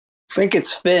 I think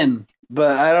it's Finn,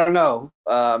 but I don't know.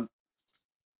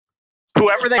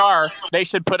 Whoever they are, they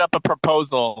should put up a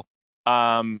proposal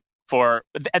for.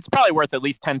 It's probably worth at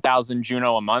least 10,000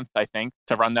 Juno a month, I think,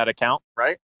 to run that account,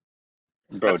 right?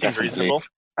 Bro, that seems reasonable.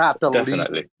 At the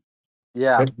Definitely. least.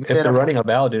 Yeah. If they're running a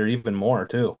validator, even more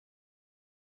too.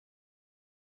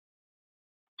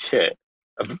 Shit.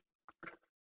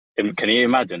 Can you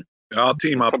imagine? I'll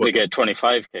team up probably with get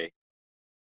 25k.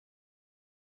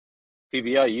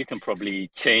 PBI, you can probably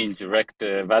change Rekt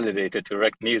validator to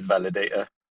Rekt News validator.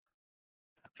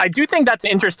 I do think that's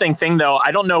an interesting thing, though.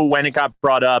 I don't know when it got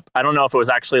brought up. I don't know if it was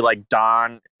actually like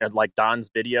Don's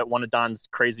video, one of Don's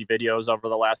crazy videos over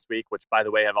the last week, which, by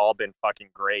the way, have all been fucking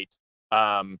great.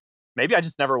 Maybe I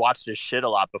just never watched his shit a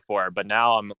lot before, but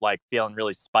now I'm like feeling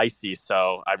really spicy,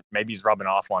 so maybe he's rubbing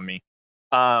off on me.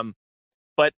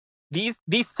 But these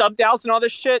sub DAOs and all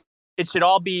this shit, they should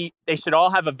all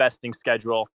have a vesting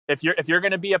schedule. If you're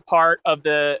going to be a part of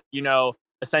the,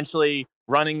 essentially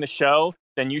running the show,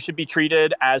 then you should be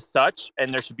treated as such, and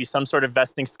there should be some sort of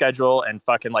vesting schedule and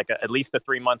fucking like at least a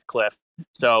 3-month cliff.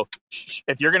 So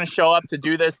if you're going to show up to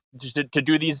do this, to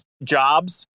do these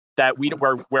jobs that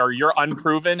where you're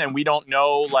unproven and we don't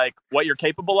know like what you're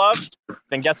capable of,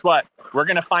 then guess what? We're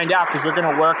going to find out, because you're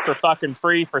going to work for fucking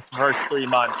free for the first 3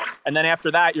 months. And then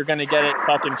after that, you're going to get it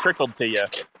fucking trickled to you.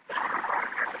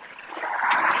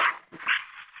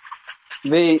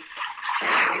 V,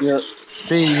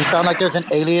 you sound like there's an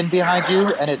alien behind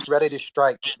you and it's ready to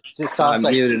strike. It sounds I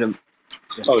muted him.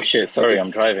 Oh shit! Sorry, I'm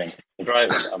driving. I'm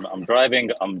driving.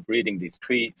 I'm reading these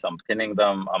tweets. I'm pinning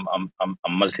them. I'm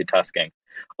multitasking.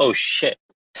 Oh shit!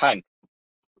 Tank.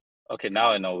 Okay,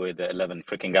 now I know where the 11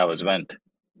 freaking hours went.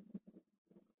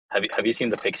 Have you seen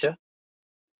the picture?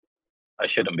 I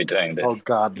shouldn't be doing Oh this.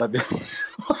 God, let me.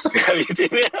 Have you seen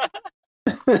it?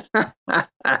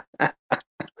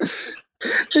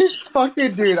 This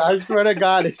fucking dude, I swear to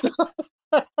God, it's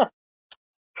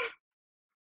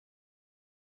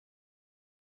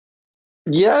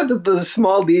Yeah, the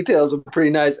small details are pretty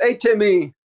nice. Hey,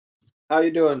 Timmy, how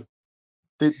you doing?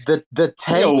 the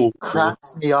tank Yo,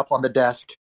 cracks me up on the desk.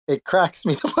 It cracks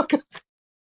me the fuck up.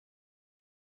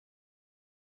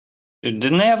 dude,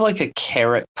 didn't they have like a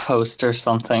carrot post or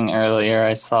something earlier?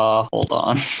 I saw. Hold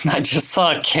on. I just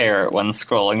saw a carrot when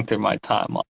scrolling through my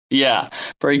timeline. Yeah,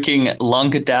 breaking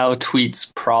Lunkadao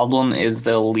tweets problem is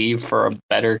they'll leave for a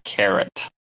better carrot.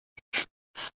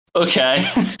 Okay.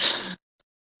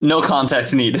 No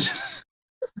context needed.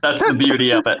 That's the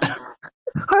beauty of it.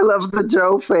 I love the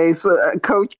Joe face.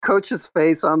 Coach's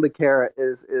face on the carrot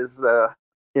is the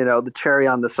the cherry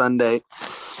on the sundae.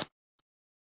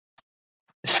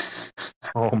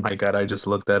 Oh my God, I just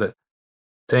looked at it.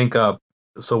 Tank up.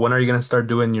 So when are you gonna start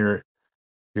doing your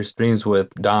streams with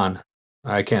Don?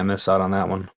 I can't miss out on that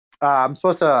one. I'm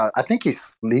supposed to. I think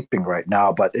he's sleeping right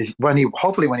now, but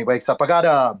hopefully when he wakes up, I got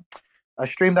a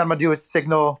stream that I'm gonna do with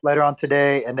Signal later on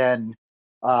today, and then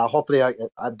hopefully,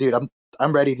 dude,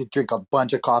 I'm ready to drink a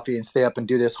bunch of coffee and stay up and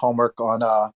do this homework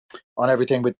on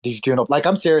everything with these Juno. Like,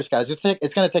 I'm serious, guys.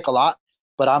 It's gonna take a lot,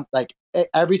 but I'm like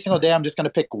every single day I'm just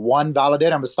gonna pick one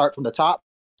validator. I'm gonna start from the top,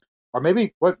 or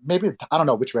maybe I don't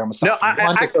know which way I'm gonna No, start. I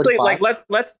 1 to actually 35. like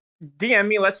let's DM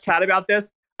me. Let's chat about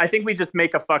this. I think we just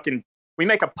make a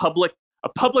public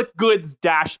goods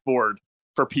dashboard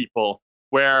for people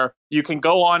where you can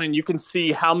go on and you can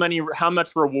see how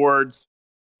much rewards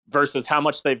versus how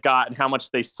much they've got and how much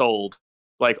they sold,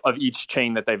 like, of each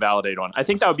chain that they validate on. I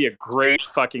think that would be a great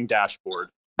fucking dashboard.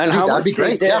 And Dude, how that'd much be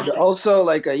they great, did. yeah. Also,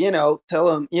 like, tell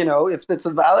them, if it's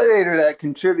a validator that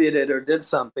contributed or did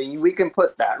something, we can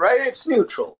put that, right? It's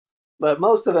neutral. But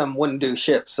most of them wouldn't do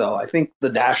shit. So I think the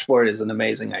dashboard is an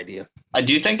amazing idea. I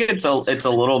do think it's a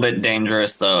little bit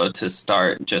dangerous though to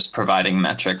start just providing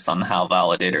metrics on how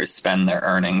validators spend their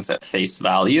earnings at face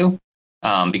value,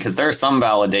 because there are some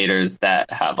validators that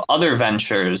have other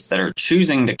ventures that are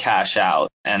choosing to cash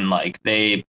out, and like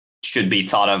they should be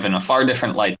thought of in a far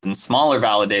different light than smaller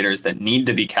validators that need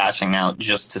to be cashing out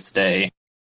just to stay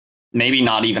maybe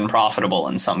not even profitable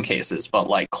in some cases, but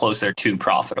like closer to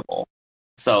profitable.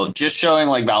 So just showing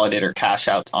like validator cash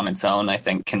outs on its own, I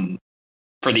think can,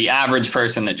 for the average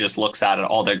person that just looks at it,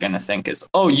 all they're going to think is,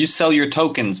 oh, you sell your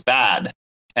tokens bad,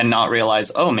 and not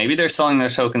realize, oh, maybe they're selling their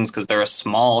tokens because they're a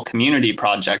small community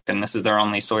project and this is their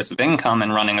only source of income,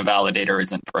 and running a validator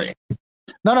isn't free.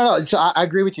 No. So I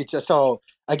agree with you. So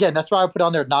again, that's why I put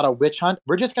on there not a witch hunt.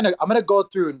 I'm gonna go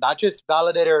through not just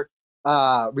validator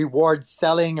reward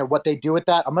selling or what they do with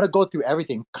that. I'm gonna go through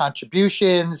everything,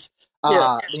 contributions,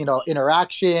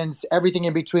 interactions, everything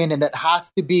in between, and that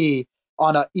has to be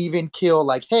on an even keel.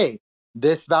 Like, hey,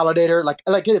 this validator, like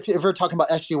if we're talking about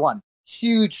SG1,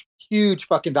 huge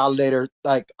fucking validator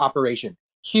like operation,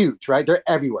 huge, right? They're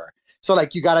everywhere. So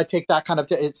like you got to take that kind of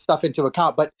stuff into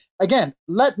account. But again,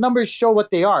 let numbers show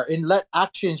what they are, and let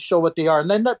actions show what they are,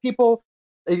 and then let people,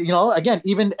 again,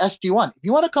 even SG1, if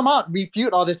you want to come out and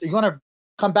refute all this, if you want to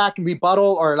come back and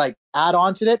rebuttal or like add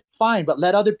on to it, fine, but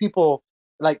let other people,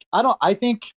 like, I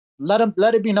think let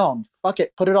it be known. Fuck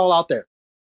it, put it all out there.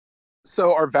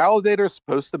 So are validators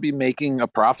supposed to be making a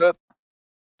profit?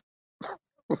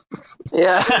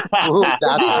 Yeah. Ooh,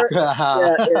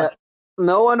 yeah.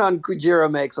 No one on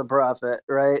Kujira makes a profit,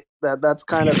 right? That's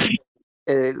kind of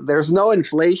there's no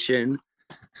inflation,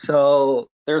 so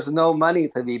there's no money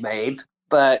to be made.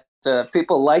 But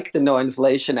people like the no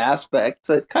inflation aspect,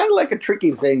 so it's kind of like a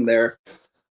tricky thing there.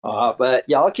 But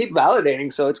y'all keep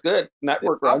validating, so it's good.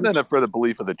 Network runs. I'm in it for the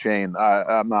belief of the chain.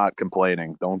 I'm not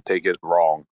complaining. Don't take it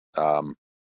wrong.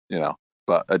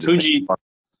 But I just Fuji,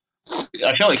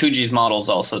 I feel like Fuji's model is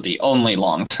also the only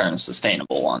long-term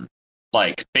sustainable one.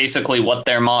 Like, basically what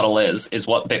their model is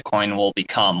what Bitcoin will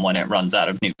become when it runs out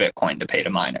of new Bitcoin to pay to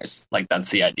miners. Like,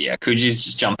 that's the idea. Kuji's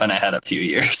just jumping ahead a few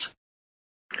years.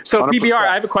 So 100%. PBR,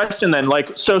 I have a question then.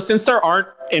 Like, so since there aren't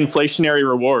inflationary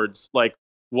rewards, like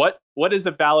what is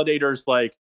the validator's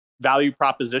like value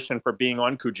proposition for being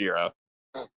on Kujira?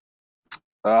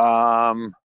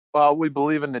 Well, we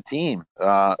believe in the team,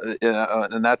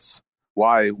 and that's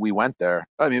why we went there.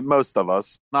 I mean, most of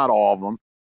us, not all of them.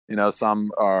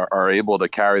 Some are able to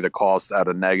carry the cost at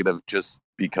a negative just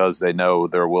because they know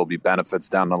there will be benefits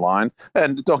down the line.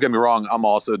 And don't get me wrong, I'm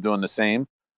also doing the same,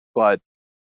 but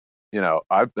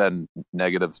I've been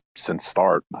negative since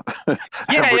start.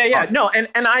 Yeah. No, and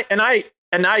I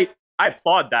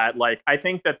applaud that. Like, I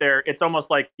think that it's almost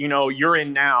like, you're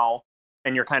in now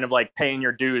and you're kind of like paying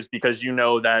your dues because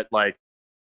that, like,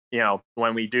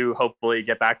 when we do hopefully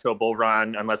get back to a bull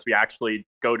run, unless we actually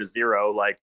go to zero,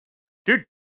 like, dude,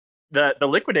 the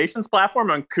liquidations platform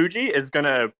on Kuji is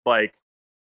gonna like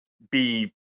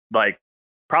be like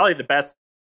probably the best.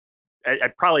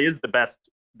 It probably is the best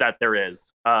that there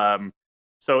is.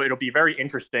 So it'll be very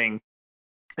interesting,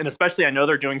 and especially I know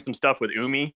they're doing some stuff with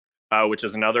Umi, which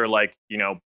is another like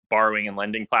borrowing and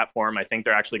lending platform. I think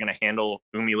they're actually going to handle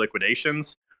Umi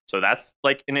liquidations, so that's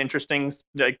like an interesting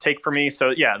take for me.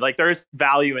 So yeah, like there's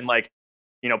value in like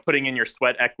putting in your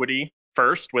sweat equity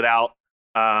first without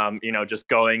just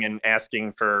going and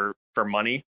asking for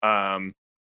money.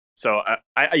 So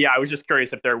I was just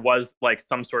curious if there was like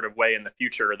some sort of way in the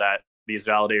future that these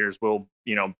validators will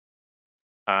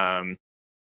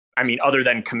other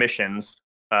than commissions,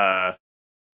 but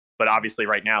obviously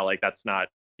right now, like that's not,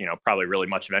 probably really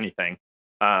much of anything.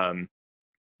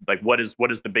 Like what is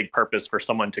the big purpose for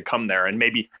someone to come there? And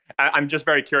maybe I'm just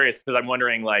very curious because I'm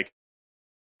wondering like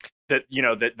that,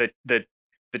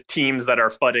 the teams that are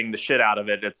flooding the shit out of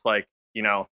it. It's like,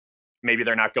 maybe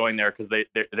they're not going there because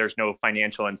there's no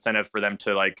financial incentive for them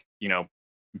to like,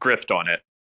 grift on it.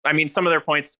 I mean, some of their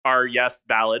points are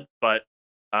valid, but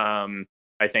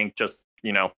I think just,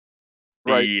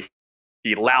 Right.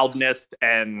 the loudness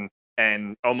and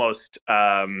almost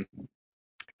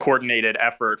coordinated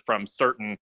effort from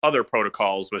certain other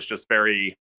protocols was just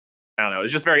very, I don't know, it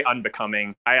was just very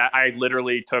unbecoming. I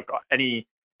literally took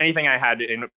anything I had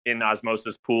in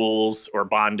osmosis pools or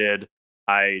bonded.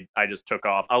 I just took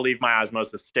off. I'll leave my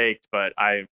osmosis staked, but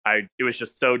it was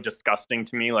just so disgusting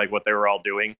to me, like what they were all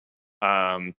doing,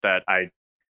 that I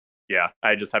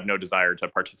just have no desire to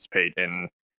participate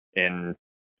in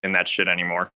that shit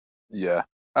anymore. Yeah.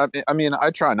 I mean,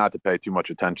 I try not to pay too much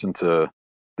attention to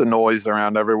the noise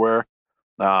around everywhere.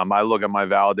 I look at my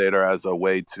validator as a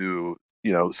way to,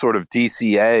 sort of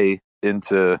DCA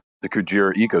into the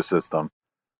Kujira ecosystem.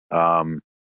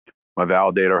 My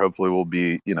validator hopefully will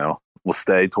be, will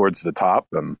stay towards the top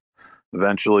and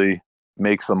eventually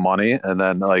make some money. And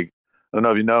then, like, I don't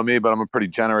know if you know me, but I'm a pretty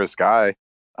generous guy.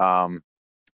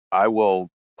 I will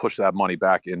push that money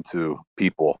back into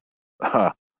people.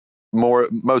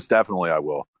 Most definitely I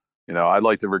will. I'd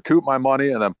like to recoup my money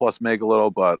and then plus make a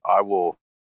little, but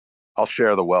I'll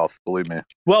share the wealth, believe me.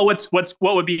 Well, what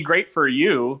would be great for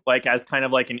you, like as kind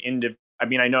of like an I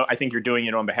mean, I think you're doing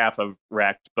it on behalf of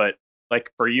Rekt, but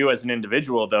like for you as an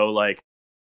individual though, like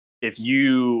if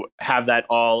you have that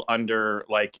all under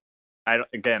like, I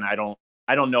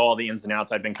don't know all the ins and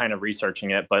outs. I've been kind of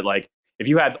researching it, but like if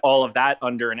you have all of that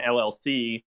under an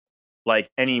LLC, like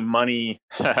any money,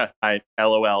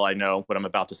 LOL, I know what I'm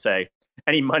about to say.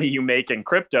 Any money you make in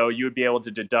crypto, you would be able to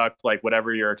deduct like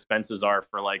whatever your expenses are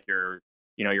for like your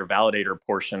validator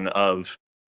portion of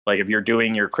like if you're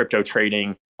doing your crypto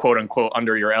trading, quote unquote,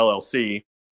 under your LLC,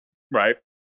 right?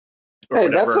 Or hey,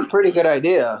 whatever, that's a pretty good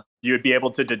idea. You would be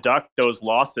able to deduct those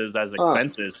losses as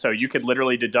expenses. So you could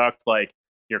literally deduct like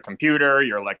your computer,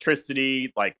 your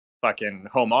electricity, like fucking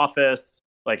home office.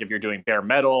 Like if you're doing bare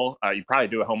metal, you probably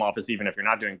do a home office even if you're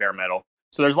not doing bare metal.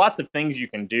 So there's lots of things you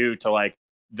can do to like,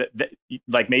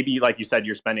 like maybe like you said,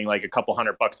 you're spending like a couple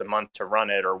 $100 a month to run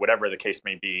it or whatever the case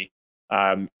may be.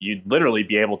 You'd literally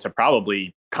be able to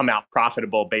probably come out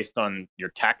profitable based on your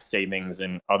tax savings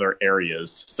in other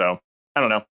areas. So I don't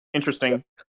know. Interesting.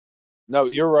 No,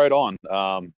 you're right on.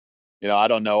 I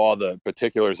don't know all the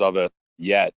particulars of it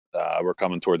yet. We're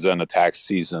coming towards the end of tax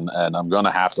season and I'm going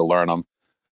to have to learn them.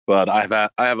 But I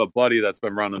have a buddy that's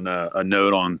been running a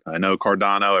node on. I know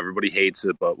Cardano. Everybody hates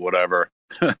it, but whatever.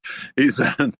 He's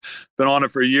been on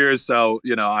it for years, so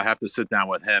I have to sit down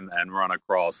with him and run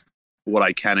across what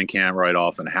I can and can't write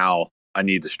off and how I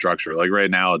need to structure. Like right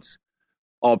now, it's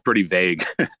all pretty vague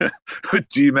with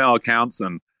Gmail accounts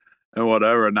and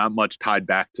whatever. Not much tied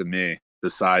back to me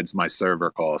besides my server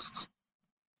costs.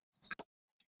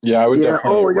 Yeah, I would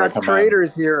definitely. We got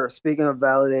traders here. Speaking of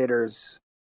validators.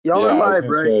 Y'all are live,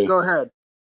 right? Go ahead.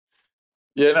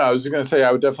 Yeah, no, I was just going to say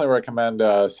I would definitely recommend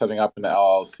setting up an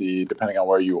LLC. Depending on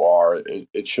where you are,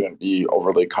 it shouldn't be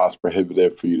overly cost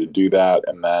prohibitive for you to do that.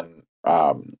 And then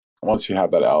once you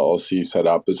have that LLC set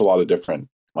up, there's a lot of different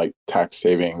like tax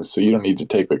savings. So you don't need to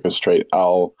take like a straight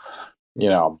L,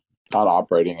 on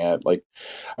operating it. Like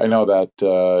I know that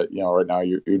right now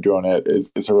you're doing it.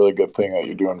 It's a really good thing that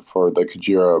you're doing for the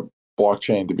Kujira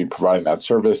blockchain to be providing that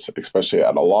service, especially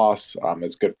at a loss.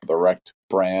 It's good for the Rekt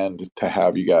brand to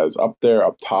have you guys up there,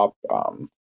 up top.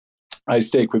 I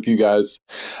stake with you guys.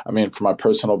 I mean, for my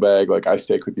personal bag, like I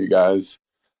stake with you guys.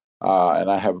 And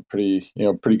I have a pretty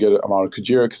good amount of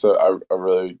Kujira because I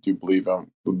really do believe in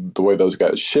the way those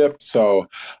guys ship. So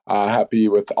happy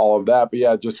with all of that. But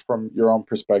yeah, just from your own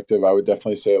perspective, I would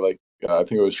definitely say like I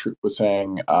think it was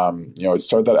saying,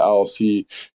 start that LLC.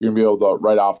 You're gonna be able to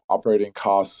write off operating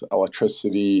costs,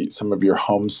 electricity, some of your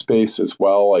home space as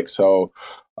well. Like so,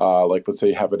 like let's say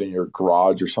you have it in your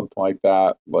garage or something like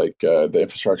that. Like the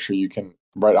infrastructure, you can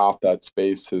write off that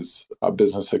space as a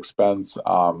business expense.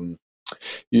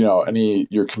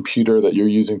 Your computer that you're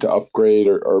using to upgrade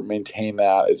or maintain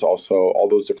that is also all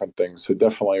those different things. So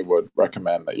definitely would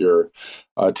recommend that you're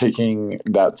taking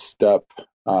that step.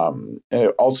 And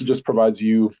it also just provides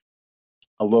you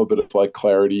a little bit of like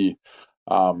clarity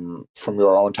from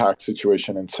your own tax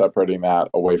situation and separating that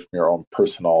away from your own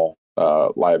personal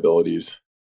liabilities.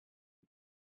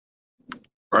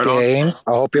 Right on. Gaines,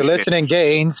 I hope you're listening,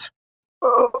 Gaines.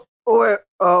 I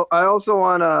also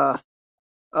want to.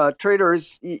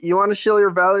 Traders, you want to shill your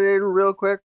validator real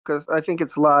quick? Because I think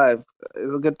it's live.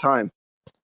 It's a good time.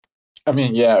 I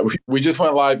mean, yeah, we just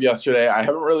went live yesterday. I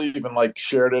haven't really even like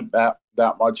shared it that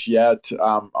much yet.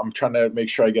 I'm trying to make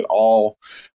sure I get all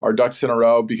our ducks in a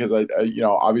row because I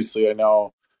obviously I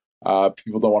know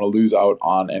people don't want to lose out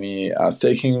on any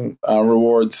staking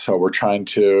rewards. So we're trying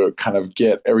to kind of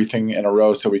get everything in a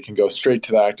row so we can go straight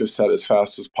to the active set as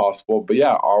fast as possible. But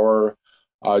yeah, our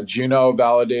Juno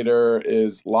validator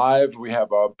is live. We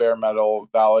have a bare metal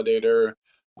validator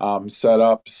set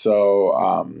up.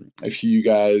 So if you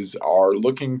guys are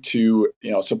looking to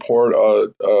support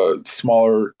a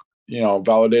smaller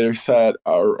validator set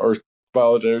or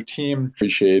validator team,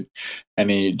 appreciate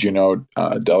any Juno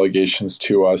delegations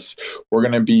to us. We're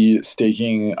going to be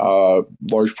staking a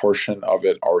large portion of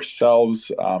it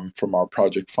ourselves from our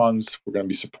project funds. We're going to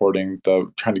be supporting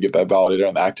trying to get that validator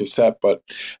on the active set, but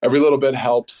every little bit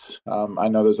helps. I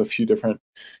know there's a few different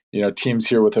teams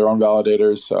here with their own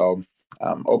validators, so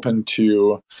I'm open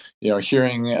to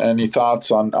hearing any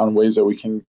thoughts on ways that we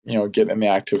can get in the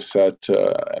active set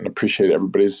and appreciate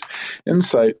everybody's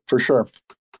insight for sure.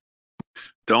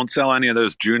 Don't sell any of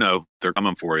those Juno. They're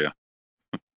coming for you.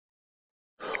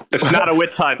 It's not a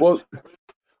witch hunt.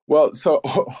 Well, so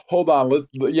hold on.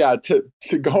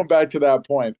 To going back to that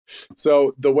point.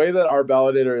 So the way that our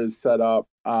validator is set up,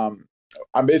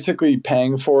 I'm basically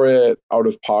paying for it out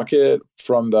of pocket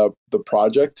from the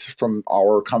project, from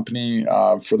our company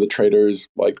for the traders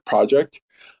project.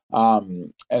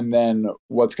 And then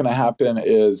what's going to happen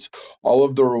is all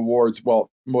of the rewards,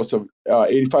 most of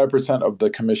 85% of the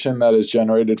commission that is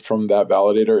generated from that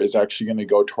validator is actually going to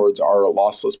go towards our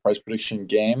lossless price prediction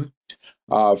game.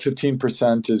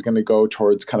 15% is going to go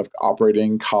towards kind of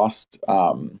operating cost.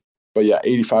 But yeah,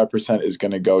 85% is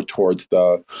going to go towards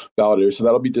the validator. So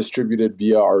that'll be distributed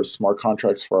via our smart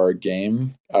contracts for our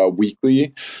game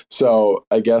weekly. So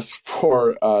I guess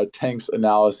for Tank's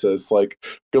analysis,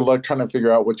 good luck trying to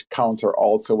figure out which accounts are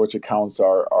alts or which accounts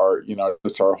are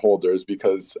just our holders,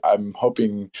 because I'm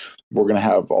hoping we're going to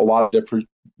have a lot of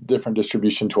different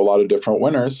distribution to a lot of different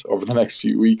winners over the next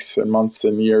few weeks and months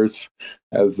and years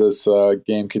as this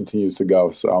game continues to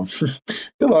go. So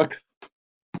good luck.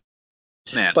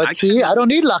 Man, but I don't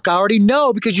need luck. I already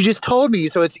know because you just told me.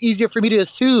 So it's easier for me to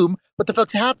assume what the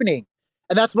fuck's happening.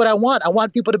 And that's what I want. I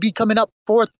want people to be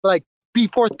be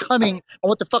forthcoming on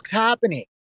what the fuck's happening.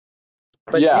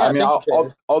 But yeah, I mean,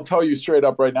 I'll tell you straight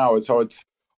up right now. So it's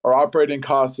our operating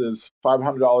cost is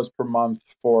 $500 per month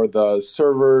for the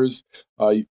servers,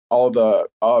 all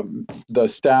the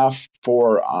staff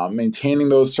for maintaining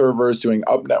those servers, doing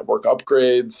network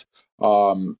upgrades,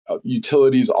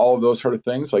 utilities, all of those sort of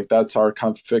things. That's our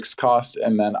kind of fixed cost.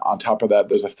 And then on top of that,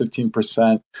 there's a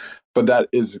 15%, but that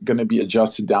is going to be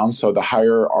adjusted down. So the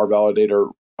higher our validator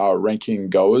ranking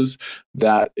goes,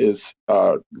 that is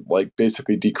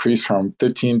basically decreased from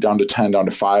 15 down to 10 down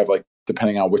to 5,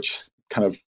 depending on which kind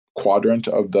of quadrant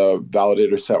of the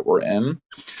validator set we're in.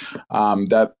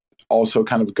 That also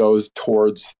kind of goes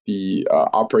towards the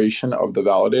operation of the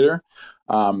validator.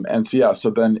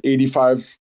 So then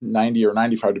 85, 90 or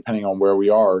 95, depending on where we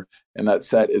are in that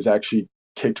set, is actually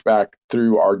kicked back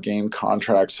through our game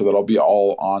contract, so that'll be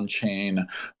all on-chain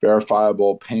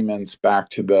verifiable payments back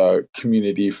to the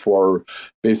community for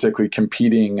basically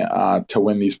competing to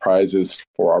win these prizes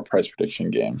for our price prediction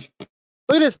game.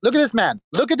 Look at this man.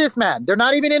 They're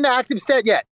not even in the active set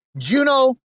yet.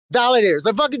 Juno validators.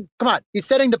 Come on. He's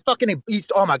setting the fucking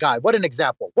oh my God, what an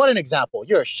example.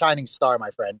 You're a shining star,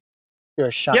 my friend. You're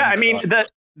a shining star. Yeah, I mean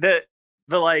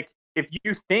the if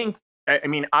you think, I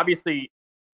mean, obviously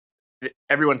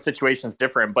everyone's situation is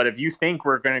different, but if you think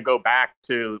we're going to go back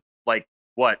to like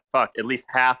at least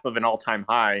half of an all-time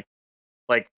high,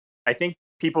 like I think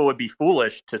people would be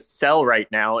foolish to sell right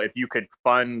now if you could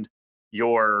fund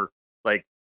your like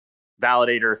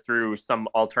validator through some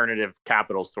alternative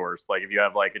capital source. Like if you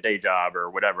have like a day job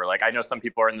or whatever. Like I know some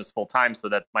people are in this full time, so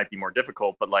that might be more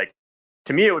difficult, but like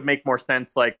to me it would make more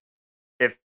sense like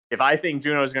if I think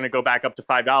Juno is going to go back up to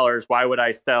 $5, why would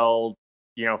I sell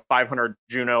 500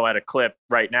 Juno at a clip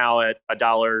right now at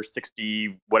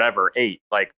 $1.60 whatever 8?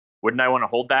 Like wouldn't I want to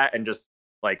hold that and just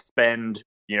like spend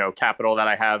capital that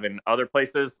I have in other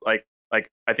places? Like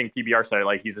I think PBR said,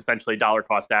 like he's essentially dollar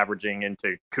cost averaging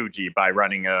into Kuji by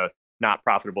running a not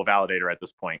profitable validator at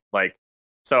this point. Like,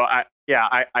 so I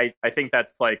think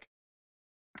that's like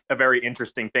a very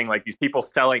interesting thing. Like these people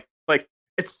selling, like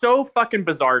it's so fucking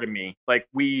bizarre to me. Like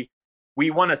we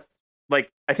want to,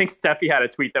 like I think Steffi had a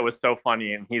tweet that was so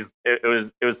funny, and it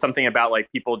was something about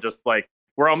like people just like,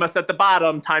 we're almost at the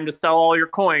bottom, time to sell all your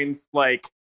coins, like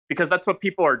because that's what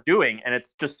people are doing, and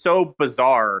it's just so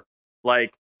bizarre.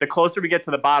 Like the closer we get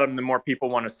to the bottom, the more people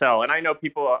want to sell. And I know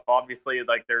people obviously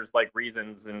like there's like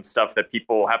reasons and stuff that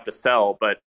people have to sell,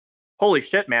 but holy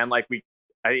shit, man! Like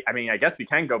I mean, I guess we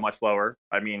can go much lower.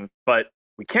 I mean, but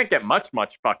we can't get much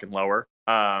fucking lower.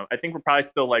 I think we're probably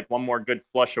still like one more good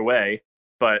flush away,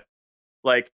 but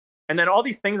like, and then all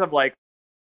these things of like,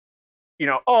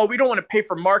 oh, we don't want to pay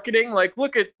for marketing. Like,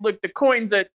 look the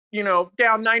coins at down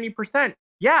 90%.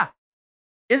 Yeah,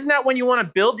 isn't that when you want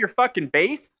to build your fucking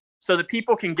base so that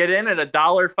people can get in at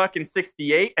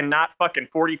 $1.68 and not fucking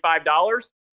 $45?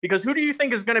 Because who do you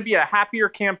think is going to be a happier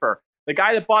camper? The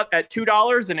guy that bought at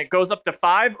 $2 and it goes up to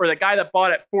 $5, or the guy that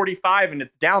bought at 45 and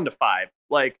it's down to $5?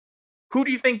 Like, who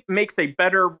do you think makes a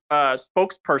better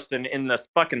spokesperson in this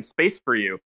fucking space for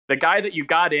you? The guy that you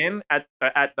got in at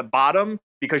the bottom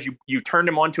because you turned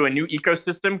him onto a new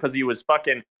ecosystem because he was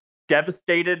fucking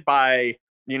devastated by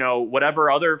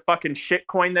whatever other fucking shit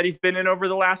coin that he's been in over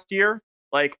the last year.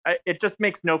 Like, it just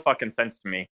makes no fucking sense to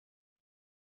me.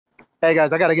 Hey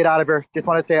guys, I gotta get out of here. Just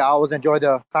want to say I always enjoy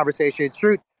the conversation.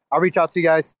 Shoot, I'll reach out to you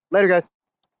guys later, guys.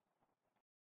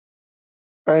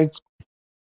 Thanks.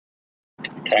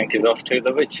 Tank is off to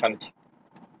the witch hunt.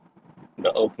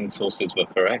 The open sources were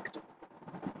correct.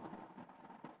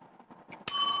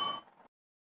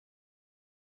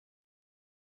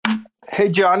 Hey,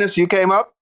 Jonas, you came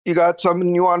up. You got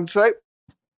something you want to say?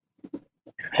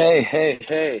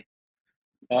 Hey.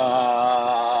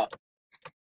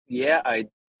 Yeah,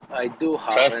 I do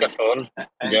have. First of all,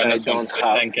 Jonas wants to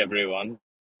have. thank everyone.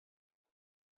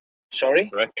 Sorry?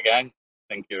 Rekt gang,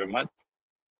 thank you very much.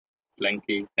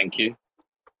 Slinky, thank you.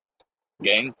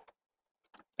 Gaines,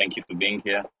 thank you for being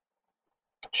here.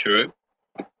 Shrew,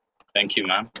 thank you,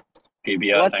 ma'am.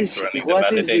 PBR, thanks for running the validator.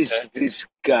 What is this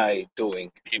guy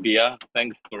doing? PBR,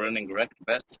 thanks for running Rekt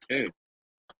bets too.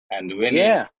 And Winnie,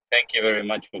 thank you very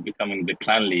much for becoming the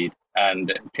clan lead.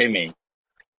 And Timmy,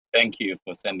 thank you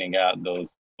for sending out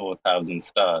those 4,000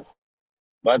 stars.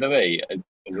 By the way,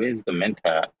 where's the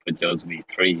mentor for Joe's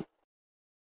V3?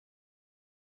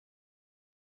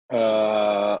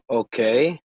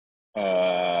 Okay.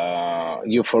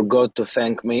 You forgot to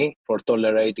thank me for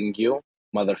tolerating you,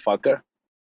 motherfucker.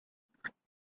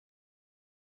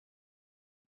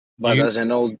 But as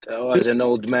an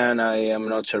old man, I am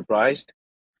not surprised.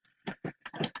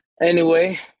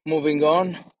 Anyway, moving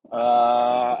on.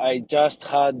 I just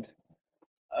had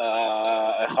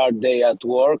a hard day at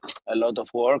work, a lot of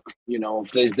work.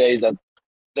 These days that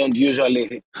don't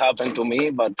usually happen to me,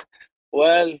 but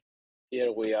well,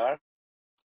 here we are.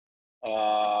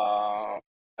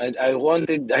 I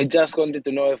just wanted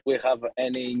to know if we have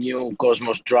any new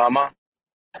Cosmos drama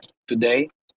today,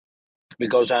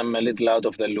 because I'm a little out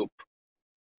of the loop.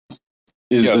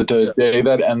 Is it a day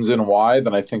that ends in Y?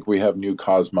 Then I think we have new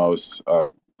Cosmos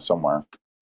somewhere.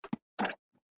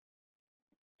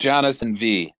 Jonas and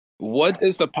V, what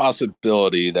is the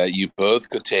possibility that you both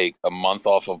could take a month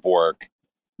off of work,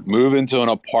 move into an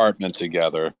apartment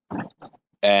together,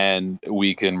 and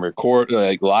we can record,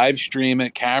 like live stream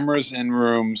it, cameras in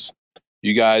rooms?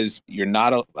 You guys, you're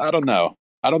not, I don't know.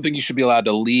 I don't think you should be allowed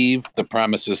to leave the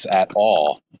premises at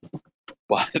all,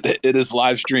 but it is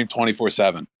live stream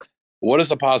 24/7. What is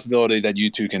the possibility that you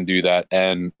two can do that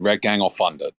and Rekt Gang will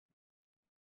fund it?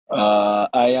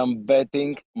 I am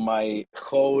betting my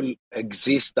whole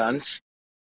existence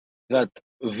that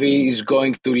V is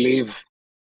going to leave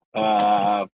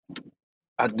at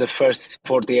the first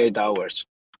 48 hours.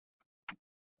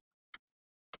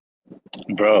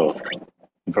 Bro,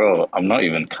 I'm not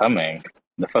even coming.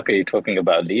 The fuck are you talking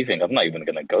about leaving? I'm not even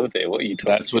gonna go there. What are you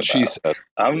talking about? That's what she said.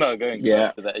 I'm not going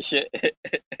close to that shit.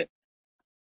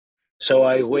 So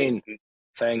I win.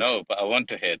 Thanks. No, but I want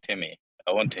to hear Timmy.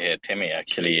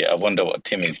 Actually. I wonder what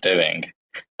Timmy's doing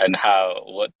and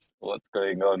what's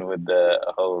going on with the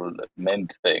whole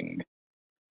mint thing.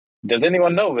 Does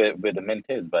anyone know where the mint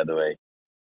is, by the way?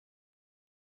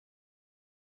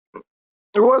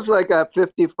 It was like at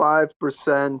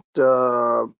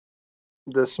 55%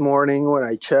 this morning when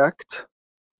I checked.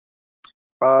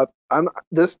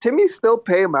 Does Timmy still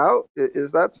pay him out?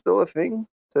 Is that still a thing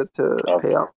to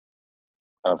pay out?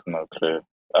 I have no clue.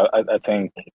 I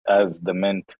think as the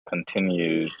mint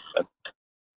continues,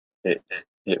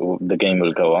 the game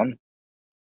will go on,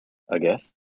 I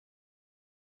guess.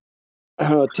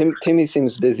 Timmy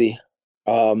seems busy.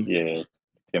 Yeah,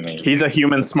 Timmy. He's a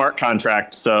human smart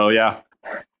contract, so yeah.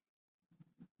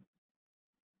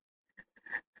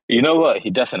 You know what? He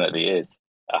definitely is.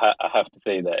 I have to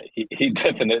say that he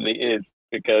definitely is,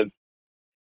 because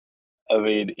I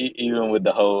mean, even with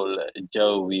the whole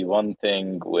Joe V1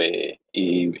 thing where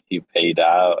he paid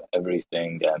out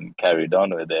everything and carried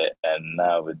on with it, and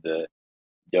now with the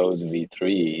Joe's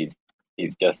V3,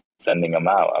 he's just sending them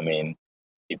out. I mean,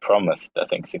 he promised, I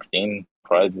think, 16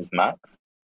 prizes max,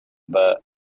 but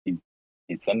he's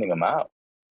sending them out.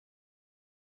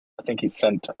 I think he's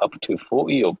sent up to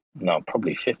 40 or no,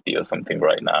 probably 50 or something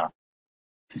right now.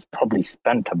 He's probably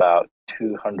spent about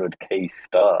 200k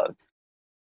stars.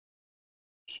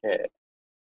 Shit,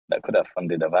 that could have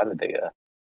funded a validator.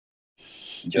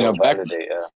 Joe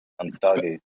validator on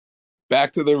Stargate.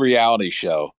 Back to the reality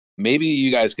show. Maybe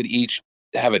you guys could each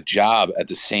have a job at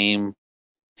the same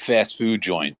fast food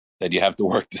joint that you have to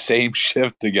work the same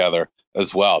shift together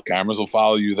as well. Cameras will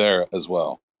follow you there as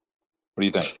well. What do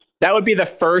you think? That would be the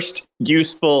first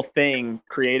useful thing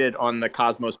created on the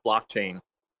Cosmos blockchain.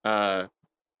 I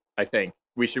think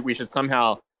we should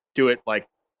somehow do it. Like,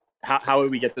 how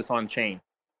would we get this on chain?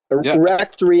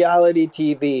 Rekt reality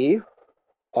TV.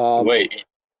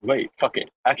 Wait, fuck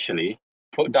it. Actually,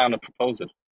 put down a proposal.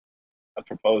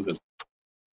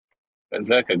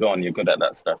 Zerka, go on. You're good at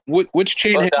that stuff. Which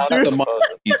chain has the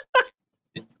monkeys?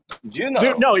 Do you know?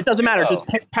 Dude, no, it doesn't matter. Just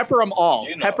pepper them all.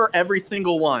 Pepper every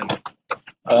single one.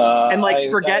 And like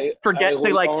forget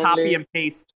to like copy and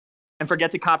paste, and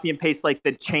forget to copy and paste like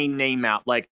the chain name out.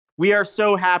 Like, we are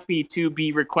so happy to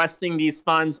be requesting these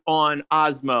funds on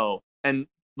Osmo, and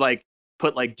like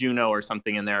put like Juno or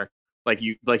something in there. Like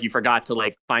you forgot to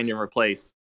like find and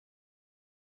replace.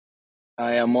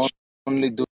 I am only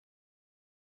doing.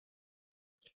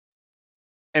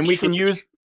 And we could use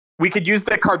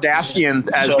the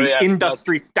Kardashians as the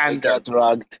industry standard. I got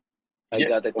drugged. I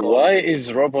got a call. Why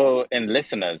is Robo in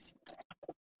listeners?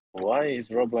 Why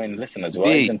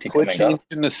isn't he quit coming up?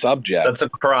 changing the subject. That's a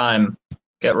crime.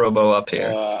 Get Robo up here.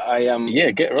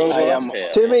 Get Robo up here.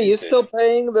 Timmy, you still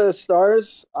paying the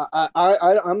stars?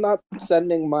 I'm not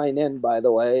sending mine in, by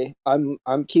the way. I'm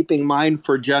keeping mine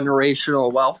for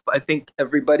generational wealth. I think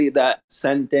everybody that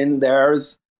sent in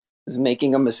theirs is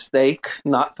making a mistake,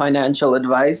 not financial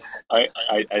advice.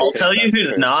 I'll tell you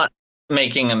who's not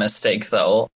making a mistake,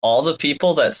 though. All the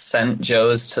people that sent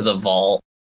Joe's to the vault.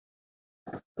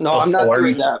 No, I'm not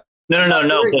doing that.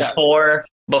 No.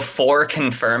 Before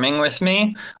confirming with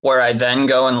me, where I then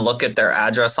go and look at their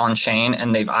address on chain,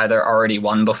 and they've either already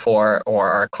won before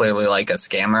or are clearly like a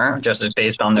scammer, just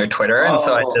based on their Twitter. And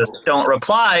so I just don't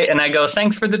reply, and I go,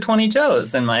 "Thanks for the 20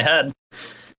 Joes" in my head.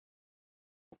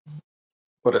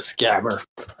 What a scammer.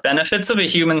 Benefits of a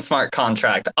human smart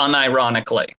contract,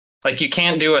 unironically. Like, you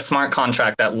can't do a smart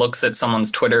contract that looks at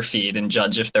someone's Twitter feed and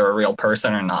judge if they're a real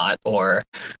person or not, or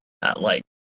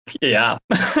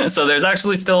so there's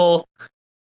actually still, I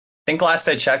think last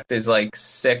I checked, there's like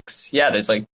there's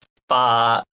like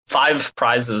five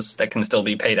prizes that can still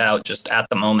be paid out just at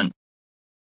the moment.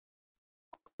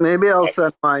 Maybe I'll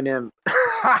send mine in.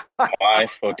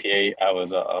 48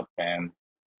 hours are up and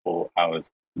 4 hours.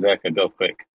 Zerka, go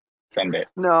quick. Send it.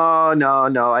 No.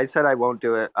 I said I won't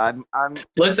do it. I'm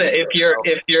Listen,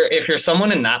 if you're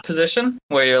someone in that position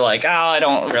where you're like, I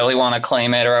don't really want to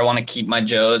claim it, or I want to keep my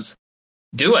Joes,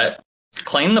 do it.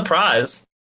 Claim the prize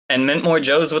and mint more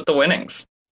Joes with the winnings.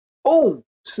 Oh,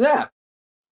 snap.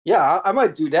 Yeah, I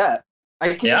might do that.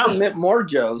 I can even mint more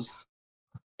Joes.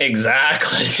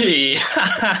 Exactly.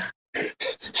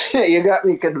 You got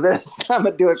me convinced. I'm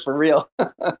going to do it for real.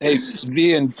 Hey,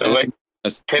 V and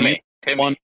Timmy,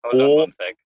 hold on 1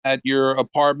 sec. At your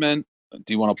apartment?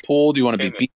 Do you want to pool? Do you want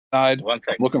to be beachside? 1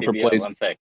 sec. I'm looking for places. 1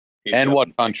 sec. And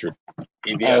what country?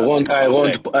 I want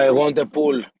a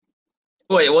pool.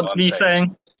 Wait, what's he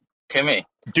saying? Timmy,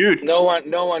 Dude, No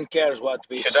one cares what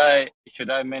we Should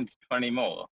I mint 20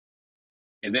 more?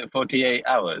 Is it 48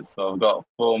 hours? So I've got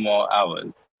 4 more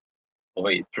hours. Oh,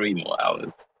 wait, 3 more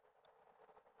hours.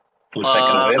 Full second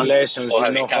win? Congratulations, Or you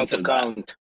have you know how to cancelled that?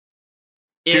 count.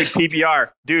 Dude, If PBR,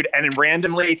 dude, and then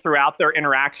randomly throughout their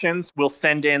interactions, we'll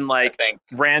send in like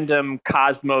random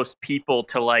Cosmos people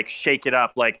to like shake it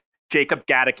up. Like Jacob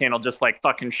Gadican will just like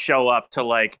fucking show up to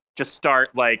like just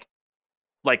start like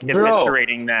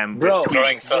eviscerating them with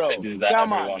throwing tweets. sausages at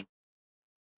everyone.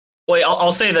 Wait,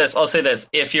 I'll say this.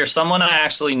 If you're someone I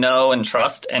actually know and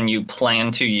trust, and you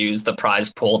plan to use the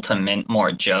prize pool to mint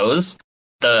more Joes,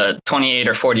 the 28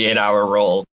 or 48 hour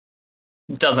rule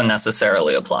doesn't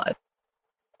necessarily apply.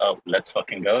 Oh, let's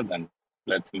fucking go then.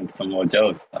 Let's mint some more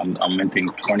Joes. I'm minting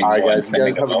 20 All right, more. guys. You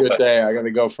guys have a good day. I got to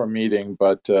go for a meeting,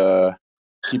 but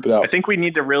keep it up. I think we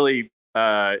need to really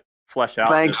flesh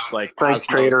out this like Thanks, Cosmos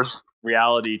traders.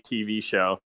 reality TV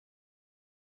show.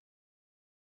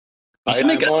 You should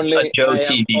make I am a Joe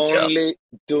TV show. only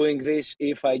doing this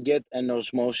if I get an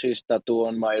osmosis tattoo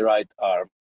on my right arm.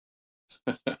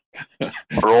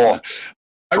 Bro,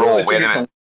 wait a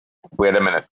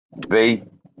minute.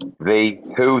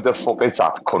 Who the fuck is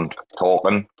that cunt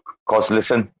talking? Because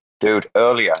listen, dude,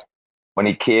 earlier when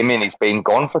he came in, he's been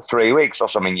gone for 3 weeks or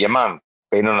something. Your man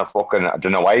been on a fucking, I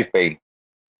don't know why he's been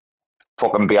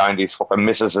fucking behind his fucking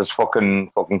missus's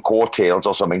fucking coattails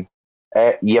or something.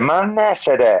 Your man there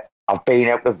said, I've been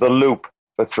out of the loop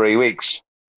for 3 weeks.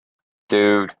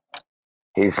 Dude,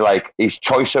 he's like, his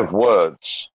choice of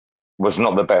words was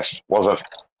not the best, was it?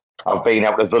 I've been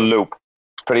out of the loop.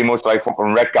 Pretty much like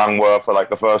fucking Rekt gang were for like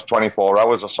the first 24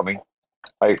 hours or something.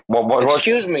 Like, what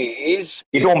Excuse me, is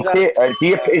he one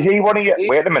of you?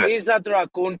 Wait a minute. Is that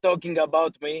raccoon talking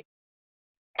about me?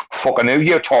 Fucking who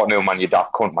you talking to, man, you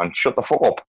daft cunt, man. Shut the fuck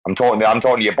up. I'm talking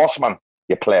to your boss, man,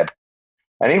 you pleb.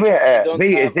 Anyway, I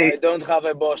don't have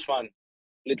a boss, man,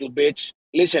 little bitch.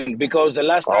 Listen, because the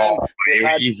last time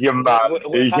he's your man,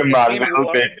 little bitch.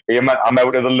 I'm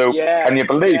out of the loop. Yeah, Can you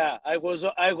believe? Yeah, I was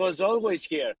always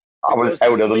here. I was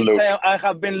out of the loop. I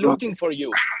have been looking for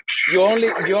you. You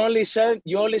only send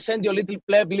your little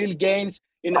pleb little gains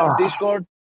in our Discord.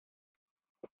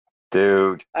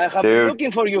 Dude, I have been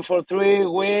looking for you for 3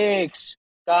 weeks.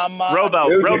 Come on.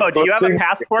 Robo, do you have a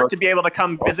passport to be able to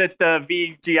come visit the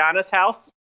V Giannis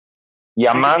house?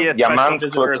 Your man's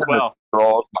visitor as well.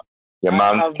 Your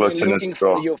man's I've been looking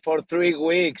for you for 3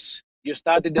 weeks. You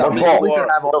started the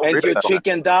war and you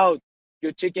chickened out.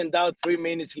 You chickened out 3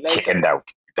 minutes later. Chickened out.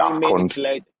 3 minutes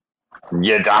later.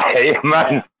 You die,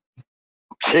 man.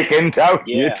 Chickened out.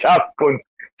 Yeah. You daft cunt.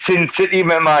 Sin City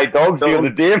met my dogs the other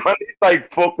day, man. It's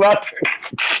like, fuck that.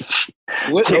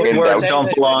 Words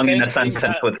don't belong in a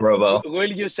sentence with Robo.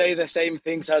 Will you say the same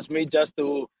things as me just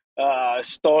to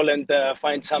stall and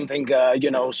find something,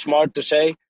 smart to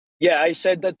say? Yeah, I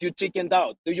said that you chickened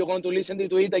out. Do you want to listen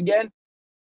to it again?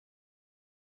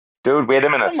 Dude, wait a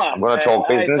minute. Come on, I'm going to talk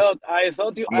business. I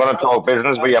thought you. I'm going to talk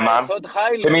business with your man. I thought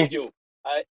highly of you.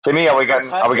 Timmy, are we getting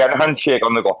a handshake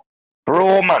on the go?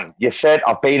 Bro, man, you said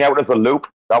I've been out of the loop.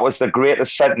 That was the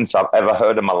greatest sentence I've ever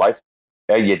heard in my life.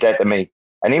 Yeah, you're dead to me.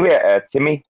 Anyway,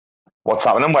 Timmy, what's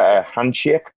happening with a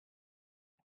handshake?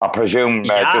 I presume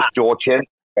just Joe Chin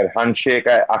get handshake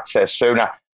access sooner.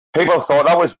 People thought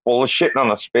I was bullshitting on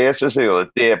the spaces the other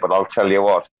day, but I'll tell you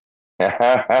what.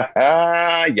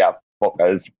 Yeah,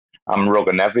 fuckers. I'm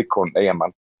rugging every cunt here,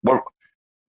 man.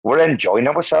 We're enjoying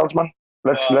ourselves, man.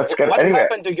 Let's get what anyway.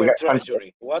 Happened to your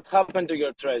treasury? What happened to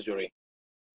your treasury?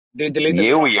 Did the little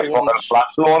you with your fucking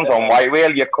flash loans on White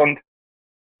Whale, you cunt.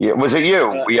 Was it you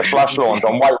with your flash loans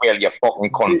on White Whale, you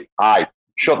fucking cunt? Aye.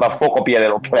 Shut the fuck up, you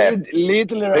little pleb.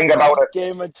 Think about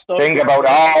it. Think about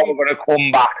how we're going to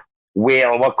come back.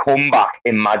 We'll come back.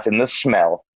 Imagine the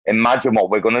smell. Imagine what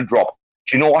we're going to drop.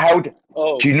 Do you know how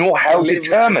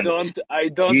determined? I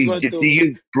don't want to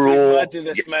imagine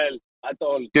the smell at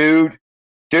all. Dude,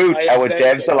 our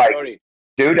devs are like,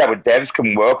 dude, our devs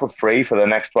can work for free for the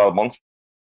next 12 months.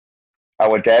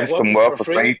 Our devs can work for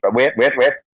free. Wait.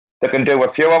 They can do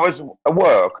a few hours of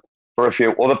work for a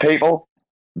few other people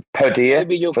per day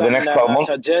for the next 12 months.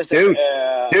 Dude,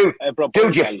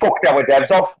 you fucked our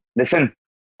devs off. Listen,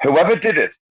 whoever did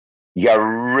it, you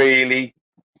really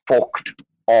fucked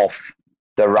off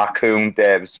the raccoon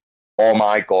devs. Oh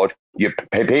my God. You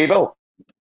people,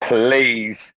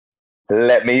 please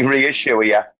let me reassure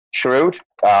you. Shrewd,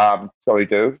 sorry,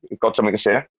 dude, you've got something to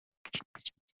say?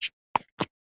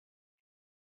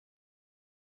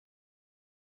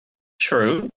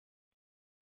 True.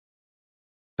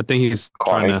 I think he's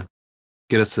trying to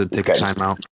get us to take a time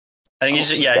out. I think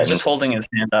he's just holding his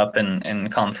hand up in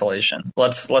consolation.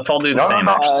 Let's all do the same.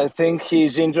 I think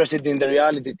he's interested in the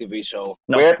reality TV show.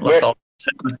 No, let's all.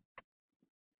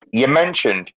 You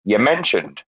mentioned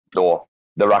though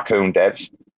the raccoon devs,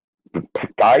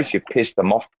 guys. You pissed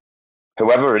them off.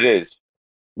 Whoever it is.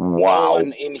 Wow. No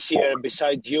one in here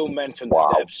besides you mentioned the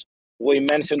devs. We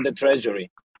mentioned the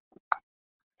treasury.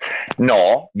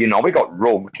 No, we got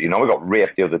rugged. We got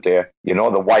raped the other day.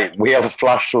 The white whale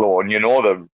flash loan.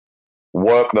 The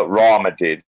work that Rama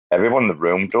did. Everyone in the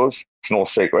room does. It's no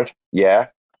secret. Yeah.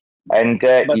 And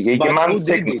your man who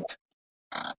did it?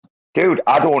 Dude,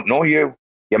 I don't know you.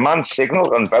 Your man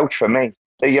Signal and vouch for me.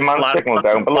 So your man Signal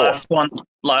down below.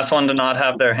 Last one to not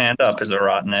have their hand up is a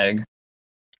rotten egg.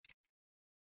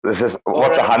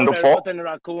 What's a hand up for? Rotten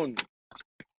raccoon.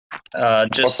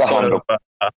 Just sort of.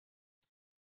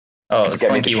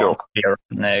 Slinky won't be a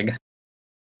rotten egg.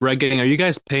 Red Gang, are you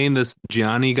guys paying this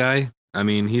Gianni guy? I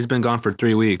mean, he's been gone for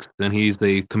 3 weeks, and he's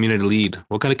the community lead.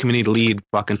 What kind of community lead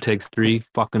fucking takes 3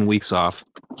 fucking weeks off?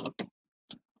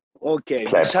 Okay,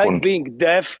 besides being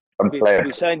deaf,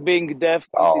 it's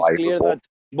clear that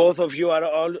both of you are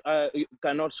all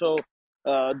can also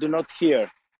do not hear,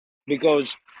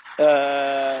 because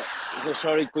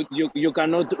sorry, you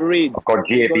cannot read. I've got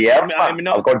JBL.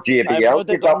 I've got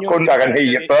JBL. I can hear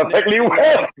you perfectly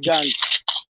well.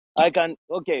 I can.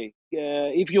 Okay,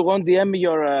 if you want, DM me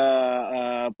your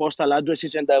postal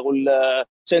addresses, and I will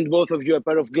send both of you a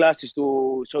pair of glasses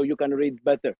so you can read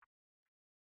better.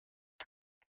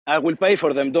 I will pay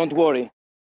for them. Don't worry,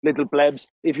 little plebs.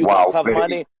 If you don't have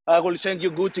money, I will send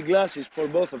you Gucci glasses for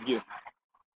both of you.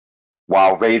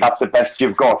 Wow, V, that's the best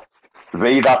you've got.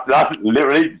 V, that's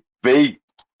literally V.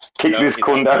 Kick this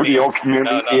cunt out of your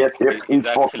community. He's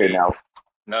fucking out.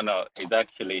 No, he's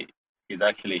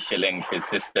actually shilling his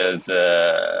sister's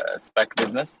spec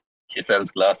business. She sells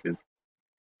glasses.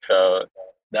 So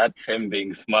that's him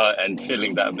being smart and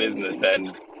shilling that business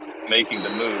and making the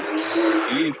moves.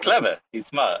 He's clever. He's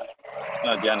smart.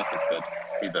 No, Giannis is good.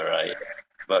 He's all right.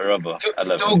 But Robo, I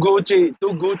love him.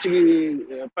 Two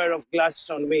Gucci pair of glasses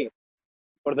on me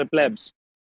for the plebs.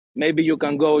 Maybe you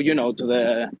can go, to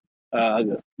the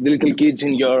little kids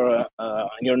in your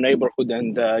neighborhood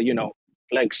and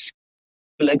flex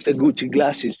the Gucci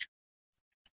glasses.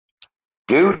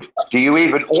 Dude, do you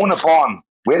even own a barn?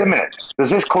 Wait a minute. Does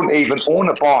this cunt even own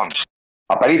a barn?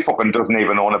 I bet he fucking doesn't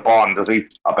even own a barn, does he?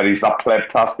 I bet he's that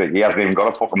pleb-tastic. He hasn't even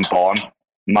got a fucking barn.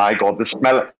 My God, the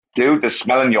smell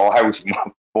in your house,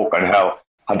 fucking hell.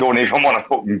 I don't even want to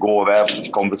fucking go there for this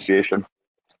conversation.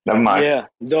 Never mind. Yeah,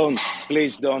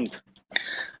 please don't.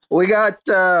 We got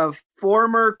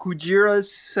former Kujira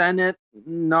Senate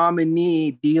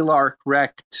nominee Dilar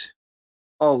Rekt.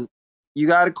 Oh, you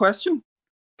got a question?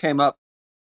 Came up.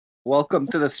 Welcome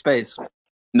to the space.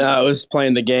 No, I was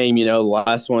playing the game, the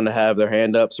last one to have their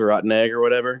hand up's a rotten egg or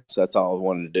whatever. So that's all I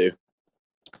wanted to do.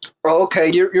 Oh,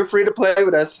 okay, you're free to play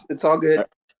with us. It's all good.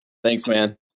 Thanks,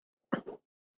 man.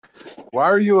 Why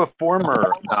are you a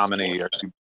former nominee? Are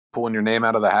you pulling your name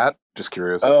out of the hat? Just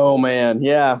curious. Oh man,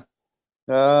 yeah.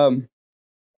 That's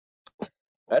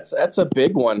a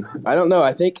big one. I don't know.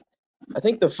 I think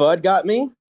the FUD got me,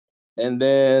 and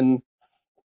then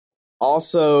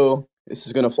also this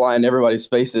is going to fly in everybody's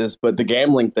faces, but the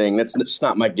gambling thing, that's just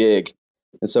not my gig.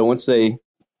 And so once they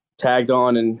tagged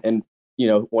on and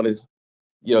wanted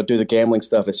do the gambling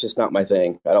stuff, it's just not my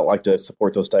thing. I don't like to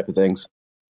support those type of things.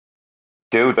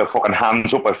 Dude, the fucking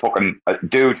hands up,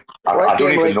 dude. I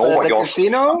don't even know what you're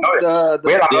casino. I'm not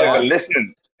even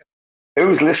listening.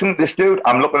 Who's listening to this, dude?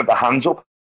 I'm looking at the hands up.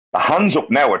 The hands up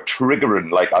now are triggering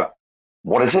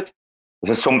what is it?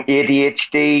 Is it some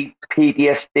ADHD,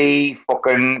 PTSD,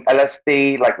 fucking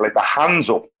LSD? Like the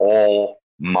hands up. Oh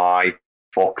my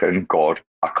fucking God.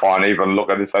 I can't even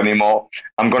look at this anymore.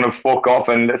 I'm going to fuck off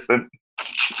and listen.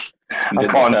 I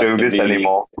can't do this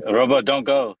anymore. Robo, don't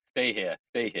go. Stay here.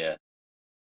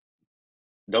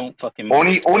 Don't fucking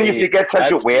move. Only if you get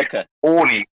Sajoshi.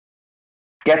 Only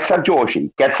get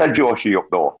Sajoshi up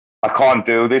though. I can't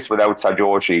do this without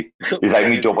Sajoshi. He's like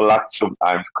me double act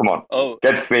sometimes. Come on. Oh,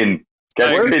 get Finn.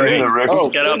 Get Finn in the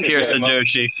room. Get up here,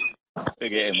 Sajoshi.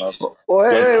 Get him up.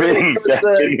 Wait,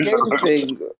 the game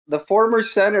thing. The former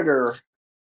senator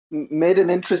made an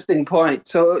interesting point.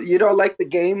 So you don't like the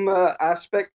game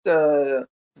aspect?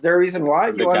 Is there a reason why?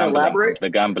 You want to elaborate? The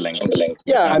gambling.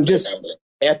 Yeah, I'm just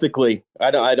ethically.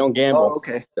 I don't gamble. Oh,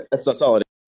 okay. That's all it is.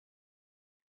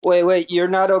 Wait. You're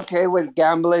not okay with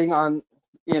gambling on,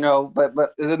 but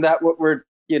isn't that what we're,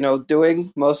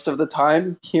 doing most of the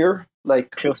time here?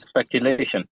 Like pure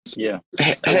speculation. Yeah.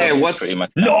 Hey, what's who's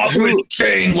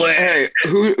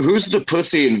the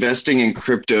pussy investing in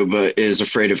crypto but is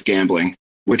afraid of gambling?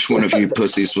 Which one of you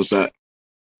pussies was that?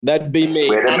 That'd be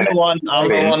me. I'm the one. I'm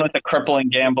the one with the crippling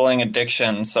gambling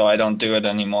addiction, so I don't do it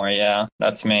anymore. Yeah,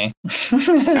 that's me.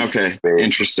 Okay,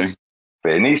 interesting.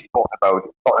 And he's talking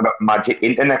about magic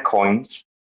internet coins.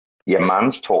 Your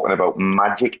man's talking about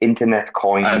magic internet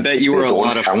coins. I bet you were a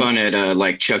lot of fun at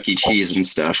like Chuck E. Cheese and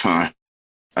stuff, huh?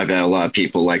 I bet a lot of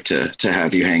people like to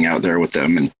have you hang out there with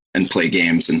them and play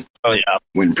games and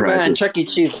win prizes. Man, Chuck E.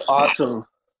 Cheese, awesome.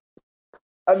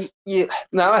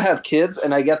 Now I have kids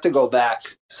and I get to go back.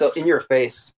 So in your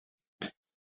face.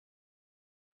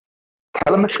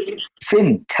 Tell them it's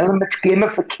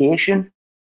gamification.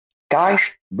 Guys,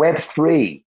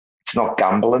 Web3. It's not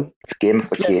gambling. It's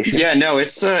gamification. Yeah, no,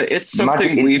 it's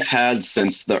something we've had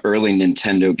since the early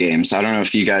Nintendo games. I don't know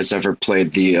if you guys ever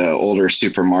played the older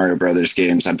Super Mario Brothers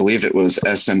games. I believe it was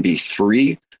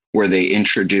SMB3 where they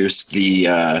introduced the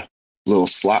little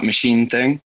slot machine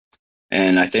thing.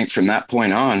 And I think from that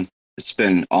point on, it's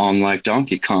been on like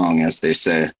Donkey Kong, as they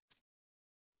say.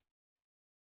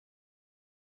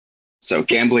 So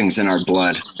gambling's in our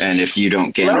blood. And if you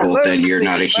don't gamble, then you're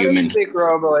not a human. Let him speak,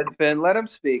 Robo and Finn. Let him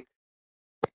speak.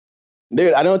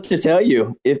 Dude, I don't know what to tell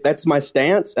you. If that's my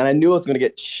stance, and I knew I was going to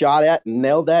get shot at and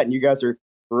nailed at, and you guys are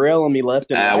railing me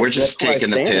left and right. We're just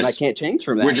taking the piss. And I can't change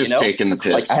from that. We're just taking the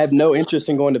piss. Like, I have no interest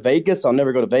in going to Vegas. I'll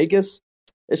never go to Vegas.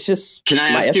 It's just Can I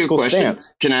ask you a question?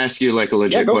 Stance. Can I ask you like a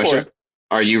legit question?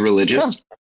 Are you religious?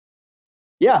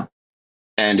 Yeah.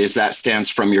 And is that stance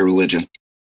from your religion?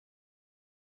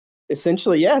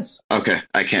 Essentially, yes. Okay,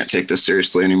 I can't take this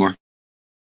seriously anymore.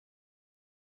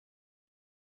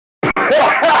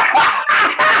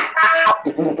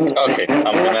 Okay, I'm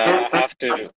gonna have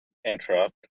to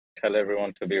interrupt. Tell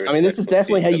everyone to be respectful. I mean, this is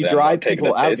definitely how you drive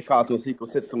people out of the Cosmos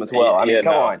ecosystem as well. I mean,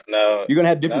 come on. No, you're gonna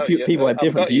have different people have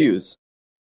different views.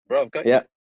 Bro, I've got you.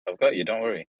 I've got you. Don't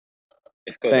worry.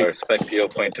 It's because I respect your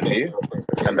point of view,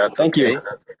 and that's Thank okay. you.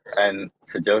 And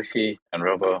Sajoshi and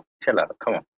Robo, chill out.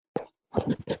 Come on.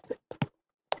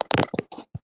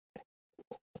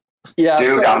 Yeah,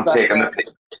 dude, I'm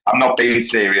not being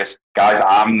serious, guys.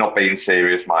 I'm not being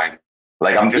serious, man.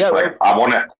 Like, I'm just I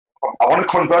want to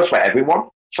converse with everyone.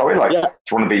 Sorry, I just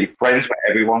want to be friends with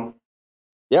everyone.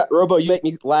 Yeah, Robo, you make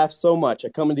me laugh so much. I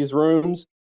come in these rooms.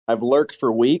 I've lurked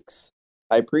for weeks.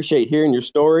 I appreciate hearing your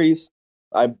stories.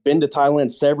 I've been to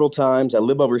Thailand several times. I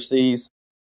live overseas.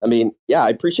 I mean, I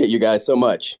appreciate you guys so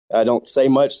much. I don't say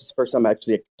much. It's the first time I'm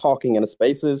actually talking in a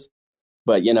spaces,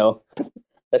 but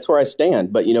that's where I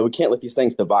stand. But we can't let these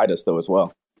things divide us though as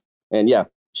well. And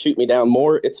shoot me down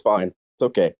more. It's fine. It's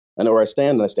okay. I know where I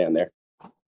stand and I stand there.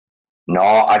 No,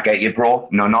 I get you, bro.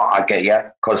 No, I get you.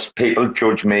 Because people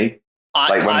judge me.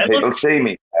 Like when people see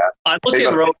me. I look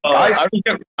at Robo.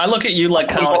 I look at you like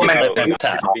kind of like a lip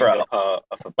tap, bro.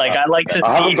 Like I like to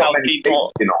see how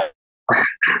people.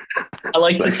 I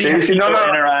like to see how people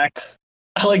interact.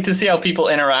 I like to see how people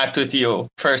interact with you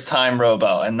first time,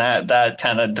 Robo, and that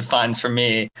kind of defines for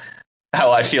me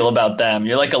how I feel about them.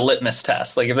 You're like a litmus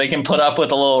test. Like if they can put up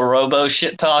with a little Robo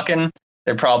shit talking,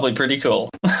 they're probably pretty cool.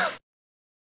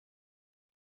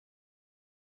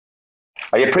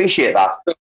 I appreciate that.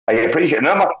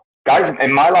 No, guys,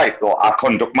 in my life, though, I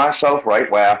conduct myself, right,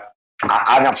 where, and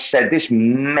I've said this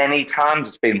many times,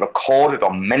 it's been recorded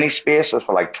on many spaces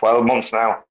for like 12 months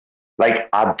now. Like,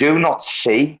 I do not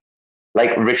see,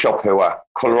 like, rich or poor,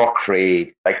 color or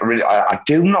creed. Like, really, I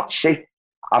do not see.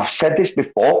 I've said this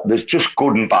before, there's just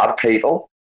good and bad people.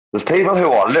 There's people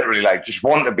who are literally, like, just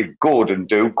want to be good and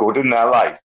do good in their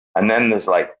life. And then there's,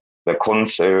 like, the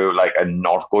cunts who, like, are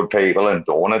not good people and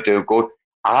don't want to do good.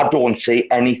 I don't see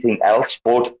anything else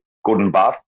but good and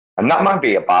bad. And that might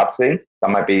be a bad thing. That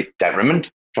might be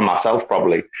detriment to myself,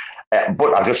 probably.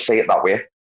 But I just see it that way.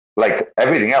 Like,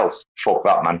 everything else, fuck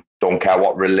that, man. Don't care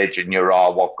what religion you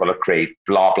are, what color creed,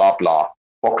 blah, blah, blah.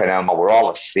 Fucking hell, man. We're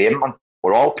all the same, man.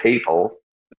 We're all people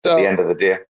at the end of the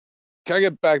day. Can I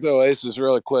get back to Oasis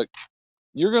really quick?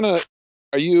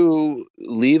 Are you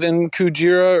leaving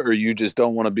Kujira, or you just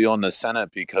don't want to be on the Senate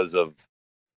because of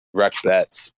Rekt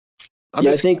bets? I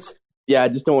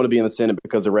just don't want to be in the Senate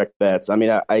because of Rekt bets. I mean,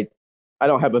 I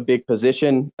don't have a big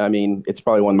position. I mean, it's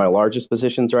probably one of my largest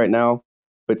positions right now,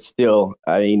 but still,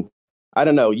 I mean, I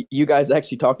don't know. You guys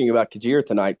actually talking about Kujira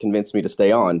tonight convinced me to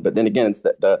stay on, but then again, it's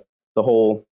the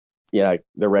whole, the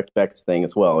Rekt bets thing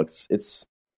as well. It's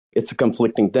a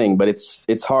conflicting thing, but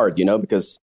it's hard,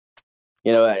 because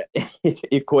I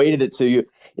equated it to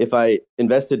if I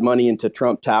invested money into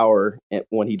Trump Tower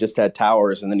when he just had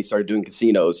towers and then he started doing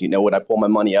casinos, would I pull my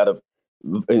money out of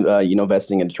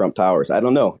vesting into Trump Towers. I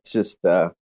don't know. It's just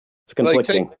it's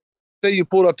conflicting. Like say you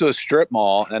pulled up to a strip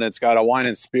mall and it's got a wine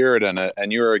and spirit in it,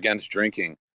 and you're against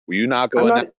drinking. Will you not go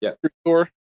in that store?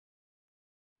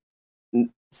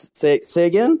 Say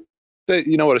again.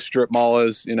 You know what a strip mall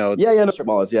is? No, strip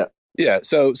mall is, yeah. Yeah,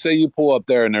 so say you pull up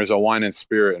there and there's a wine and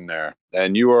spirit in there,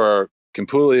 and you are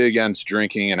completely against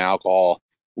drinking and alcohol.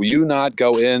 Will you not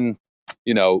go in,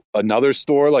 another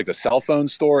store, like a cell phone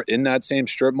store in that same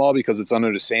strip mall because it's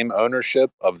under the same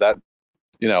ownership of that,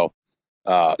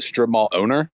 strip mall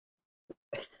owner?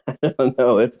 I don't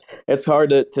know. It's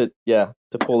hard to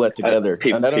pull that together.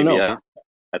 And I don't know. Yeah.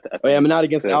 I'm not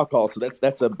against alcohol, so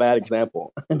that's a bad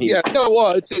example.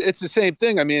 It's the same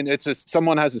thing. I mean, it's just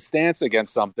someone has a stance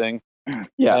against something.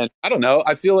 Yeah. And I don't know.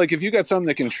 I feel like if you got something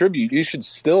to contribute, you should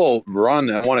still run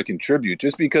and want to contribute.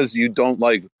 Just because you don't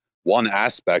like one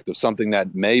aspect of something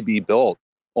that may be built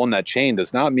on that chain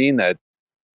does not mean that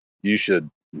you should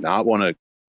not want to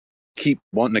keep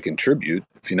wanting to contribute,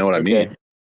 if you know what I mean.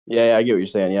 Yeah, I get what you're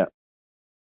saying. Yeah.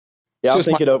 Yeah, I'll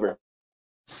think it over.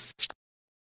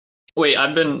 Wait,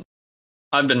 I've been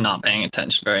not paying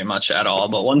attention very much at all,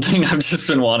 but one thing I've just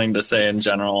been wanting to say in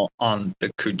general on the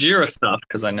Kujira stuff,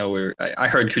 because I know I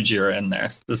heard Kujira in there,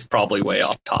 so this is probably way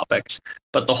off topic,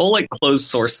 but the whole closed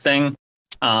source thing,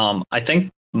 I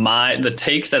think the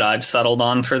take that I've settled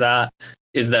on for that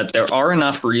is that there are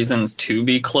enough reasons to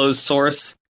be closed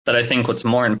source that I think what's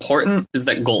more important is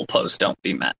that goalposts don't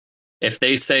be met. If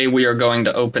they say we are going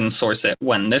to open source it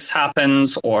when this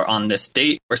happens or on this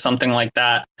date or something like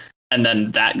that, and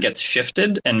then that gets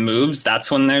shifted and moves,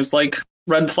 that's when there's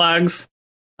red flags.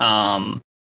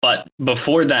 But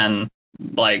before then,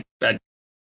 I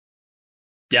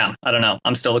don't know.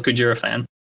 I'm still a Kujira fan.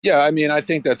 Yeah, I mean, I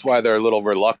think that's why they're a little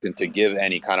reluctant to give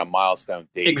any kind of milestone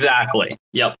date. Exactly.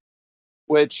 Yep.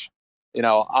 Which,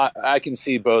 I can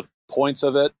see both points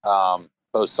of it,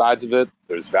 both sides of it.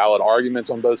 There's valid arguments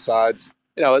on both sides.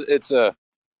 It's a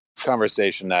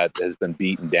conversation that has been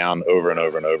beaten down over and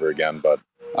over and over again, but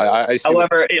I see.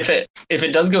 However, if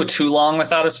it does go too long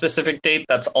without a specific date,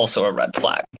 that's also a red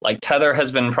flag. Tether has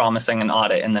been promising an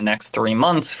audit in the next 3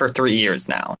 months for 3 years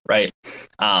now, right?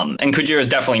 And Kujira is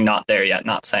definitely not there yet,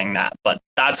 not saying that, but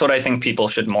that's what I think people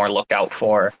should more look out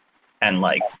for and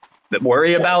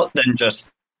worry about than just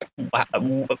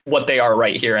what they are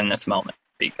right here in this moment,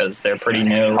 because they're pretty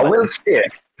new.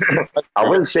 I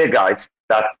will say, guys,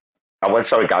 that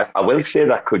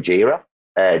Kujira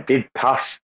did pass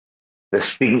the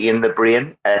sting in the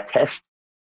brain test.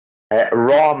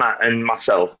 Rama and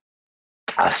myself,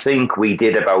 I think we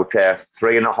did about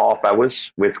 3.5 hours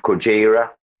with Kujira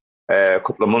a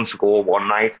couple of months ago one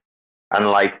night, and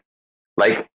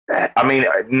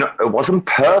it wasn't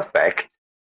perfect,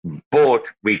 but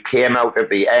we came out at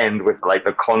the end with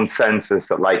the consensus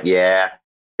that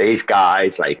these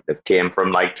guys they came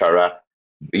from Terra,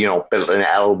 built an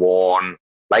L1.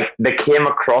 They came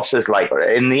across as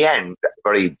in the end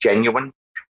very genuine.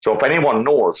 So if anyone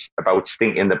knows about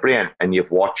Stink in the Brain and you've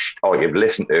watched or you've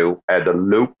listened to the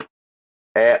Loop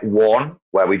one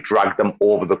where we dragged them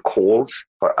over the coals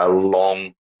for a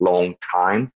long, long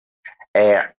time,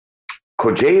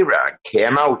 Kujira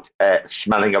came out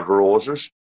smelling of roses.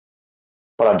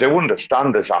 But I do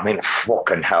understand this. I mean,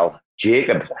 fucking hell,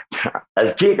 Jacob.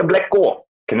 Has Jacob let go?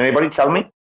 Can anybody tell me?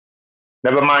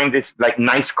 Never mind this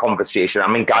nice conversation. I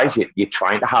mean, guys, you're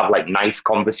trying to have nice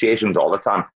conversations all the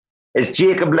time. Is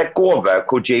Jacob let go of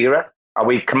Kujira?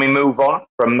 Can we move on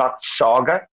from that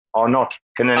saga or not?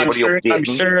 Can anybody update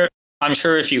me? I'm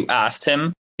sure if you asked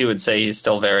him, he would say he's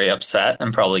still very upset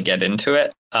and probably get into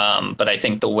it. But I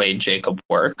think the way Jacob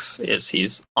works is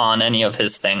he's on any of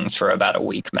his things for about a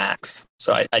week max.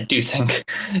 So I do think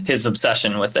his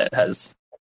obsession with it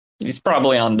he's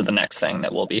probably on to the next thing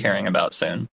that we'll be hearing about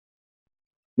soon.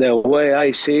 The way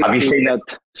I see it is that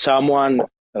someone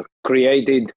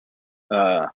created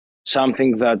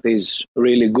something that is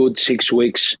really good 6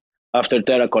 weeks after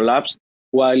Terra collapsed,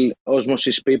 while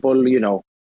Osmosis people,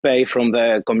 pay from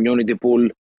the community pool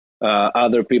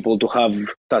other people to have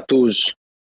tattoos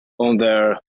on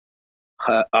their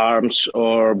arms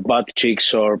or butt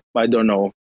cheeks or I don't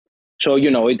know. So,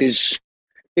 it is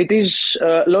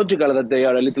logical that they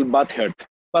are a little butthurt.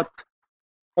 But,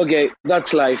 okay,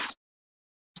 that's life.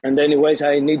 And anyways,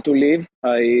 I need to leave.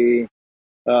 I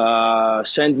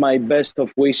send my best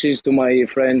of wishes to my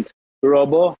friend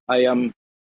Robo. I am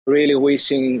really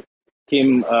wishing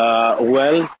him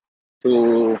well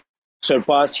to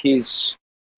surpass his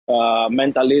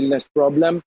mental illness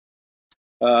problem.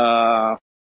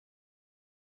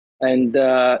 And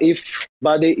if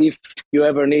you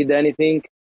ever need anything,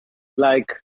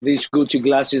 these Gucci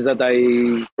glasses that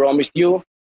I promised you,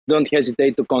 don't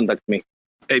hesitate to contact me.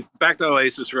 Hey, back to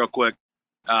Oasis real quick.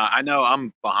 I know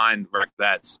I'm behind Rekt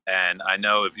Bets, and I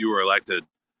know if you were elected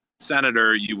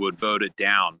senator, you would vote it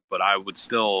down. But I would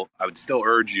still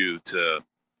urge you to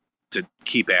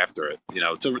keep after it.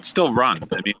 To still run.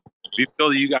 I mean, we feel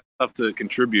that you got stuff to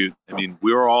contribute. I mean,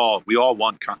 we all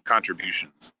want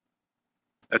contributions.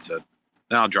 That's it.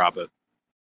 Then I'll drop it.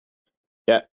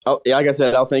 Yeah. Yeah. Like I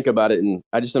said, I'll think about it, and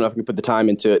I just don't know if I can put the time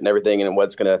into it and everything, and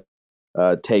what's gonna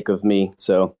take of me.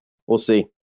 So we'll see.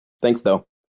 Thanks, though.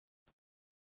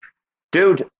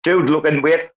 Dude, look and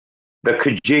wait. The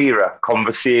Kajira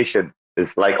conversation is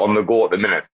like on the go at the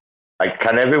minute. Like,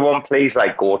 can everyone please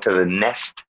like go to the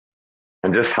Nest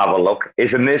and just have a look?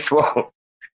 Isn't this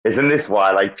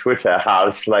why like Twitter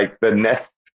has like the Nest?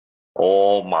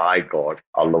 Oh my god,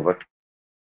 I love it.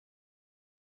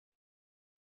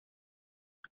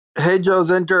 Hey, Joe's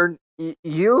intern,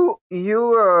 you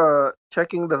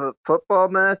checking the football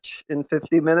match in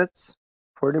 50 minutes,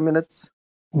 40 minutes?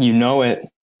 You know it.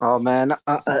 Oh man,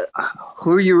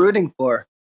 who are you rooting for?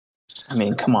 I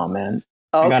mean, come on, man.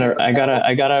 Okay.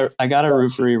 I gotta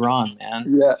root for Iran, man.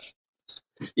 Yeah.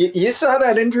 You saw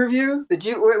that interview?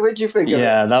 What'd you think of it?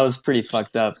 Yeah, that was pretty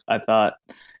fucked up, I thought.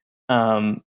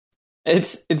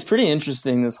 It's pretty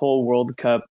interesting, this whole World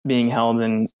Cup being held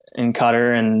in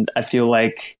Qatar, and I feel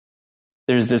like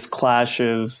there's this clash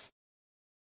of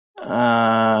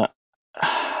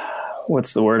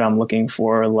what's the word I'm looking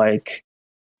for? Like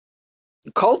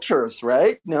cultures,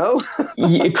 right? No?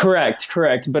 Yeah, correct.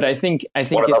 But I think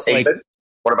it's England? like,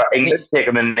 what about England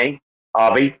taking the knee?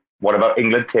 Arby, what about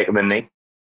England taking the knee?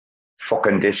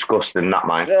 Fucking disgusting, that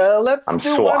man. Let's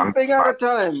do one thing at a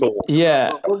time.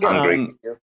 Yeah. We'll get angry.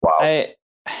 Wow. I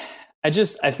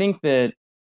think that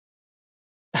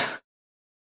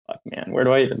fuck, man, where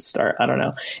do I even start? I don't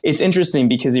know. It's interesting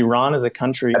because Iran as a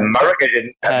country, America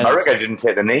didn't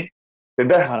take the knee, did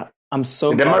they? I'm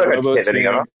so glad Robo's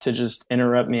here to just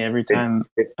interrupt me every time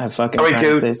I fucking try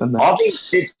to say something.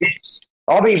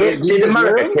 Arby, did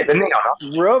America take the knee or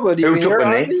not? Robo, do you hear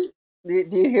Arby? Do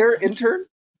you hear intern?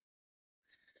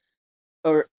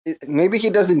 Or maybe he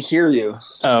doesn't hear you.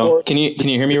 Oh, can you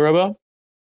hear me, Robo?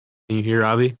 Can you hear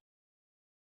Avi?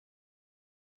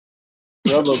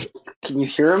 Robo, can you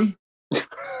hear him?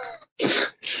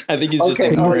 I think he's just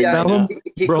ignoring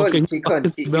He couldn't.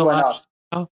 He went off.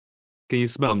 Can you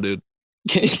smell him, dude?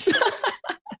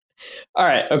 All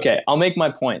right, okay. I'll make my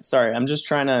point. Sorry, I'm just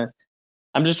trying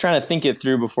to think it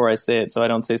through before I say it, so I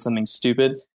don't say something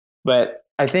stupid. But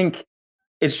I think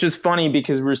it's just funny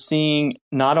because we're seeing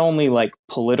not only like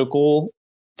political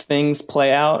things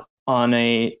play out on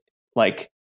a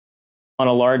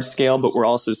large scale, but we're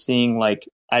also seeing like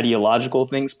ideological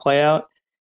things play out.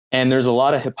 And there's a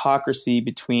lot of hypocrisy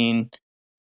between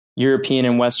European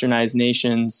and westernized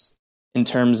nations in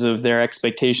terms of their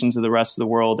expectations of the rest of the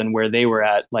world and where they were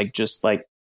at just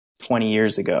 20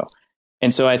 years ago.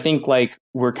 And so I think like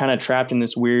we're kind of trapped in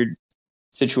this weird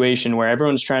situation where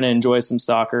everyone's trying to enjoy some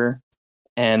soccer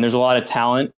and there's a lot of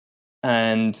talent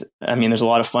and I mean, there's a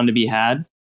lot of fun to be had,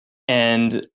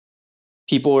 and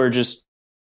people are just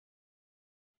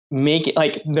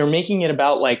they're making it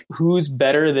about like who's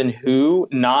better than who,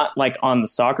 not like on the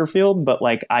soccer field, but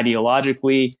like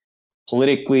ideologically,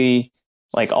 politically,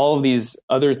 like all of these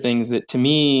other things that to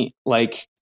me like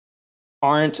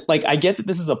aren't like, I get that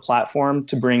this is a platform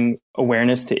to bring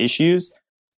awareness to issues,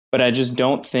 but I just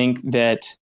don't think that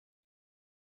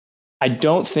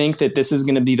this is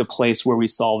going to be the place where we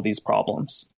solve these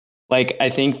problems. Like, I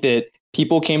think that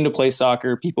people came to play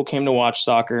soccer, people came to watch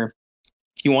soccer.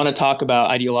 If you want to talk about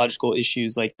ideological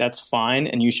issues, like that's fine.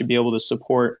 And you should be able to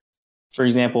support, for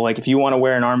example, like if you want to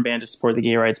wear an armband to support the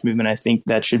gay rights movement, I think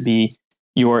that should be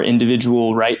your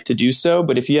individual right to do so.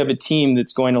 But if you have a team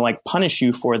that's going to like punish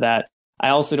you for that, I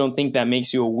also don't think that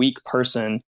makes you a weak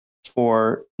person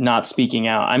for not speaking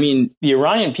out. I mean, the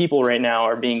Iranian people right now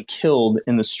are being killed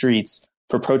in the streets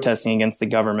for protesting against the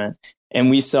government. And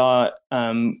we saw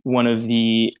one of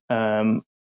the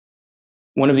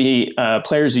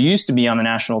players who used to be on the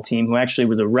national team, who actually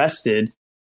was arrested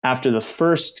after the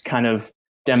first kind of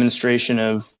demonstration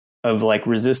of like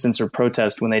resistance or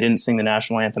protest when they didn't sing the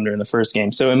national anthem during the first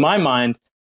game. So in my mind,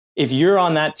 if you're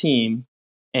on that team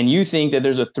and you think that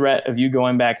there's a threat of you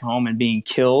going back home and being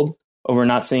killed over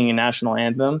not singing a national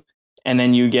anthem, and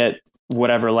then you get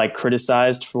whatever, like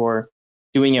criticized for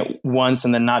doing it once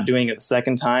and then not doing it the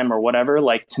second time or whatever,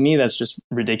 like to me, that's just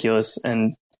ridiculous.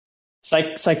 And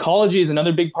psychology is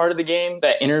another big part of the game.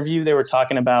 That interview, they were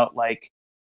talking about like,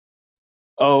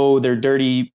 oh, they're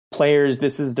dirty players.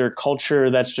 This is their culture.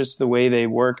 That's just the way they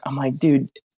work. I'm like, dude,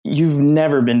 you've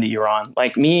never been to Iran.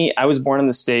 Like me, I was born in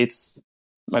the States.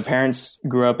 My parents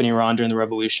grew up in Iran during the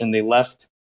revolution. They left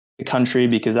the country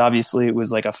because obviously it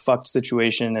was like a fucked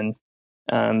situation. And,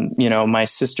 my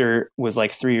sister was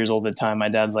like 3 years old at the time. My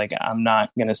dad's like, I'm not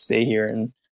going to stay here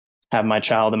and have my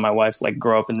child and my wife like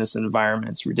grow up in this environment.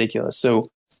 It's ridiculous. So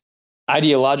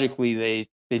ideologically,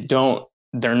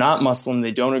 they're not Muslim.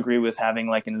 They don't agree with having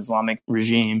like an Islamic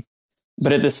regime.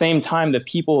 But at the same time, the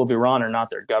people of Iran are not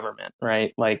their government,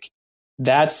 right? Like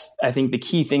that's, I think, the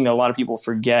key thing that a lot of people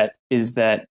forget is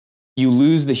that you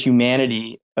lose the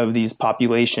humanity of these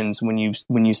populations when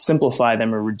you simplify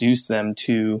them or reduce them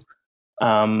to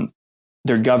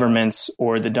their governments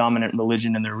or the dominant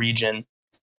religion in their region,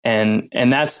 and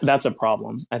that's a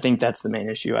problem. I think that's the main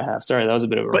issue I have. Sorry, that was a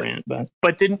bit of a rant,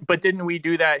 but didn't we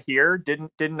do that here?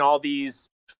 Didn't all these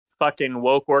fucking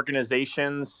woke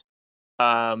organizations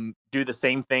do the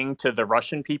same thing to the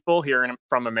Russian people here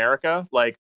from America?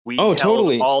 Like we held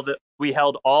all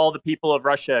the people of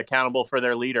Russia accountable for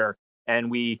their leader, and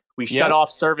we shut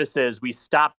off services. We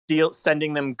stopped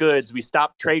sending them goods. We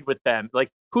stopped trade with them. Like,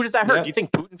 who does that hurt? Do you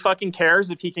think Putin fucking cares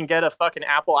if he can get a fucking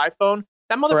Apple iPhone?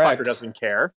 That motherfucker doesn't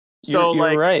care. So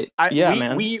you're right.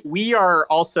 Man. We are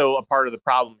also a part of the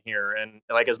problem here. And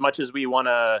like, as much as we want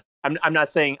to, I'm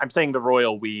saying the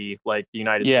royal we, like the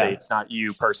United States, not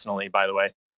you personally, by the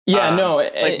way. Yeah, no,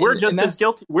 like we're just as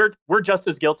guilty. We're just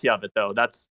as guilty of it, though.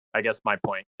 That's, I guess, my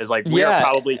point is like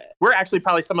we're actually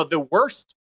probably some of the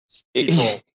worst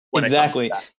people. Exactly.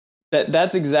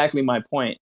 That's exactly my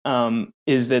point.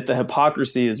 Is that the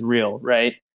hypocrisy is real,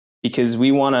 right? Because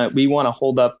we want to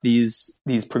hold up these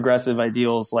progressive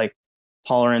ideals like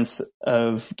tolerance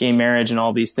of gay marriage and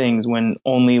all these things when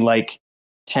only like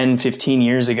 10, 15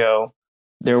 years ago,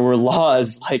 there were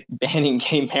laws like banning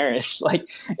gay marriage. Like,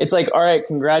 it's like, all right,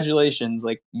 congratulations.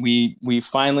 Like we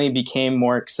finally became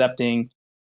more accepting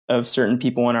of certain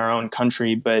people in our own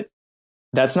country, but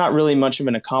that's not really much of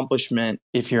an accomplishment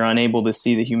if you're unable to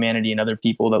see the humanity in other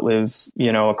people that live,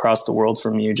 across the world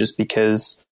from you, just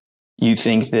because you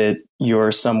think that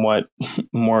you're somewhat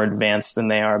more advanced than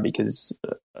they are because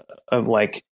of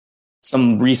like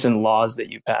some recent laws that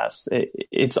you passed.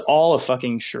 It's all a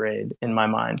fucking charade in my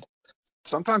mind.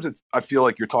 Sometimes I feel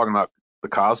like you're talking about the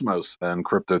cosmos and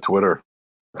crypto Twitter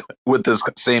with this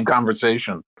same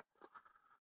conversation.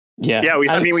 Yeah.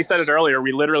 We said it earlier.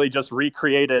 We literally just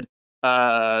recreated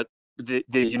the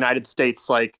United States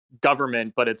like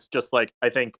government, but it's just like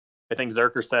I think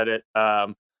Zerker said it.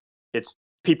 It's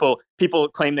people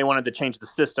claim they wanted to change the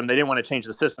system. They didn't want to change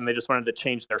the system. They just wanted to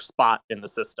change their spot in the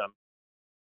system.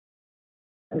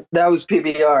 That was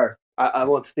PBR. I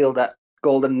won't steal that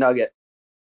golden nugget.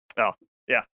 Oh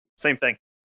yeah, same thing.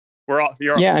 You're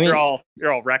all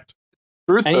wrecked.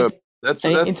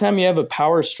 Anytime you have a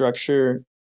power structure,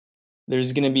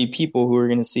 there's going to be people who are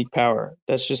going to seek power.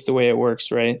 That's just the way it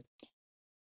works, right?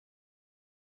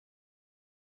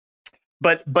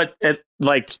 But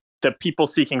like the people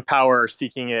seeking power are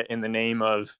seeking it in the name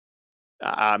of,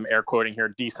 air quoting here,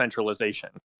 decentralization.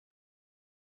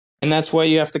 And that's why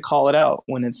you have to call it out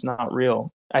when it's not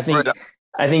real. I think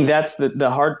that's the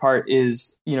hard part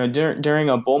is, during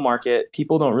a bull market,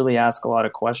 people don't really ask a lot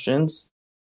of questions.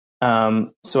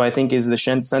 So I think as the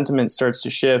sentiment starts to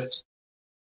shift,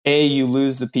 you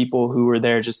lose the people who were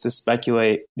there just to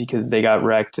speculate because they got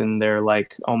wrecked and they're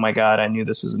like, oh my God, I knew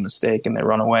this was a mistake, and they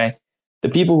run away. The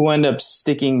people who end up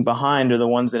sticking behind are the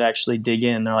ones that actually dig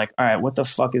in. They're like, all right, what the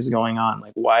fuck is going on?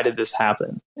 Like, why did this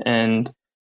happen? And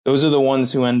those are the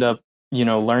ones who end up,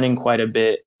 learning quite a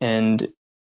bit. And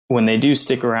when they do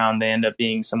stick around, they end up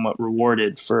being somewhat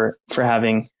rewarded for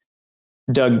having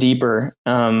dug deeper.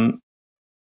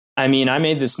 I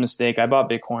made this mistake. I bought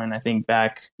Bitcoin, I think,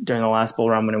 back during the last bull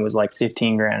run when it was like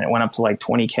 15 grand. It went up to like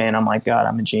 20K, and I'm like, God,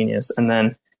 I'm a genius. And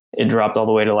then it dropped all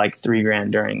the way to like 3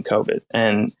 grand during COVID.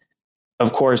 And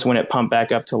of course, when it pumped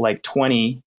back up to like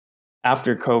 20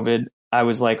 after COVID, I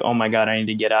was like, oh my God, I need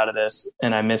to get out of this.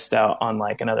 And I missed out on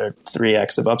like another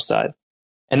 3x of upside.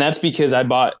 And that's because I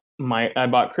bought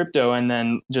crypto and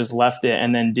then just left it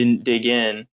and then didn't dig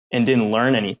in and didn't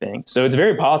learn anything. So it's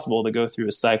very possible to go through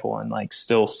a cycle and like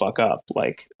still fuck up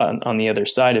like on the other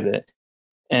side of it.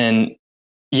 And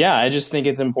yeah, I just think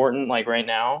it's important, like right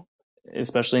now,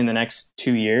 especially in the next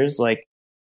 2 years, like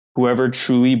whoever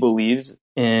truly believes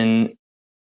in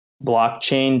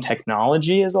blockchain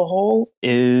technology as a whole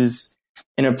is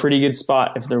in a pretty good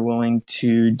spot if they're willing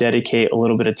to dedicate a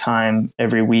little bit of time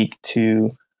every week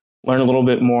to learn a little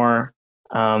bit more,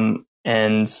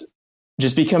 and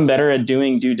just become better at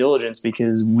doing due diligence,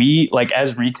 because we, like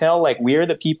as retail, like we are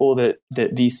the people that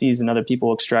VCs and other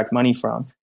people extract money from.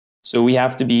 So we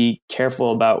have to be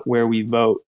careful about where we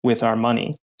vote with our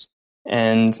money.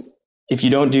 And if you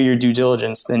don't do your due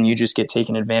diligence, then you just get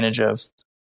taken advantage of.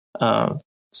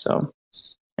 So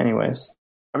anyways.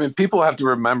 I mean, people have to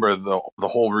remember the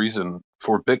whole reason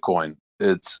for Bitcoin.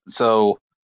 It's so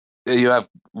you have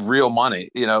real money.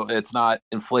 It's not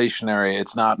inflationary.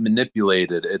 It's not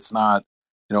manipulated. It's not,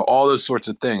 all those sorts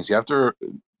of things. You have to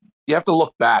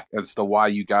look back as to why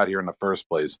you got here in the first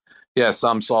place. Yeah,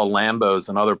 some saw Lambos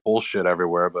and other bullshit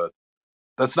everywhere, but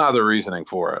that's not the reasoning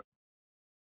for it.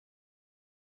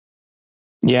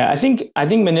 Yeah, I think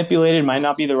manipulated might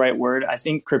not be the right word. I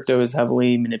think crypto is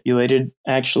heavily manipulated,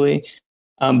 actually.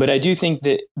 But I do think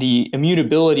that the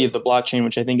immutability of the blockchain,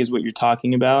 which I think is what you're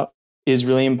talking about, is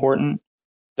really important.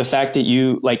 The fact that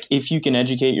if you can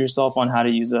educate yourself on how to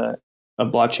use a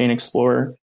blockchain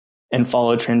explorer and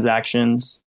follow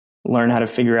transactions, learn how to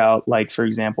figure out, for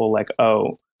example,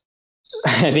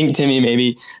 I think Timmy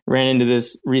maybe ran into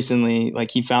this recently.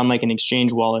 He found an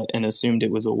exchange wallet and assumed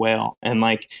it was a whale. And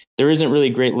there isn't really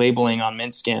great labeling on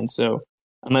MintScan. So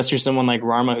unless you're someone like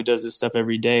Rarma who does this stuff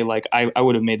every day, I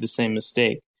would have made the same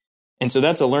mistake. And so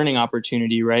that's a learning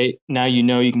opportunity, right? Now you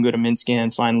can go to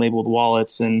MintScan, find labeled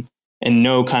wallets, and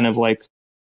know kind of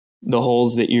the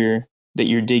holes that you're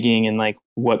digging and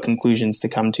what conclusions to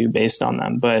come to based on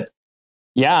them. But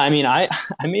yeah, I mean, I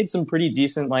made some pretty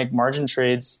decent margin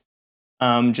trades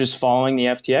just following the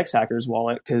FTX hacker's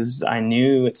wallet, because I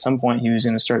knew at some point he was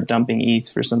going to start dumping ETH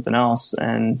for something else,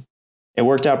 and it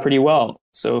worked out pretty well.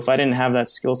 So if I didn't have that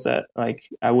skill set,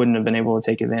 I wouldn't have been able to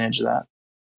take advantage of that.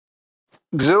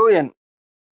 Julian,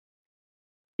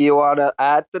 you want to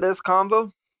add to this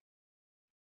combo?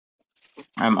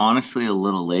 I'm honestly a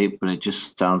little late, but it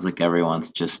just sounds like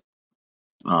everyone's just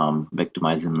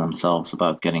victimizing themselves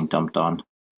about getting dumped on.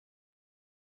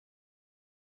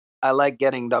 I like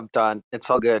getting dumped on. It's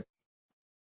all good.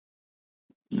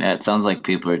 Yeah, it sounds like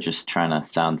people are just trying to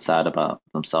sound sad about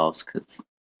themselves because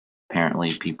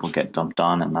apparently people get dumped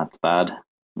on, and that's bad.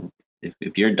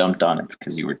 If you're dumped on, it's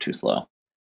because you were too slow.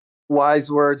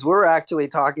 Wise words. We're actually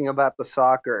talking about the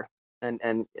soccer, and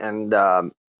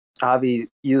Avi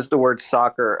used the word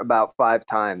soccer about 5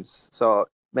 times, so it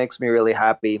makes me really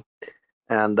happy.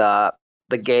 And the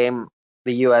game,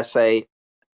 the USA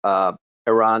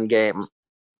Iran game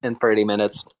in 30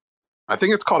 minutes. I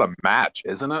think it's called a match,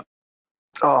 isn't it?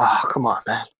 Oh, come on,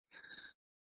 man.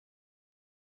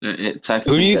 It's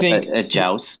actually who do you think a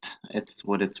joust. It's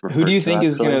what it's referred to. Who do you think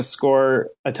is going to to score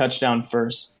a touchdown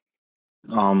first?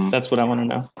 That's what I want to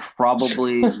know.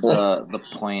 Probably the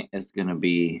point is going to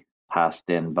be passed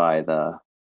in by the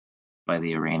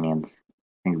Iranians.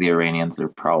 I think the Iranians are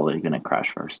probably going to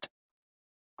crash first.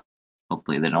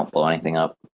 Hopefully they don't blow anything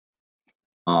up.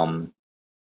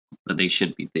 But they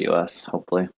should beat the US,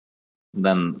 hopefully.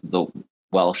 Then the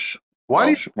Welsh.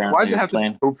 Why does it have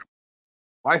to be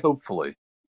why hopefully?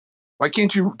 Why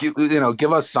can't you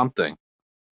give us something?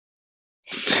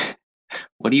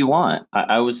 What do you want?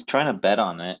 I was trying to bet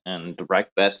on it, and Rekt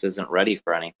Bets isn't ready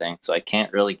for anything, so I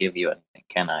can't really give you anything,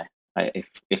 can I?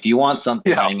 If you want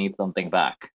something, I need something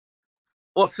back.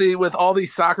 Well, see, with all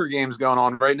these soccer games going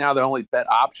on right now, the only bet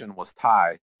option was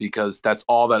tie, because that's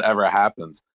all that ever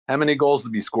happens. How many goals to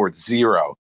be scored?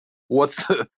 0.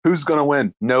 Who's going to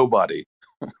win? Nobody.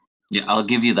 Yeah, I'll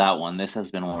give you that one. This has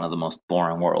been one of the most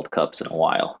boring World Cups in a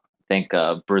while. I think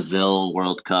Brazil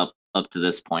World Cup up to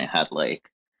this point had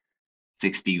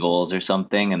 60 goals or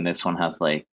something, and this one has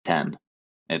 10.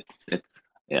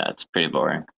 It's pretty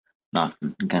boring.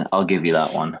 I'll give you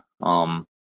that one.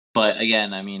 But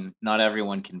again, I mean, not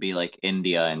everyone can be like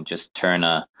India and just turn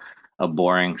a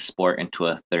boring sport into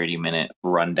a 30-minute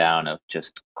rundown of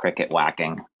just cricket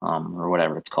whacking, or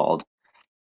whatever it's called.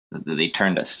 They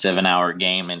turned a 7-hour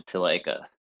game into a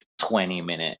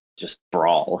 20-minute just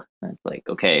brawl. And it's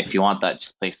okay, if you want that,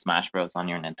 just play Smash Bros on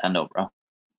your Nintendo, bro.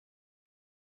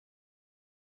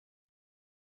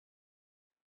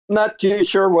 Not too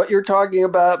sure what you're talking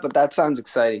about, but that sounds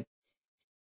exciting.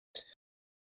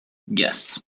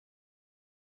 Yes.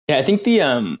 Yeah, I think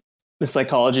the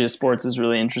psychology of sports is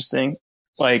really interesting.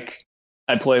 I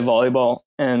play volleyball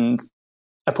and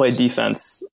I play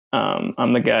defense.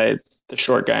 I'm the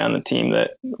short guy on the team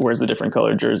that wears the different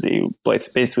colored jersey,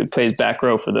 basically plays back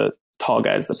row for the tall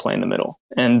guys that play in the middle.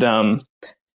 And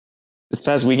this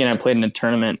past weekend I played in a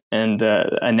tournament, and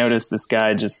I noticed this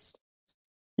guy just,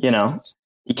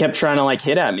 he kept trying to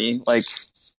hit at me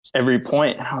every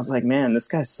point. And I was like, man, this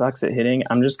guy sucks at hitting.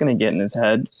 I'm just going to get in his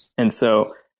head. And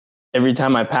so every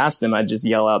time I passed him, I'd just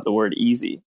yell out the word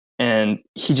easy. And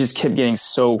he just kept getting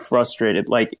so frustrated.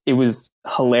 It was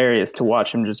hilarious to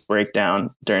watch him just break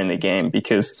down during the game,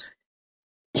 because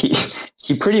he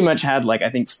he pretty much had like, I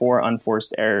think 4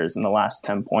 unforced errors in the last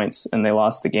 10 points, and they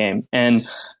lost the game. And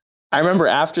I remember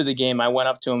after the game, I went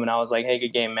up to him and I was like, "Hey,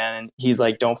 good game, man." And he's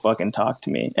like, "Don't fucking talk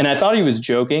to me." And I thought he was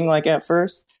joking, like, at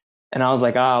first. And I was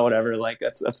like, whatever. Like,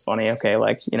 that's funny. Okay.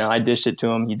 Like, I dished it to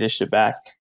him. He dished it back.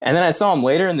 And then I saw him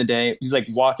later in the day. He's like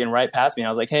walking right past me. I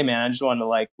was like, "Hey, man, I just wanted to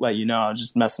like let you know I was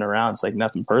just messing around. It's like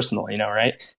nothing personal,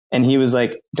 right?" And he was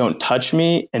like, "Don't touch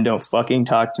me and don't fucking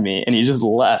talk to me." And he just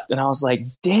left. And I was like,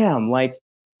 damn, like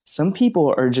some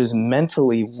people are just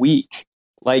mentally weak.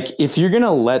 Like, if you're going to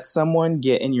let someone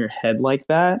get in your head like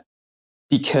that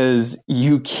because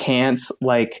you can't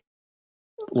like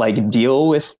deal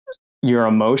with your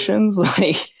emotions,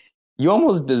 like you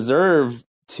almost deserve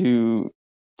to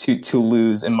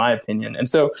lose, in my opinion. And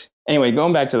so anyway,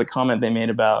 going back to the comment they made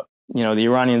about, the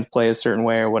Iranians play a certain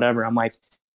way or whatever, I'm like,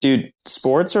 dude,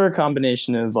 sports are a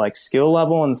combination of like skill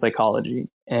level and psychology.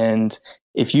 And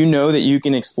if you know that you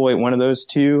can exploit one of those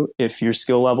two, if your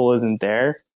skill level isn't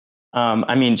there,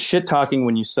 I mean, shit talking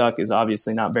when you suck is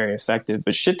obviously not very effective,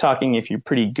 but shit talking, if you're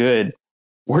pretty good,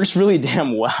 works really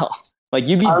damn well. Like,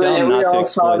 you'd be dumb not to we all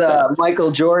saw exploit the that.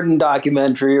 Michael Jordan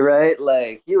documentary, right?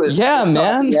 Like, he was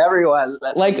man. everyone.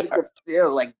 Like,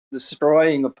 like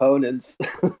destroying opponents.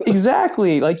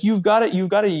 Exactly. Like, you've got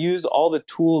to use all the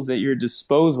tools at your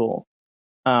disposal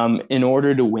in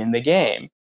order to win the game.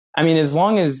 I mean, as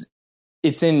long as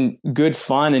it's in good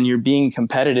fun and you're being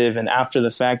competitive, and after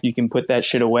the fact you can put that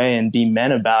shit away and be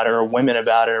men about it or women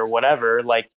about it or whatever,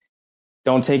 like,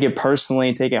 don't take it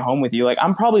personally, take it home with you. Like,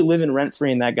 I'm probably living rent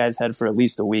free in that guy's head for at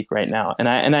least a week right now. And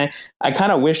I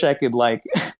kind of wish I could like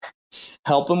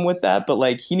help him with that, but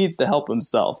like, he needs to help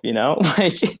himself,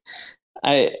 like,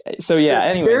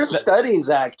 anyways. There's studies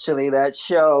actually that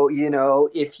show,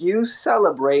 if you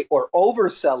celebrate or over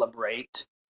celebrate,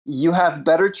 you have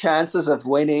better chances of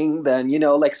winning than,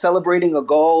 like celebrating a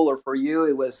goal, or for you,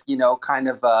 it was, kind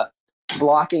of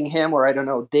blocking him, or I don't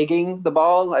know, digging the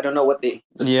ball. I don't know what the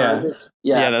term is.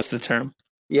 Yeah, that's the term.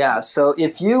 Yeah. So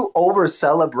if you over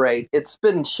celebrate, it's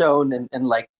been shown in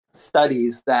like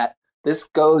studies that this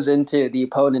goes into the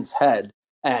opponent's head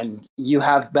and you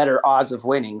have better odds of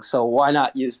winning. So why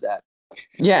not use that?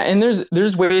 Yeah, and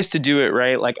there's ways to do it,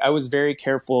 right? Like, I was very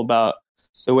careful about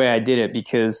the way I did it,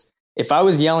 because if I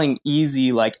was yelling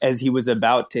easy, like as he was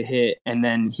about to hit, and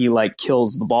then he like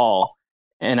kills the ball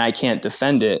and I can't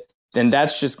defend it, then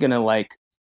that's just going to like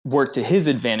work to his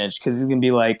advantage, because he's going to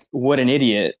be like, what an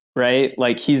idiot, right?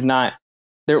 Like, I'm not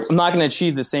going to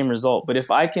achieve the same result. But if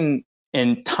I can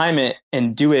and time it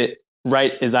and do it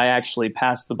right as I actually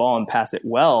pass the ball and pass it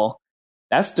well,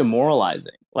 that's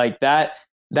demoralizing. Like that,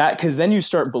 because then you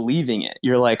start believing it.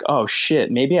 You're like, oh shit,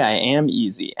 maybe I am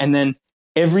easy. And then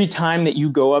every time that you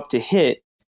go up to hit,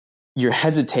 you're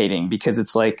hesitating, because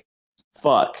it's like,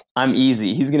 fuck, I'm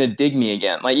easy. He's going to dig me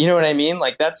again. Like, you know what I mean?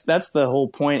 Like, that's the whole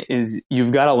point, is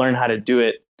you've got to learn how to do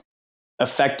it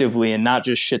effectively and not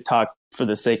just shit talk for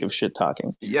the sake of shit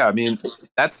talking. Yeah, I mean,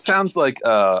 that sounds like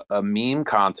a meme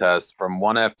contest from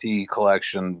one FT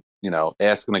collection,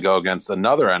 asking to go against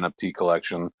another NFT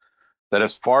collection that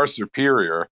is far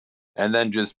superior, and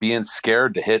then just being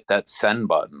scared to hit that send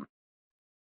button.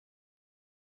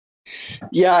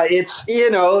 Yeah, it's,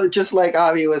 just like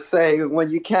Avi was saying, when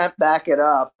you can't back it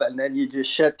up and then you just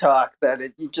shit talk, that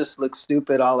you just look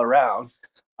stupid all around.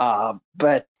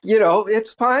 But,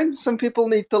 it's fine. Some people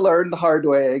need to learn the hard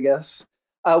way, I guess.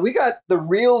 We got the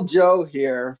real Joe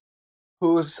here,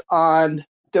 who's on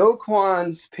Do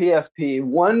Kwon's PFP,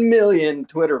 1 million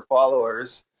Twitter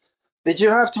followers. Did you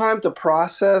have time to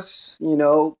process,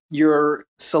 your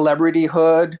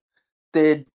celebrityhood?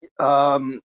 Did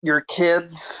your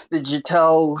kids, did you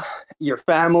tell your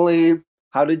family?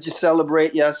 How did you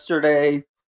celebrate yesterday?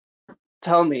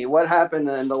 Tell me, what happened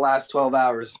in the last 12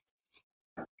 hours?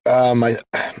 I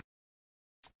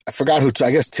forgot who,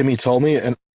 I guess Timmy told me,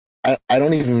 and I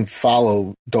don't even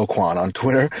follow Do Kwon on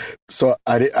Twitter, so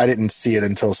I didn't see it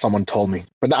until someone told me.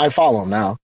 But I follow him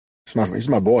now. He's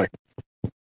my boy.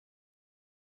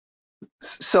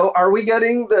 So are we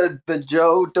getting the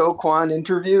Joe Do Kwon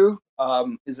interview?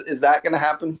 Is that going to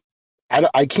happen?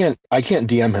 I can't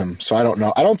DM him, so I don't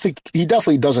know. I don't think he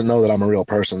definitely doesn't know that I'm a real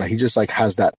person. He just like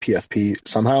has that PFP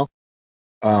somehow.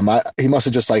 He must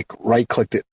have just like right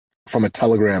clicked it from a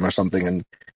Telegram or something and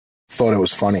thought it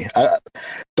was funny. I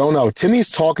don't know.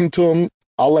 Timmy's talking to him.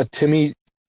 I'll let Timmy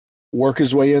work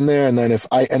his way in there, and then if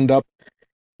I end up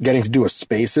getting to do a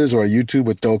Spaces or a YouTube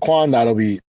with Do Kwon,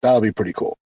 that'll be pretty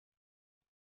cool.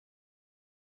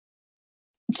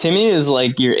 Timmy is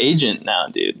like your agent now,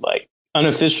 dude. Like,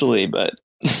 unofficially, but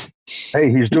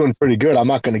hey, he's doing pretty good. I'm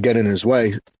not going to get in his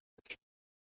way.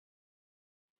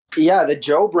 yeah, the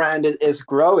Joe brand is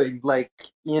growing. Like,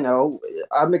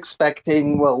 I'm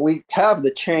expecting, well, we have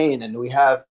the chain and we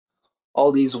have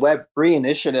all these Web3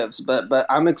 initiatives, but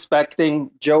I'm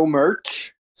expecting Joe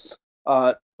merch,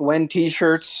 when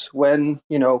t-shirts, when,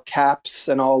 caps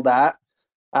and all that.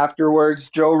 Afterwards,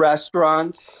 Joe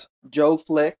restaurants, Joe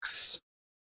flicks.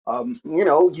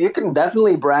 You can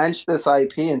definitely branch this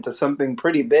IP into something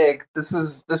pretty big. This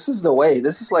is the way.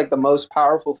 This is like the most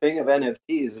powerful thing of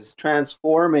NFTs is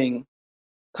transforming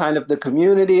kind of the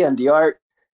community and the art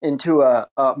into a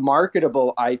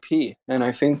marketable IP. And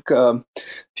I think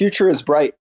future is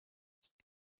bright.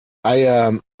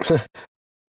 I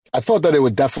I thought that it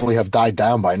would definitely have died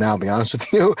down by now, to be honest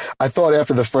with you. I thought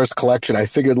after the first collection, I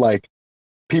figured like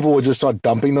people would just start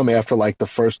dumping them after like the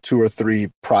first 2 or 3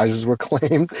 prizes were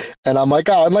claimed. And I'm like,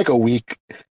 oh, in like a week,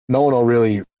 no one will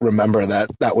really remember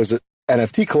that was an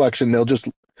NFT collection. They'll just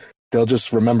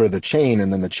remember the chain,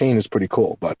 and then the chain is pretty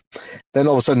cool. But then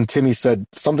all of a sudden, Timmy said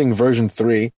something version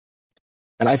 3,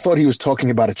 and I thought he was talking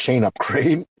about a chain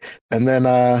upgrade. And then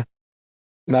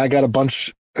now I got a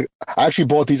bunch. I actually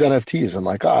bought these NFTs. I'm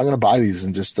like, oh, I'm gonna buy these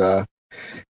and just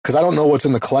because I don't know what's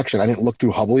in the collection. I didn't look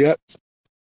through Hubble yet,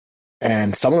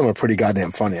 and some of them are pretty goddamn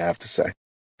funny, I have to say.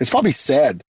 It's probably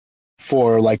sad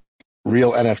for like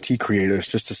real NFT creators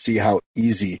just to see how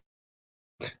easy.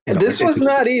 This was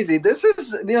not easy. This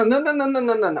is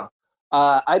no.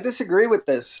 I disagree with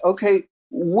this. Okay,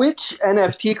 which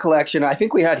NFT collection? I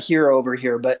think we had Hero over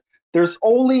here, but there's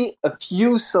only a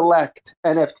few select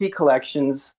NFT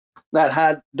collections that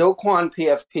had Doquan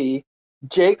PFP,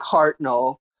 Jake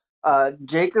Hartnell,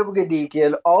 Jacob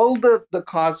Gadikian, all the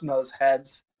Cosmos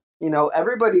heads.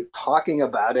 Everybody talking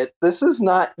about it. This is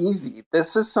not easy.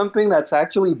 This is something that's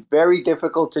actually very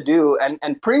difficult to do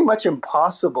and pretty much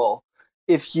impossible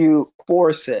if you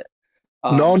force it.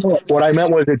 No, what I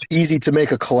meant was it's easy to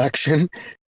make a collection,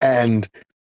 and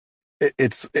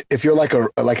it's if you're like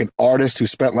an artist who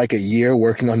spent like a year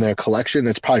working on their collection,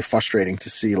 it's probably frustrating to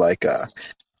see like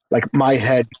my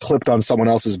head clipped on someone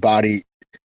else's body.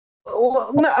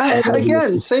 Well,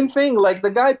 again, same thing. Like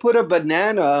the guy put a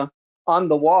banana on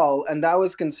the wall, and that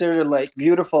was considered like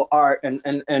beautiful art and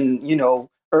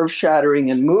earth shattering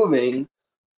and moving.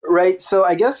 Right. So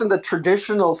I guess in the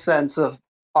traditional sense of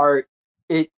art,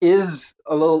 it is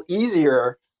a little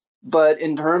easier. But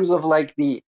in terms of like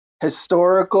the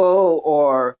historical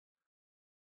or,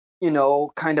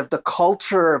 kind of the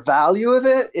culture value of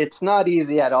it, it's not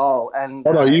easy at all. And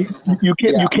no, you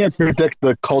can't predict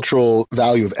the cultural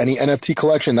value of any NFT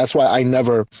collection. That's why I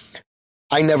never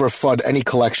FUD any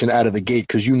collection out of the gate,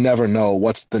 because you never know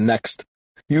what's the next.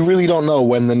 You really don't know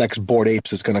when the next Bored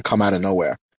Apes is going to come out of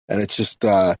nowhere. And it's just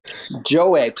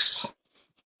Joe Apes.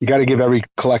 You got to give every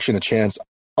collection a chance.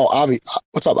 Oh, Avi,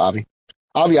 what's up, Avi?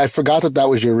 Avi, I forgot that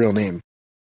was your real name.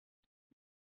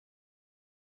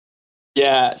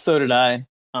 Yeah, so did I.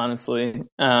 Honestly,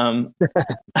 what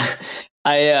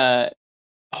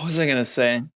was I gonna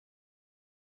say?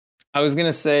 I was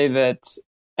gonna say that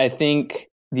I think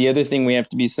the other thing we have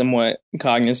to be somewhat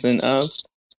cognizant of,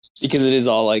 because it is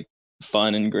all like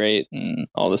fun and great and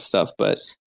all this stuff, but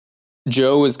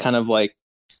Joe was kind of like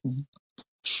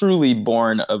truly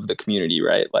born of the community,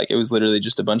 right? Like it was literally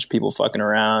just a bunch of people fucking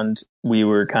around. We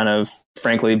were kind of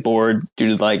frankly bored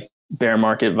due to like bear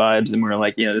market vibes, and we were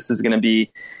like, this is going to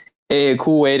be a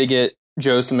cool way to get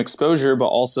Joe some exposure, but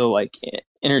also like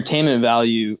entertainment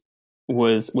value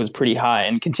was pretty high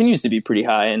and continues to be pretty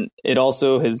high, and it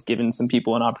also has given some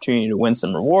people an opportunity to win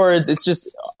some rewards. It's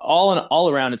just all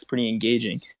around it's pretty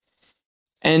engaging.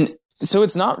 And so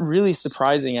it's not really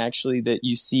surprising actually that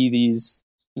you see these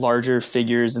larger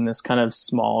figures in this kind of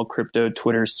small crypto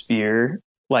Twitter sphere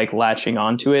like latching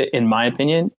onto it, in my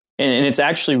opinion. And it's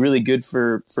actually really good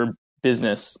for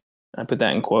business. I put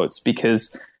that in quotes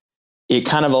because it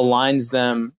kind of aligns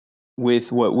them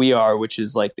with what we are, which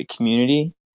is like the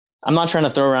community. I'm not trying to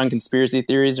throw around conspiracy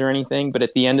theories or anything, but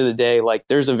at the end of the day, like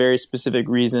there's a very specific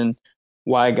reason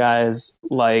why guys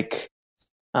like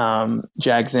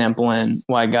Jack Zamplin,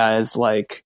 why guys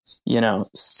like,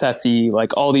 Sethi,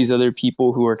 like all these other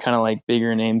people who are kind of like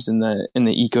bigger names in the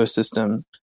ecosystem,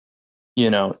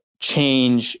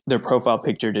 change their profile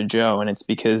picture to Joe. And it's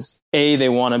because A, they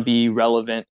want to be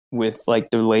relevant with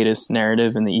like the latest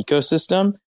narrative in the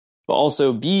ecosystem, but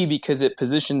also B, because it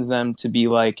positions them to be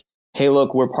like, hey,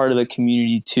 look, we're part of the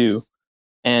community too.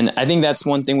 And I think that's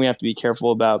one thing we have to be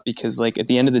careful about, because like at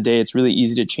the end of the day, it's really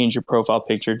easy to change your profile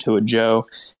picture to a Joe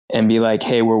and be like,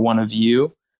 hey, we're one of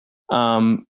you.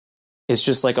 It's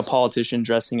just like a politician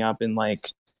dressing up in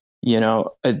like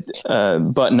a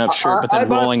button-up shirt, but then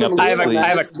rolling up their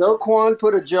sleeves. Quan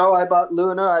put a Joe. I bought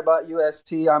Luna. I bought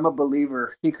UST. I'm a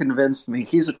believer. He convinced me.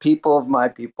 He's a people of my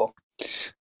people.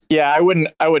 Yeah, I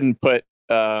wouldn't put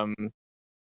Seffi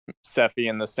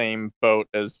in the same boat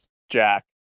as Jack.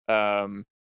 I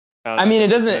mean, it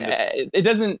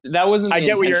doesn't. That wasn't. I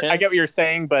get what you're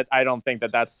saying, but I don't think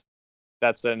that's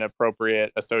an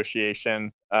appropriate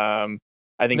association.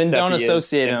 I think then Seffi don't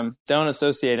associate him. Don't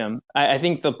associate him. I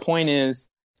think the point is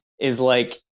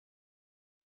like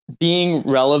being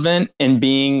relevant and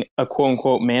being a quote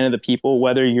unquote man of the people,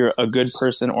 whether you're a good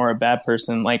person or a bad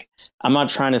person. Like, I'm not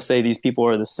trying to say these people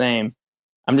are the same.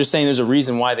 I'm just saying there's a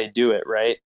reason why they do it,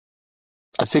 right?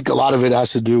 I think a lot of it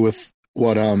has to do with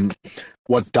what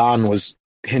Don was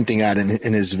hinting at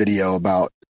in his video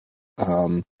about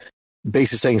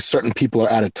basically saying certain people are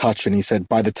out of touch, and he said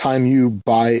by the time you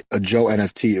buy a Joe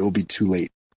NFT, it will be too late.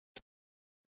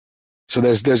 So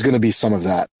there's going to be some of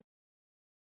that.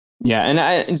 Yeah,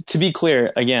 and to be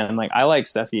clear, again, like, I like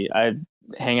Seffi. I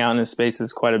hang out in his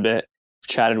spaces quite a bit.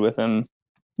 Chatted with him.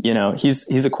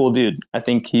 He's a cool dude. I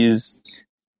think he's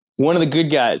one of the good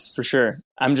guys for sure.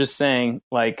 I'm just saying,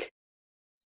 like,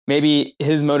 maybe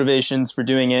his motivations for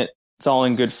doing it, it's all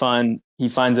in good fun. He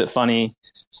finds it funny,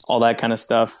 all that kind of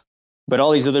stuff. But all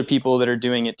these other people that are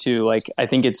doing it too, like, I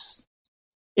think it's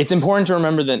important to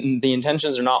remember that the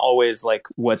intentions are not always like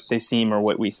what they seem or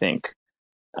what we think.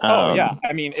 I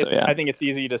mean, I think it's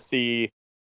easy to see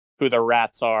who the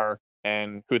rats are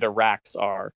and who the racks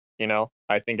are.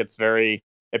 I think it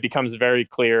becomes very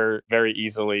clear very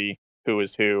easily who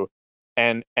is who,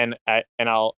 and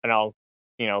I'll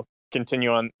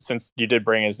continue on, since you did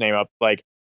bring his name up. Like,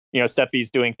 Seffi's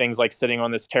doing things like sitting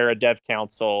on this Terra Dev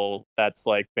Council that's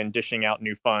like been dishing out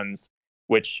new funds,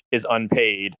 which is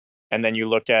unpaid. And then you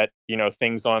look at,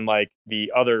 things on like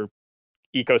the other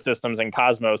ecosystems in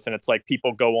Cosmos, and it's like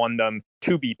people go on them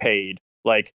to be paid.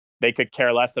 Like, they could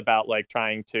care less about like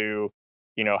trying to,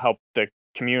 help the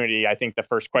community. I think the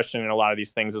first question in a lot of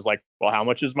these things is like, well, how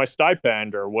much is my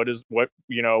stipend, or what's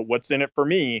in it for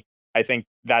me? I think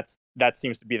that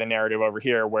seems to be the narrative over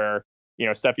here, where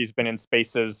Seffi's been in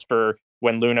spaces for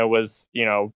when Luna was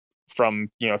from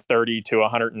 $30 to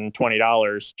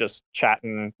 $120, just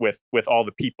chatting with all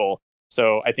the people.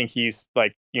 So I think he's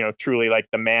like truly like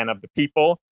the man of the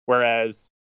people, whereas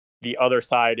the other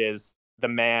side is the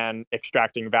man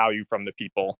extracting value from the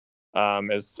people.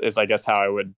 Is I guess how I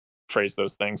would phrase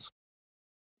those things.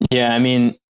 Yeah, I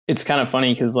mean, it's kind of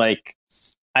funny because like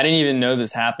I didn't even know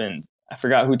this happened. I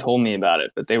forgot who told me about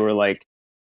it, but they were like,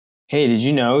 hey, did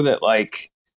you know that like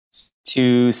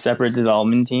 2 separate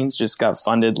development teams just got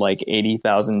funded like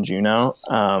 80,000 Juno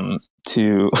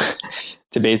to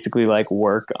basically like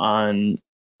work on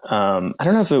I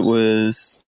don't know if it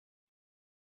was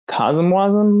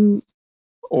Cosmwasm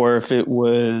or if it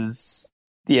was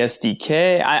the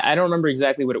SDK. I don't remember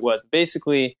exactly what it was.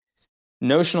 Basically,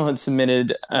 Notional had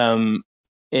submitted an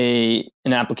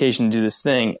application to do this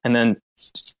thing, and then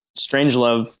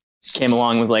Strangelove came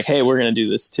along and was like, hey, we're going to do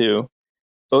this too.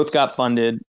 Both got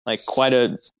funded, like quite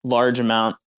a large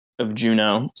amount of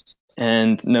Juno,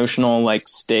 and Notional like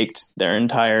staked their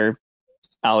entire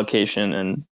allocation,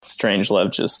 and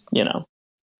Strangelove just,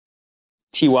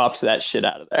 T-wopped that shit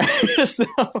out of there. So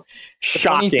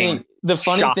shocking. The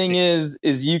funny thing is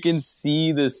you can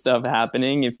see this stuff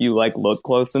happening if you like look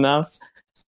close enough.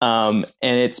 And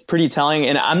it's pretty telling.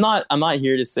 And I'm not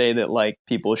here to say that like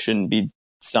people shouldn't be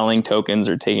selling tokens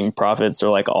or taking profits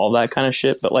or like all that kind of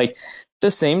shit. But like at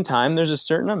the same time, there's a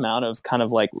certain amount of kind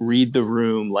of like read the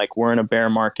room. Like, we're in a bear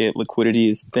market, liquidity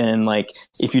is thin. Like,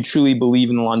 if you truly believe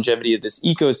in the longevity of this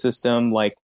ecosystem,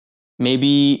 like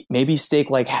maybe stake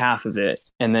like half of it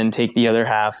and then take the other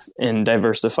half and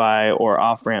diversify or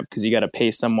off ramp because you got to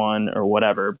pay someone or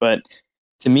whatever. But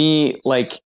to me,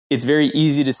 like, it's very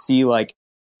easy to see like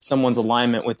someone's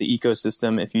alignment with the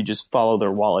ecosystem if you just follow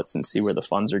their wallets and see where the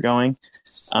funds are going.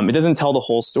 It doesn't tell the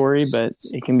whole story, but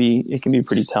it can be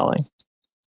pretty telling.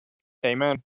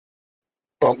 Amen.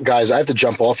 Well, guys, I have to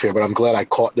jump off here, but I'm glad I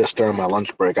caught this during my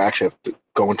lunch break. I actually have to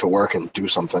go into work and do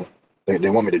something. They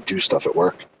want me to do stuff at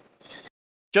work.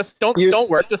 Just don't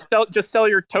work. Just sell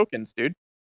your tokens, dude.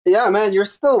 Yeah, man, you're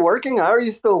still working. How are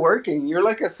you still working? You're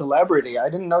like a celebrity. I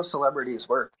didn't know celebrities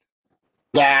work.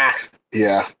 Yeah.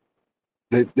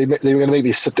 They were going to make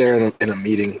me sit there in a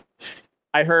meeting.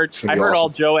 I heard awesome. All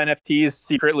Joe NFTs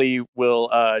secretly will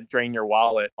drain your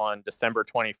wallet on December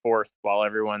 24th while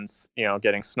everyone's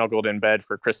getting snuggled in bed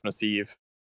for Christmas Eve.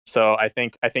 So I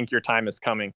think your time is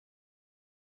coming.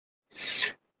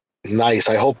 Nice.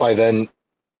 I hope by then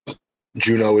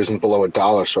Juno isn't below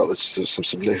 $1, so it's some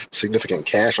significant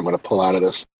cash I'm going to pull out of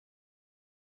this.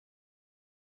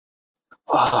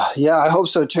 Yeah, I hope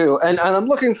so too. And I'm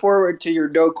looking forward to your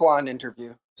Do Kwon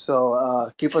interview.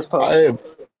 So keep us posted.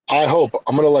 I hope.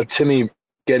 I'm gonna let Timmy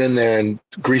get in there and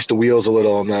grease the wheels a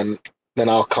little, and then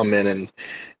I'll come in and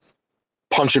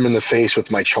punch him in the face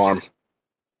with my charm.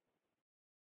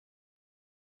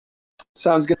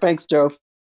 Sounds good. Thanks, Joe.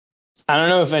 I don't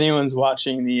know if anyone's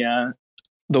watching the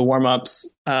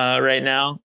warm-ups right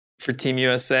now for Team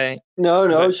USA.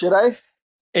 No, should I?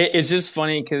 It's just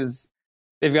funny because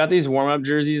they've got these warm-up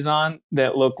jerseys on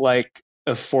that look like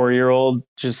a 4-year-old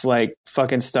just like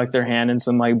fucking stuck their hand in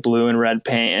some like blue and red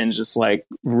paint and just like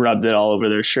rubbed it all over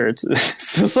their shirts.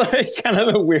 It's just like kind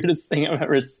of the weirdest thing I've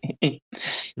ever seen.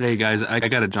 Hey guys, I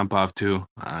gotta jump off too.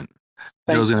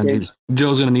 Thanks,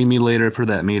 Joe's gonna need me later for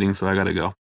that meeting, so I gotta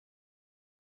go.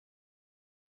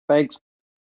 Thanks.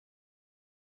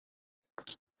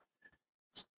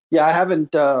 Yeah, I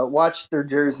haven't watched their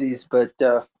jerseys, but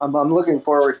I'm looking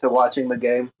forward to watching the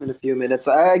game in a few minutes.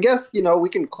 I guess, we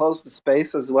can close the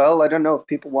space as well. I don't know if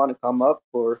people want to come up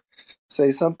or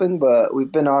say something, but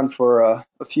we've been on for a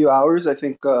few hours, I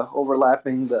think,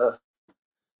 overlapping the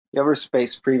other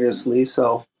space previously,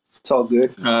 so it's all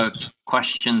good.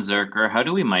 Question, Zerker. How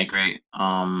do we migrate?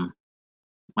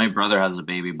 My brother has a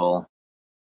baby bull.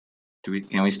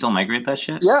 Can we still migrate that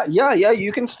shit? Yeah,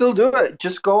 you can still do it.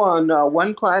 Just go on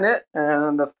One Planet,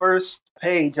 and the first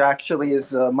page actually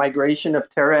is migration of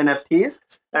Terra NFTs.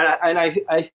 And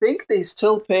I think they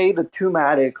still pay the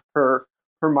 2-matic per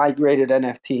migrated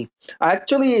NFT. I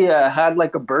actually had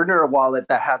like a burner wallet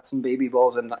that had some baby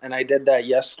bulls, and I did that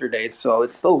yesterday, so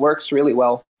it still works really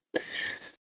well.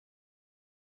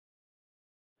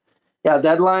 Yeah,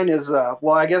 deadline is,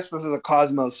 I guess this is a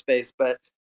Cosmos space, but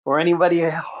for anybody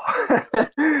that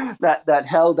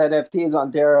held NFTs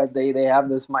on Terra, they have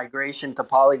this migration to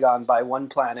Polygon by One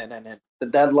Planet, and the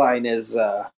deadline is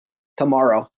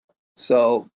tomorrow.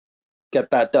 So get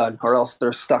that done, or else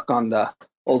they're stuck on the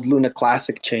old Luna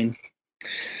Classic chain.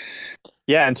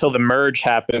 Yeah, until the merge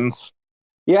happens.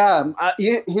 Yeah,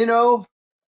 the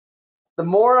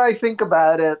more I think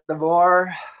about it, the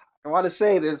more I want to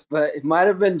say this, but it might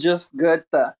have been just good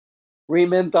to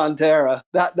remint on Terra.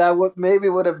 That would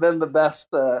have been the best.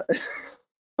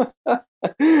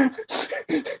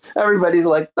 Everybody's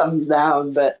like thumbs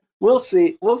down, but we'll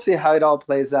see. We'll see how it all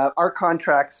plays out. Our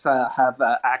contracts have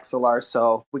Axelar,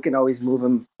 so we can always move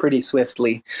them pretty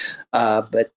swiftly.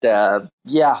 But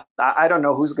I don't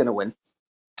know who's going to win,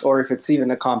 or if it's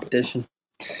even a competition.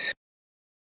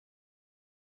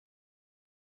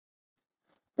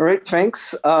 All right,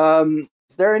 thanks.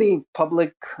 Is there any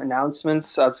public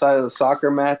announcements outside of the soccer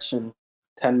match in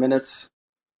 10 minutes?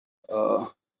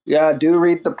 Do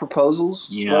read the proposals.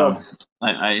 Yeah, what else?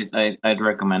 I'd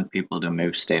recommend people to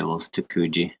move stables to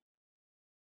Kuji.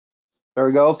 There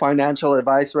we go. Financial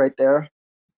advice right there.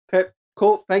 Okay,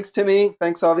 cool. Thanks, Timmy.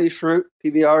 Thanks, Avi, Shroot,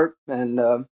 PVR, and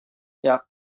have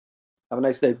a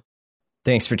nice day.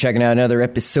 Thanks for checking out another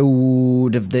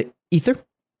episode of The Ether.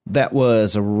 That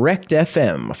was Rekt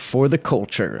FM for the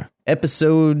Culture,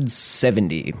 episode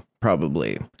 70,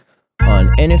 probably, on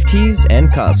NFTs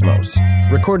and Cosmos,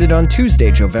 recorded on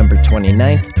Tuesday, November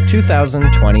 29th,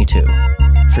 2022.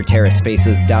 For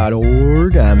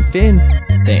TerraSpaces.org, I'm Finn.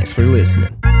 Thanks for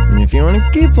listening. And if you want to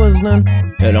keep listening,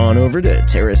 head on over to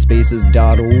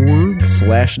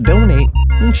TerraSpaces.org/donate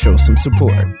and show some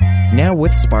support. Now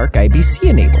with Spark IBC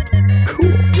enabled.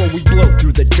 Cool. When we blow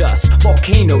through the dust,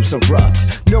 volcanoes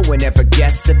erupt. No one ever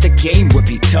guessed that the game would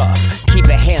be tough. Keep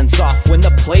your hands off when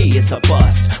the play is a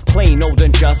bust. Plain old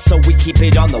and just, so we keep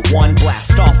it on the 1.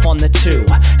 Blast off on the 2.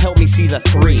 Help me see the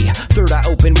 3. Third eye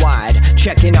open wide,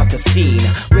 checking out the scene.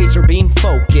 Razor beam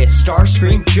focus,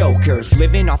 Starscream jokers,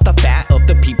 living off the fat of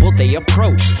the people they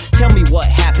approach. Tell me what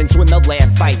happens when the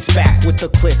land fights back. With the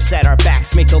cliffs at our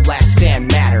backs, make the last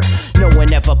stand matter. No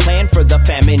one ever planned for the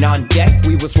famine on deck.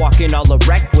 We was walking all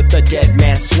erect with the dead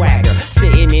man swagger.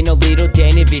 Sitting in a little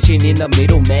den, vision in the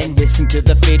middle, men. Listen to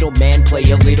the fatal man play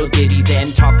a little ditty,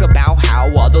 then talk about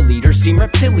how all the leaders seem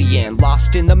reptilian.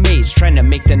 Lost in the maze, trying to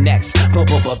make the next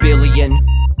billion.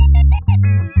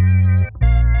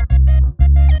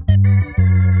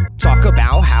 Talk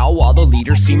about how all the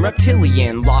leaders seem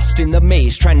reptilian. Lost in the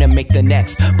maze, trying to make the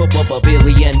next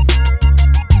billion.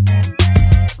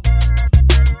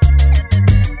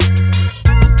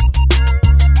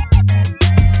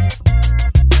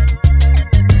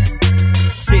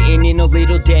 Sitting in a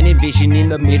little den, envisioning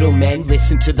the middlemen.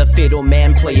 Listen to the fiddle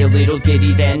man play a little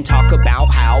ditty, then talk about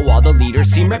how all the leaders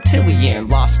seem reptilian,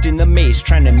 lost in the maze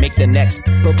trying to make the next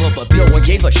no one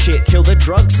gave a shit till the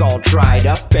drugs all dried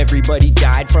up. Everybody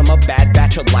died from a bad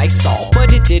batch of Lysol,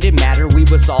 but it didn't matter, we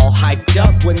was all hyped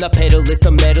up. When the pedal hit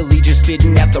the metal, he just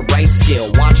didn't have the right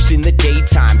skill. Watched in the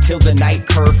daytime till the night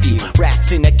curfew,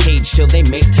 rats in a cage till they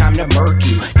make time to murk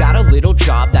you. Got a little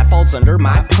job that falls under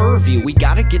my purview. We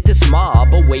gotta get this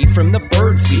mob away from the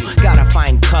bird's view. Gotta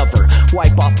find cover,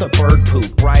 wipe off the bird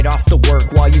poop, right off the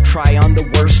work while you try on the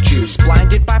worst juice.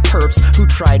 Blinded by perps who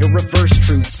try to reverse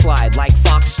truth, slide like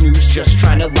Fox News just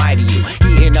trying to lie to you.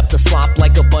 Eating up the slop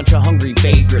like a bunch of hungry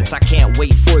vagrants. I can't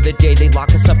wait for the day they lock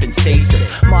us up in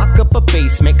stasis. Mock up a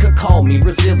basement, could call me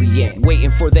resilient.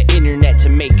 Waiting for the internet to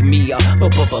make me a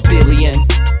billion.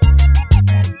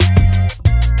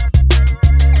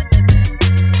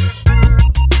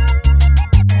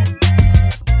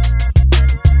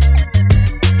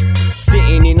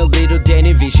 Sitting in a little den,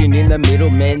 envisioning the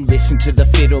middlemen. Listen to the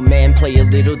fiddle man play a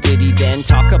little ditty, then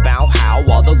talk about how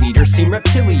all the leaders seem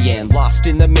reptilian, lost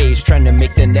in the maze trying to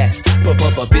make the next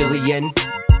billion.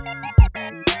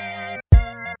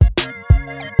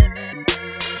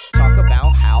 Talk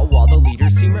about how all the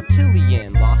leaders seem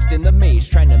reptilian, lost in the maze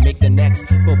trying to make the next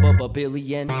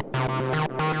billion.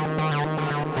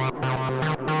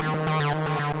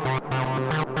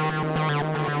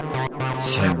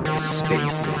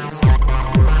 TerraSpaces.